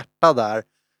finns ett hjärta där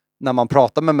när man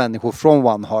pratar med människor från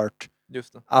One Heart.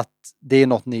 Just det. Att det är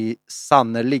något ni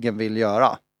sannoliken vill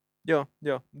göra. Ja.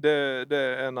 Det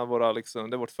är en av våra liksom,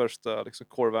 det är vårt första liksom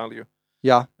core value.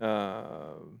 Ja.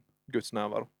 Guds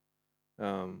närvaro.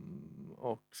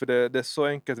 Och för det är så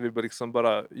enkelt att vi liksom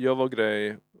bara gör vår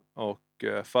grej och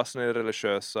fastnar i det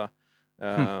religiösa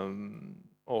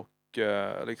och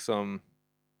liksom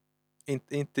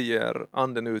inte ger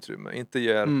anden utrymme, inte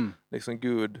ger liksom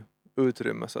Gud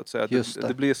utrymme så att säga.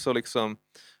 Det blir så liksom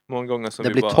många gånger som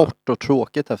det blir bara torrt och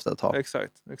tråkigt efter ett tag.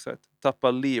 Exakt.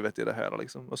 Tappar livet i det här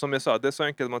liksom. Och som jag sa, det är så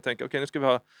enkelt att man tänker okej, nu ska vi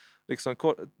ha liksom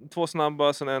 2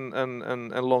 snabba, sen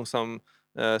en långsam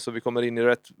så vi kommer in i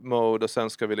rätt mode och sen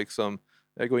ska vi liksom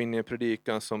gå in i en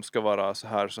predikan som ska vara så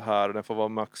här och den får vara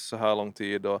max så här lång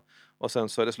tid och sen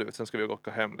så är det slut, sen ska vi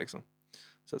åka hem liksom.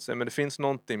 Så att säga. Men det finns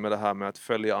någonting med det här med att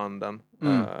följa anden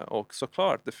och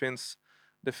såklart det finns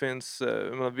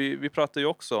vi pratar ju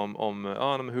också om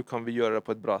men hur kan vi göra det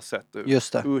på ett bra sätt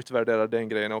och utvärdera den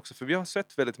grejen också, för vi har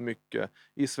sett väldigt mycket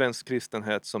i svensk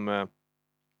kristenhet som är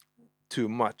too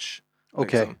much.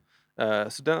 Liksom.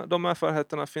 Så de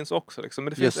erfarenheterna finns också liksom.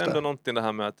 Men det finns ändå någonting det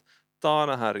här med att ta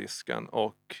den här risken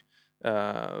och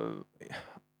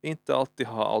inte alltid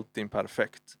ha allting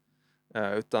perfekt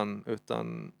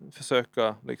utan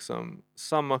försöka liksom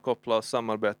sammankoppla och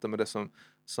samarbeta med det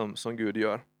som Gud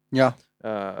gör. Ja.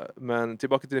 Men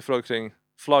tillbaka till din fråga kring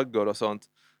flaggor och sånt.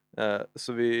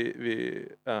 Så vi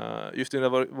just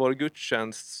under vår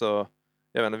gudstjänst så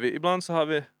jag vet inte, ibland så har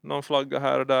vi någon flagga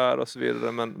här och där och så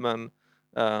vidare,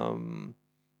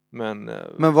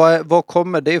 Men vad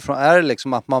kommer det ifrån? Är det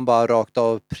liksom att man bara rakt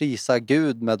av prisar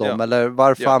Gud med dem? Ja. Eller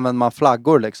varför Ja. använder man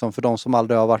flaggor liksom för de som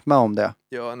aldrig har varit med om det?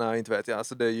 Ja, nej, inte vet jag.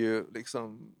 Alltså det är ju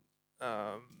liksom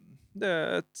det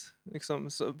är ett liksom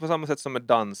på samma sätt som med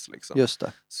dans liksom. Just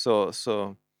det.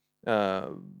 Så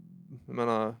jag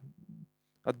menar,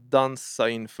 att dansa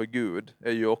inför Gud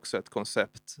är ju också ett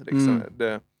koncept liksom.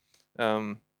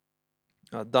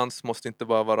 Dans måste inte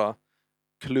bara vara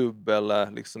klubb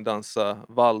eller liksom dansa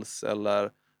vals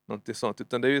eller något sånt,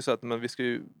 utan det är ju så att vi ska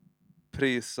ju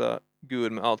prisa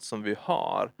Gud med allt som vi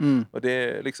har. Och det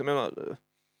är liksom, jag menar,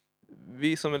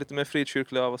 vi som är lite mer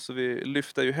frikyrkliga av oss, så vi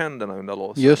lyfter ju händerna under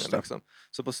lovsången. Just det. Liksom.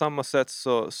 Så på samma sätt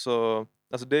så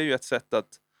alltså det är ju ett sätt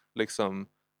att liksom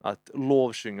att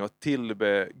lovsjunga och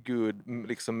tillbe Gud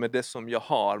liksom med det som jag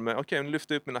har. Men okej, nu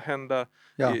lyfter jag upp mina händer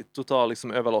i total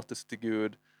liksom överlåtelse till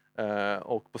Gud.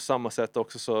 Och på samma sätt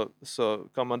också så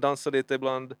kan man dansa lite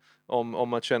ibland om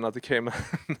man känner att okej, men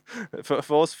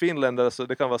för oss finländare så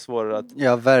det kan vara svårare att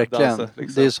verkligen. dansa,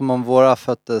 liksom. Det är som om våra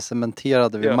fötter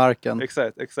cementerade vid marken.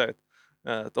 Exakt.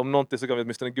 Om någonting så kan vi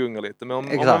åtminstone gunga lite. Men om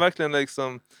man verkligen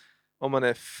liksom, om man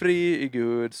är fri i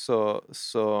Gud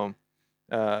så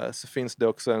finns det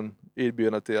också en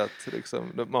inbjudan till att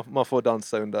liksom, man får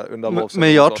dansa under lovsången.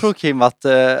 Men jag tror, Kim, att,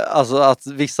 att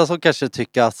vissa som kanske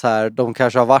tycker att så här, de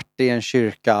kanske har varit i en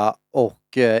kyrka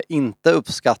och inte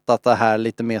uppskattat det här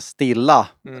lite mer stilla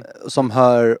som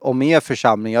hör om er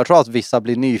församling. Jag tror att vissa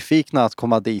blir nyfikna att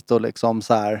komma dit och liksom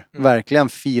så här, verkligen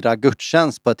fira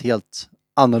gudstjänst på ett helt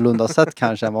annorlunda sätt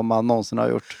kanske än vad man någonsin har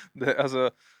gjort.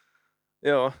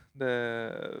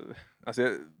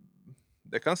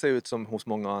 Det kan se ut som hos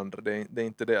många andra, det är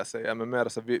inte det jag säger, men mer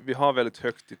så vi har väldigt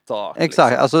högt i tak.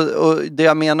 Exakt, liksom. alltså, och det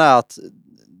jag menar är att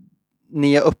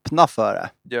ni är öppna för det.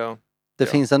 Ja. Det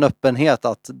finns en öppenhet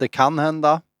att det kan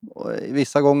hända. Och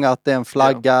vissa gånger att det är en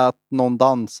flagga, att någon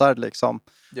dansar liksom.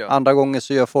 Ja. Andra gånger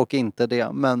så gör folk inte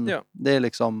det, men det är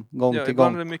liksom gång till gång.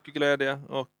 Ibland är det mycket glädje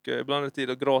och ibland är det tid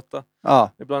att gråta.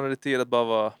 Ibland är det tid att bara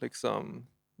vara liksom,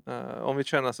 om vi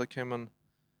känner så okej, men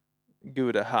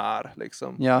Gud är här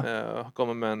liksom.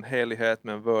 Kommer med en helighet,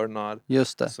 med en vördnad.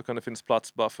 Just det. Så kan det finnas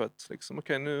plats bara för att liksom,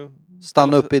 okej, nu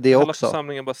stanna upp i det hela också.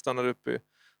 Församlingen bara stannar upp i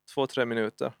 2-3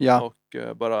 minuter och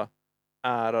bara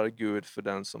ärar Gud för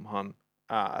den som han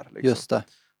är liksom. Just det.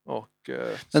 Och,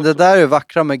 men det där är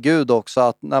vackra med Gud också,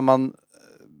 att när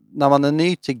man är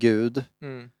ny till Gud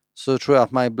så tror jag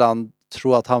att man ibland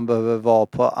tror att han behöver vara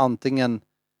på antingen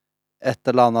ett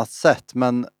eller annat sätt,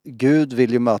 men Gud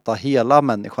vill ju möta hela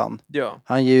människan.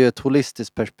 Han ger ju ett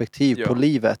holistiskt perspektiv på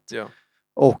livet.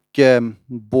 Och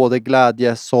både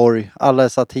glädje, sorg, alla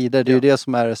dessa tider, det är ju det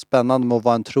som är spännande med att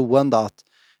vara en troende, att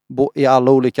i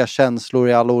alla olika känslor,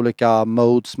 i alla olika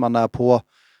modes man är på,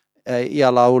 i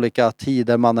alla olika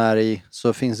tider man är i,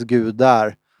 så finns Gud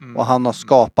där. Och han har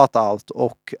skapat allt,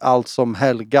 och allt som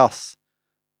helgas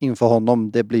inför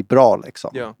honom, det blir bra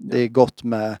liksom. Det är gott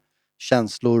med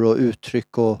känslor och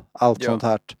uttryck och allt sånt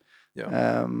här.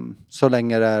 Så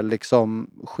länge det liksom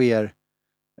sker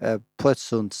på ett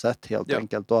sunt sätt helt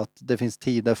enkelt, och att det finns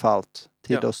tider för allt.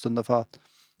 Tider och stunder för allt.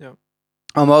 Ja,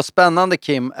 vad spännande,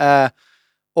 Kim.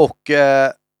 Och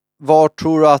var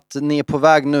tror du att ni är på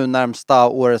väg nu närmsta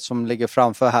året som ligger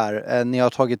framför här? Ni har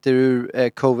tagit er ur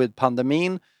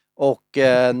covid-pandemin och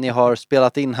ni har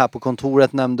spelat in här på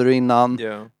kontoret, nämnde du innan.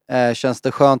 Känns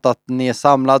det skönt att ni är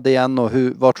samlade igen, och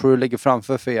vad tror du ligger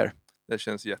framför för er? Det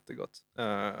känns jättegott.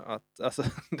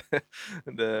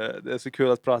 Det är så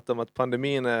kul att prata om att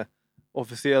pandemin är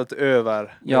officiellt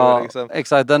över. Ja,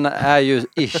 exakt. Den är ju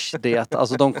ish det.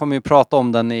 Alltså de kommer ju prata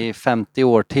om den i 50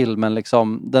 år till, men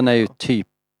liksom den är ju typ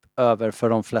över för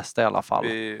de flesta i alla fall.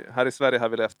 Här i Sverige har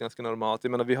vi levt ganska normalt.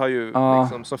 Jag menar, vi har ju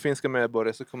liksom, som finska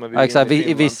medborgare så kommer vi exakt.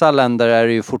 I vissa länder är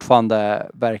det ju fortfarande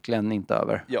verkligen inte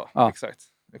över.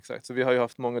 Exakt. Så vi har ju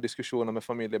haft många diskussioner med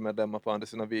familjemedlemmar på andra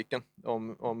sidan viken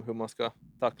om hur man ska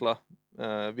tackla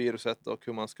viruset och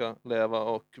hur man ska leva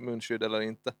och munskydd eller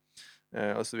inte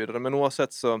och så vidare. Men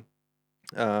oavsett så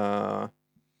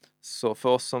för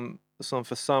oss som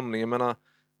församling, jag menar,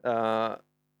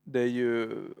 det är ju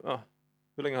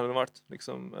hur länge har det varit?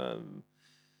 Liksom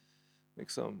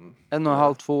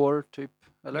 1,5-2 år typ,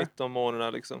 eller? 19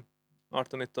 månader liksom.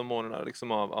 18-19 månader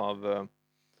liksom av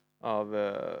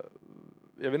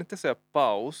jag vill inte säga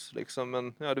paus liksom,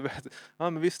 men du vet,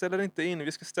 men vi ställer inte in,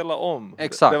 vi ska ställa om.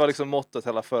 Exakt. Det var liksom mottot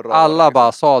hela förra alla året, liksom.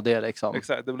 bara sa det liksom.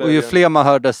 Exakt, det och ju fler man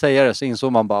hörde säga det så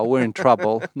insåg man bara we're in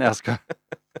trouble. Nej, jag ska.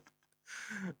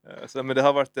 Men det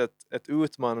har varit ett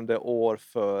utmanande år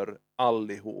för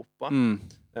allihopa.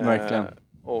 Verkligen.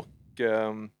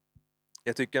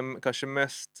 Jag tycker kanske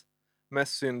mest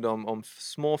synd om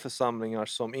små församlingar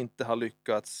som inte har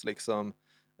lyckats liksom,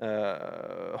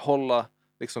 hålla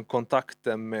liksom,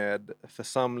 kontakten med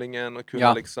församlingen och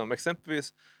kunna liksom,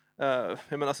 exempelvis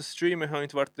alltså streaming har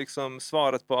inte varit liksom,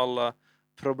 svaret på alla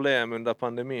problem under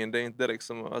pandemin. Det är inte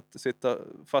liksom att sitta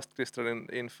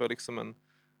fastklistrad inför liksom en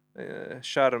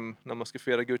skärm när man ska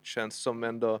fira gudstjänst som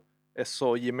ändå är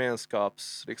så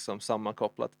gemenskaps liksom,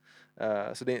 sammankopplat.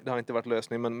 Så det har inte varit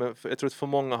lösning, men jag tror att för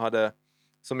många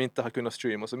som inte har kunnat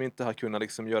streama och som inte har kunnat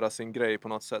liksom, göra sin grej på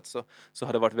något sätt så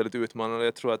har det varit väldigt utmanande.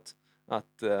 Jag tror att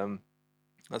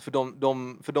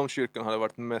för de kyrkorna har det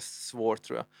varit mest svårt,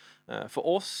 tror jag. För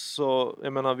oss så,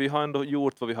 jag menar, vi har ändå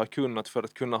gjort vad vi har kunnat för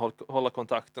att kunna hålla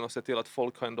kontakten och se till att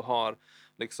folk ändå har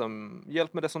liksom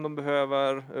hjälp med det som de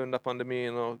behöver under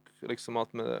pandemin och liksom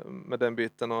allt med den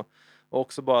biten, och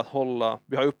också bara att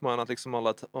vi har uppmanat liksom alla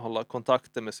att hålla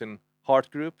kontakten med sin heart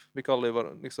group. Vi kallar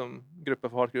det liksom grupper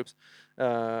för heart groups.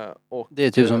 Och det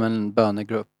är typ som en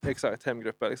bönegrupp. Exakt,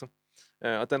 hemgrupper liksom.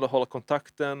 Att ändå hålla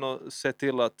kontakten och se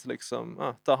till att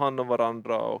liksom, ta hand om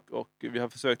varandra, och vi har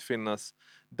försökt finnas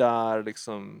där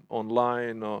liksom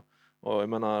online och jag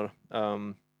menar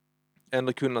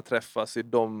ändå kunna träffas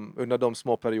under de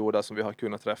små perioder som vi har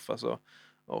kunnat träffas,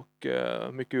 och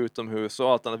mycket utomhus och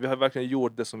allt annat. Vi har verkligen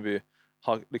gjort det som vi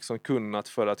har liksom kunnat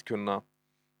för att kunna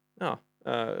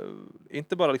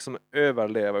inte bara liksom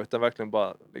överleva utan verkligen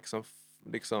bara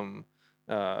liksom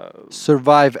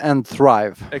survive and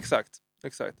thrive. Exakt.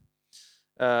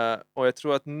 Och jag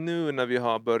tror att nu när vi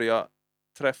har börjat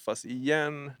träffas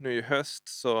igen nu i höst,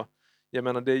 så jag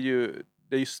menar det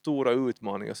är ju stora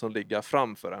utmaningar som ligger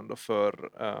framför ändå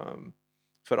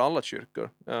för alla kyrkor.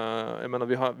 Jag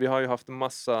menar vi har ju haft en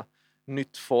massa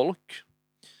nytt folk,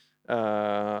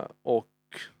 och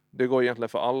det går egentligen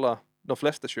för de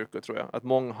flesta kyrkor, tror jag, att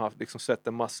många har liksom sett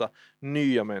en massa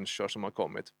nya människor som har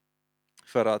kommit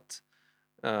för att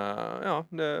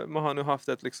man har nu haft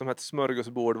ett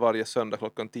smörgåsbord varje söndag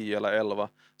klockan 10 eller 11,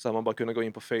 så har man bara kunnat gå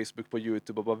in på Facebook, på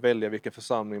YouTube och bara välja vilken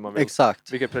församling man vill,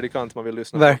 vilken predikant man vill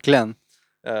lyssna på. Verkligen.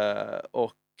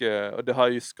 Och det har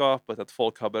ju skapat att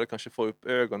folk har börjat kanske få upp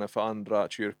ögonen för andra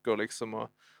kyrkor liksom, och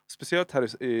speciellt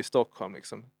här i Stockholm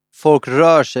liksom. Folk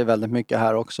rör sig väldigt mycket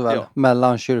här också väl,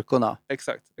 mellan kyrkorna.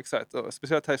 Exakt. Och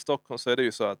speciellt här i Stockholm så är det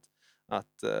ju så att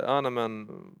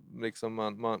liksom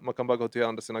man kan bara gå till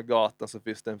andra sidan gatan, så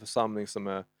finns det en församling som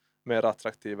är mer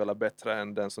attraktiv eller bättre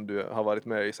än den som du har varit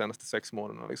med i senaste 6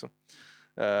 månaderna liksom.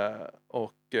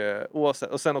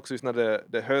 Och sen också just när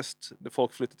det är höst,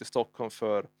 folk flyttar till Stockholm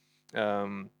för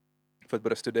att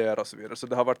börja studera och så vidare, så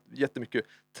det har varit jättemycket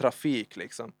trafik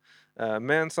liksom.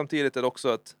 Men samtidigt är det också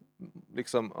att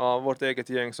liksom, av vårt eget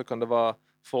gäng så kan det vara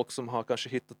folk som har kanske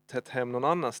hittat ett hem någon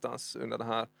annanstans under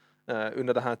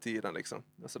den här tiden liksom.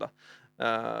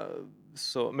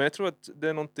 Men jag tror att det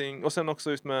är någonting, och sen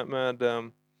också just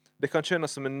med det kan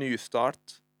kännas som en ny start,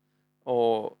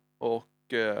 och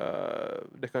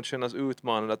det kan kännas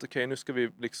utmanande att okej, nu ska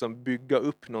vi liksom bygga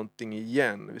upp någonting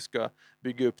igen, vi ska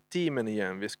bygga upp teamen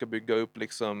igen, vi ska bygga upp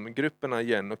liksom grupperna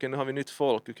igen, okej, nu har vi nytt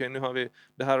folk, okej, nu har vi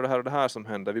det här och det här och det här som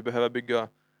händer, vi behöver bygga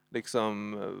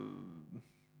liksom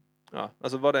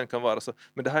alltså vad den kan vara, så,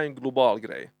 men det här är en global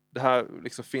grej. Det här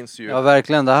liksom finns ju. Ja,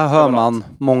 verkligen. Det här hör man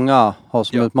många har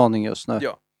som utmaning just nu.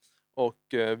 Ja.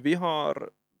 Och vi har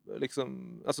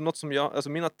liksom, alltså något som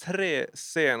mina 3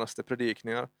 senaste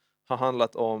predikningar har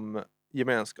handlat om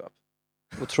gemenskap.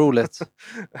 Otroligt.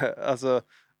 Alltså,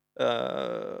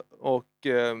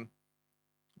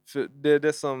 för det är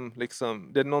det som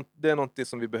liksom, det är någonting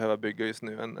som vi behöver bygga just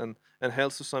nu. En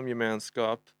hälsosam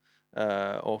gemenskap,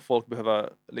 och folk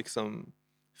behöver liksom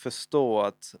förstå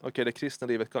att det kristna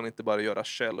livet kan inte bara göra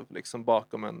själv liksom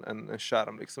bakom en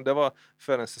skärm liksom. Det var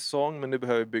för en säsong, men nu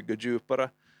behöver vi bygga djupare,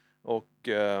 och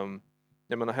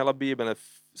jag menar hela Bibeln är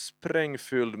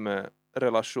sprängfylld med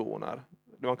relationer.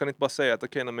 Man kan inte bara säga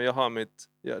att men jag har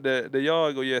det är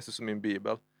jag och Jesus och min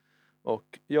Bibel,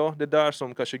 och det är där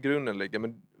som kanske grunden ligger,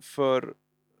 men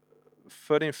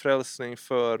för din frälsning,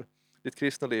 för ditt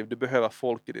kristna liv, du behöver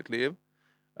folk i ditt liv.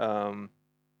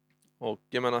 Och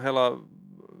jag menar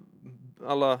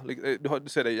du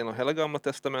ser det genom hela Gamla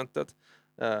testamentet,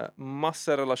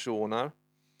 massor relationer,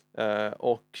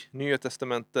 och Nya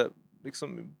testamentet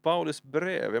liksom Paulus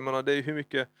brev, jag menar det är hur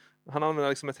mycket han använder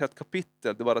liksom ett helt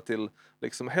kapitel bara till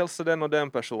liksom hälsa den och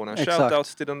den personen,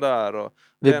 shoutouts till den där, och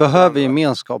vi behöver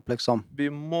gemenskap liksom. Vi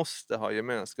måste ha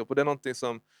gemenskap, och det är någonting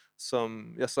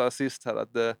som jag sa sist här,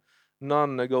 att det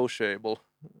non-negotiable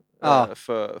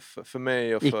för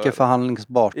mig. Och icke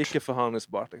förhandlingsbart. Icke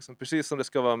förhandlingsbart. Liksom. Precis som det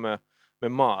ska vara med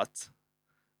mat.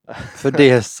 För det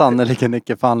är sannoliken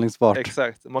icke förhandlingsbart.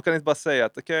 Exakt. Man kan inte bara säga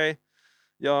att okej,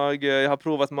 jag har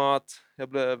provat mat.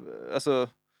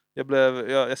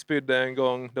 Jag spydde en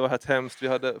gång. Det var helt hemskt.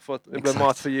 Jag blev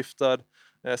matförgiftad.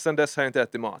 Sen dess har jag inte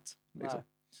ätit mat. Liksom.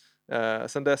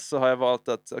 Sen dess så har jag valt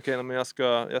att men jag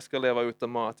ska leva utan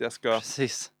mat.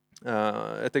 Precis.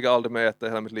 Jag tänker aldrig mer äta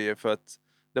hela mitt liv för att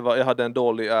jag hade en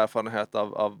dålig erfarenhet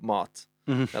av mat.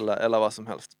 Eller vad som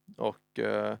helst.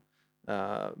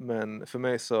 Men för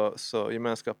mig så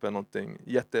gemenskap är någonting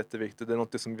jätteviktigt. Det är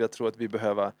någonting som jag tror att vi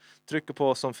behöver trycka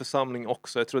på som församling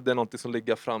också. Jag tror att det är någonting som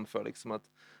ligger framför. Liksom,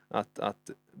 att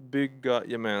bygga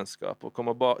gemenskap och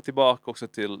komma tillbaka också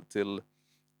till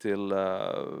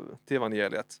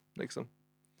evangeliet. Liksom.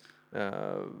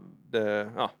 Det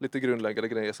är lite grundläggande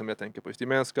grejer som jag tänker på. Just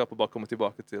gemenskap och bara komma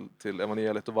tillbaka till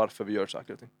evangeliet och varför vi gör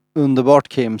saker och ting. Underbart,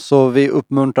 Kim. Så vi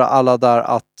uppmuntrar alla där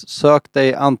att söka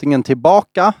dig antingen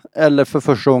tillbaka eller för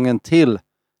första gången till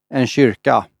en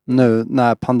kyrka nu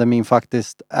när pandemin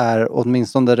faktiskt är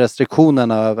åtminstone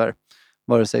restriktionerna över.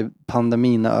 Vare sig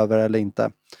pandemin är över eller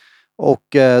inte.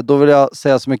 Och då vill jag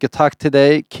säga så mycket tack till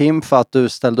dig, Kim, för att du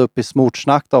ställde upp i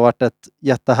Smorsnack. Det har varit ett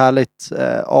jättehärligt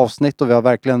avsnitt och vi har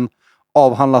verkligen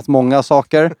avhandlat många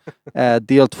saker.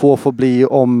 Del 2 får bli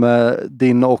om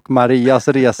din och Marias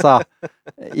resa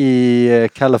i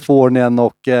Kalifornien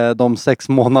och de 6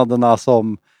 månaderna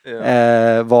som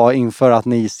var inför att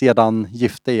ni sedan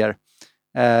gifte er.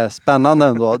 Spännande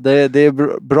ändå. Det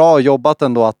är bra jobbat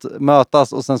ändå att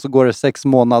mötas och sen så går det 6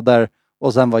 månader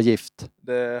och sen var gift.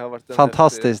 Det har varit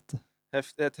fantastiskt.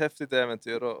 Ett häftigt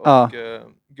äventyr och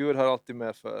Gud har alltid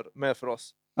med för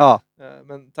oss. Ja.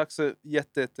 Men tack så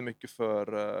jättemycket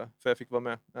för jag fick vara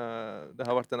med. Det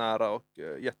har varit en ära och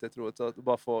jätteroligt att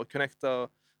bara få connecta och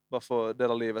bara få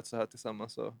dela livet så här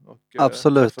tillsammans. Och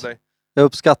absolut. För dig. Jag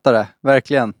uppskattar det,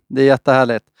 verkligen. Det är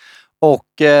jättehärligt. Och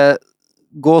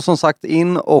gå som sagt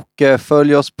in och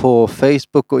följ oss på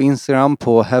Facebook och Instagram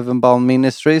på Heavenbound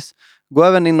Ministries. Gå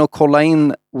även in och kolla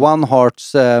in One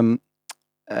Hearts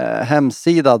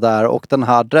hemsida där och den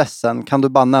här adressen. Kan du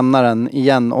bara nämna den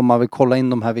igen om man vill kolla in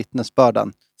de här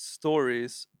vittnesbörden?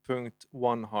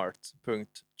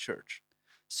 stories.oneheart.church.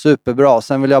 Superbra.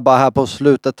 Sen vill jag bara här på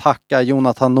slutet tacka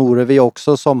Jonathan Norevi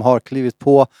också som har klivit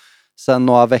på sedan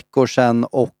några veckor sedan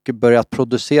och börjat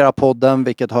producera podden,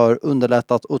 vilket har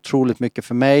underlättat otroligt mycket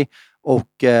för mig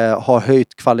och har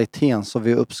höjt kvaliteten, så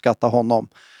vi uppskattar honom.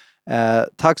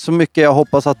 Tack så mycket. Jag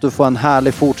hoppas att du får en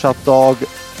härlig fortsatt dag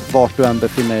vart du än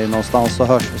befinner dig någonstans, så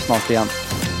hörs vi snart igen.